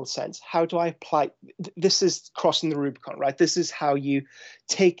practical sense, how do I apply? This is crossing the Rubicon, right? This is how you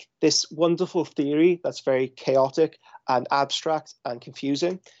take this wonderful theory that's very chaotic and abstract and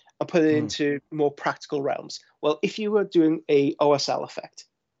confusing and put it into more practical realms. Well, if you were doing a OSL effect,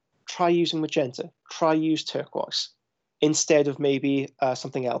 try using magenta, try use turquoise instead of maybe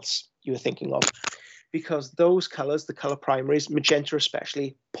something else you were thinking of. Because those colors, the color primaries, magenta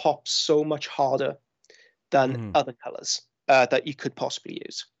especially, pop so much harder than other colors that you could possibly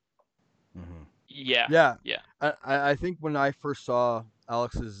use. Yeah. I think when I first saw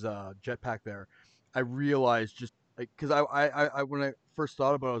Alex's jetpack there, I realized just like, because I when I first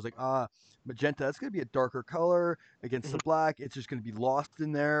thought about it, I was like, magenta, that's going to be a darker color against the black. It's just going to be lost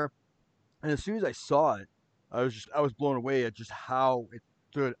in there. And as soon as I saw it, I was blown away at just how it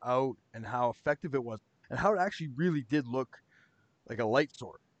stood out and how effective it was, and how it actually really did look like a light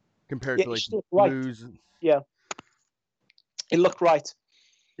sword compared to like blues. Right. Yeah, it looked right.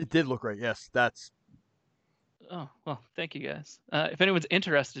 It did look right. Yes, that's. Oh well, thank you guys. If anyone's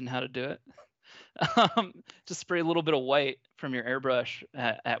interested in how to do it, just spray a little bit of white from your airbrush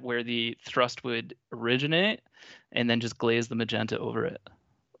at where the thrust would originate, and then just glaze the magenta over it.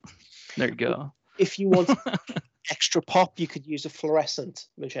 There you go. If you want extra pop, you could use a fluorescent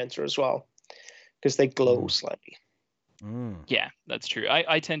magenta as well, because they glow slightly. Yeah, that's true.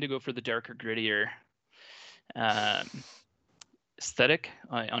 I tend to go for the darker, grittier aesthetic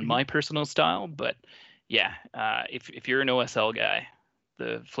on my personal style, but yeah, if you're an OSL guy,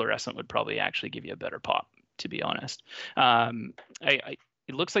 the fluorescent would probably actually give you a better pop, to be honest.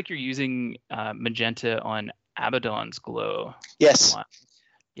 It looks like you're using magenta on Abaddon's glow. Yes.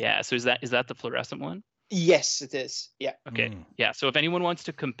 Yeah. So is that the fluorescent one? Yes, it is. Yeah. Okay. Yeah. So if anyone wants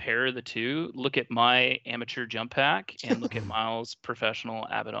to compare the two, look at my amateur jump pack and look at Miles' professional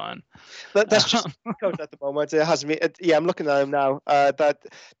Abaddon. That's just code at the moment. It hasn't been. Yeah, I'm looking at him now. That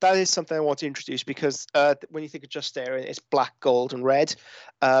is something I want to introduce because when you think of Just Staring, it's black, gold, and red.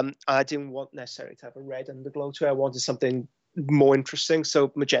 I didn't want necessarily to have a red underglow to it. I wanted something more interesting,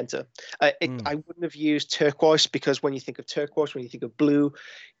 so magenta. I wouldn't have used turquoise because when you think of turquoise, when you think of blue,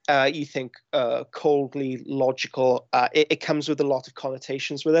 you think coldly logical. It comes with a lot of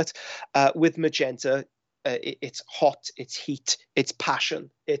connotations with it. With magenta, it's hot, it's heat, it's passion,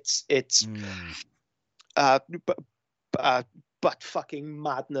 it's but fucking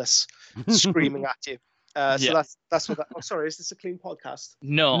madness screaming at you. So that's what that. Oh, sorry, is this a clean podcast?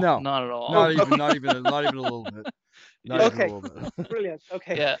 No, not at all. Not even a little bit. Not even a little bit. Brilliant.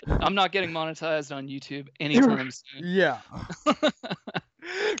 Okay. Yeah, I'm not getting monetized on YouTube anytime soon. Yeah.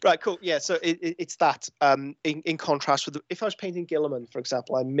 Right, cool. Yeah, so it's that. In contrast with, if I was painting Gilliman, for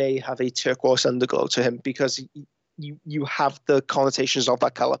example, I may have a turquoise underglow to him because you have the connotations of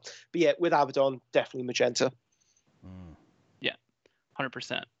that color. But yeah, with Abaddon, definitely magenta. Yeah,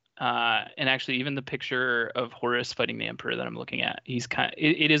 100%. And actually, even the picture of Horus fighting the Emperor that I'm looking at, he's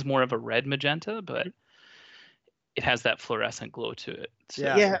it is more of a red magenta, but it has that fluorescent glow to it. So.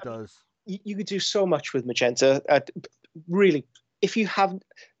 Yeah, it does. You could do so much with magenta. Really, if you have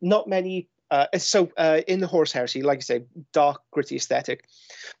not many, in the Horus Heresy, like I say, dark, gritty aesthetic,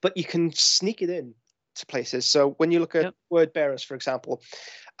 but you can sneak it in to places. So when you look at Word Bearers, for example,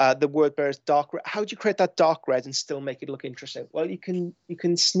 the Word Bearers dark red. How do you create that dark red and still make it look interesting? Well, you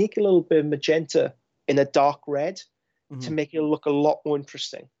can sneak a little bit of magenta in a dark red to make it look a lot more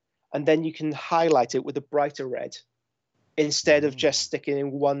interesting, and then you can highlight it with a brighter red instead of just sticking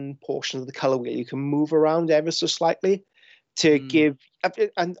in one portion of the color wheel. You can move around ever so slightly to give,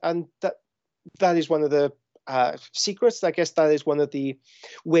 and that is one of the secrets. I guess that is one of the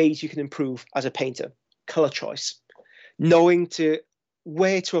ways you can improve as a painter. Color choice, knowing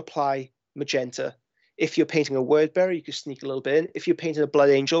where to apply magenta. If you're painting a Word Bearer, you can sneak a little bit in. If you're painting a Blood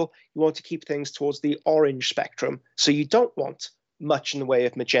Angel, you want to keep things towards the orange spectrum. So you don't want much in the way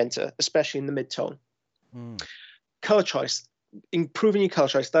of magenta, especially in the mid-tone. Color choice, improving your color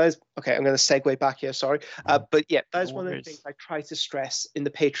choice. That is, okay, I'm going to segue back here, sorry. But yeah, that is one of the things I try to stress in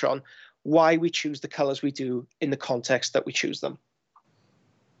the Patreon, why we choose the colors we do in the context that we choose them.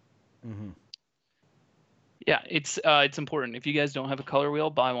 Yeah, it's important. If you guys don't have a color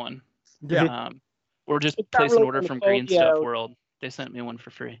wheel, buy one. Yeah. Or just place an order from Green Stuff World. They sent me one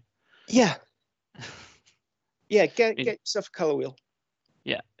for free. Yeah. Yeah, get yourself a color wheel.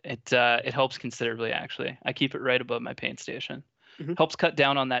 Yeah, it helps considerably, actually. I keep it right above my paint station. Helps cut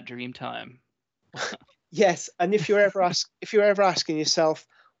down on that dream time. Yes, and if you're ever asking yourself,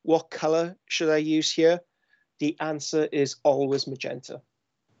 what color should I use here? The answer is always magenta.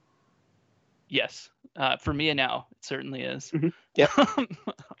 Yes. For me now, it certainly is. Yeah.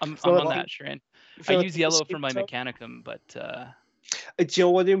 I'm on that train. I use yellow for my Mechanicum, but... do you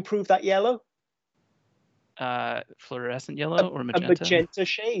want to improve that yellow? Fluorescent yellow or magenta? A magenta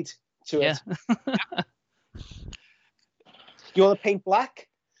shade to it. You want to paint black?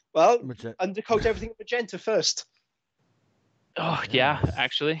 Well, undercoat everything in magenta first. Oh, yeah,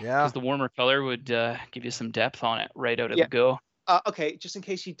 actually. Yeah. Because the warmer color would give you some depth on it right out of the go. Okay, just in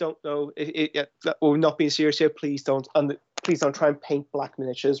case you don't know, we're not being serious here. Please don't try and paint black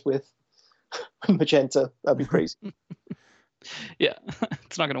miniatures with magenta. That'd be crazy. Yeah,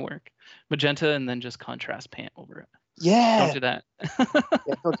 it's not gonna work. Magenta and then just contrast paint over it. Yeah. Don't do that.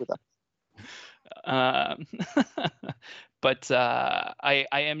 Yeah, don't do that. But I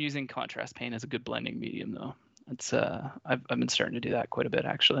am using contrast paint as a good blending medium, though. It's I've been starting to do that quite a bit,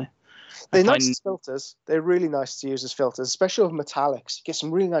 actually. They're nice as filters. They're really nice to use as filters, especially with metallics. You get some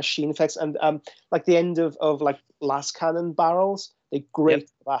really nice sheen effects, and like the end of like Last Cannon barrels, they're great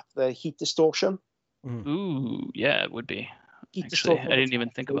for that. The heat distortion. Ooh, yeah, it would be. Actually, I didn't even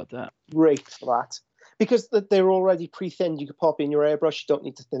think about that. Great for that. Because they're already pre-thinned. You could pop in your airbrush. You don't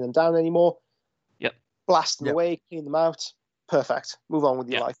need to thin them down anymore. Yep. Blast them away, clean them out. Perfect. Move on with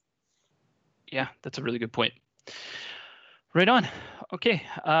your life. Yeah, that's a really good point. Right on. Okay.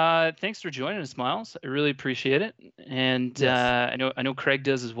 Thanks for joining us, Miles. I really appreciate it. And I know Craig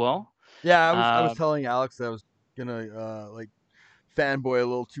does as well. Yeah, I was telling Alex that I was gonna fanboy a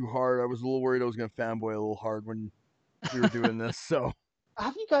little too hard. I was a little worried I was gonna fanboy a little hard when we were doing this. So,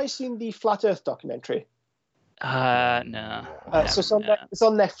 have you guys seen the Flat Earth documentary? No. So it's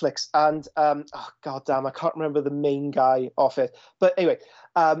on Netflix, and oh goddamn, I can't remember the main guy of it. But anyway,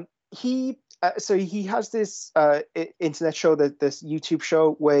 he So he has this internet show, this YouTube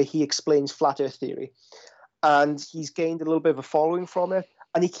show where he explains flat Earth theory, and he's gained a little bit of a following from it.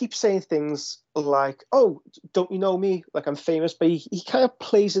 And he keeps saying things like, "Oh, don't you know me? Like I'm famous," but he kind of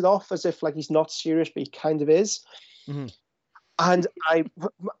plays it off as if like he's not serious, but he kind of is. Mm-hmm. And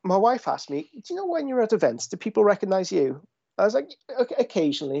my wife asked me, "Do you know when you're at events, do people recognize you?" I was like, "Okay,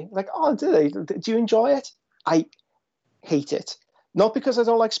 occasionally." Like, "Oh, do they? Do you enjoy it?" I hate it. Not because I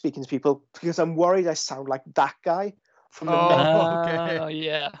don't like speaking to people, because I'm worried I sound like that guy from the. Okay. Oh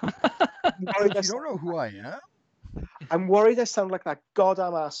yeah. You don't know who I am. I'm worried I sound like that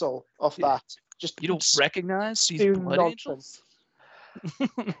goddamn asshole of that. Just you don't recognize these blood angels?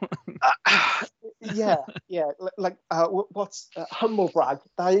 Yeah. Like what's humble brag?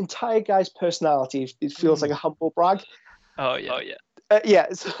 That entire guy's personality, it feels like a humble brag. Oh yeah.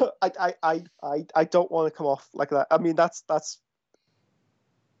 Yeah. So I don't want to come off like that. I mean, that's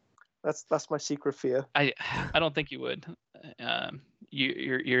my secret fear. I don't think you would.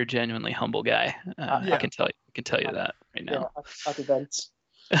 You're a genuinely humble guy. I can tell you that right now. Yeah, at events.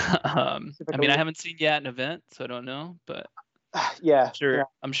 I mean, I haven't seen you at an event, so I don't know, but yeah,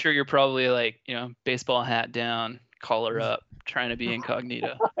 I'm sure you're probably like, baseball hat down, collar up, trying to be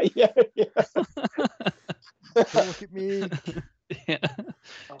incognito. yeah. Don't look at me. Yeah.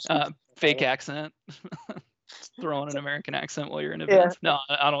 Fake accent. Throw on an American accent while you're in events. Yeah. No,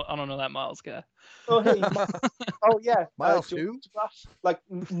 I don't know that Miles guy. Oh hey, yeah, Miles too. Like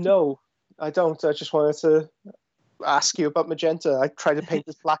no, I don't. I just wanted to ask you about Magenta. I tried to paint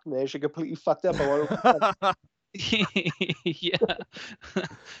this black mage. I completely fucked up. Yeah.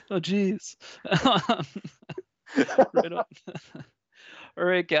 Oh jeez. Right on. All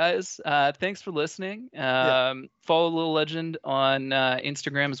right, guys. Thanks for listening. Follow Little Legend on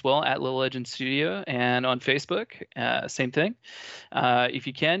Instagram as well, at Little Legend Studio, and on Facebook, same thing. If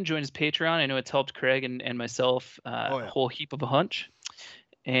you can, join his Patreon. I know it's helped Craig and myself a whole heap of a hunch.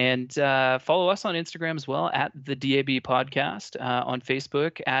 And follow us on Instagram as well, at the DAB Podcast, on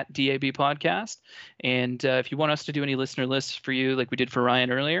Facebook at DAB Podcast. And if you want us to do any listener lists for you, like we did for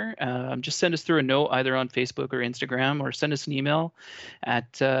Ryan earlier, just send us through a note either on Facebook or Instagram, or send us an email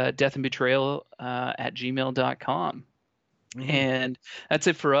at deathandbetrayal@gmail.com. Mm-hmm. And that's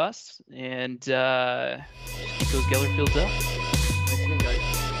it for us. And keep those Geller Fields up. Thanks again, guys.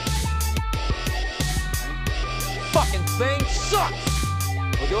 Fucking thing sucks.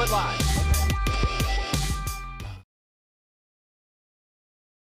 We'll do it live.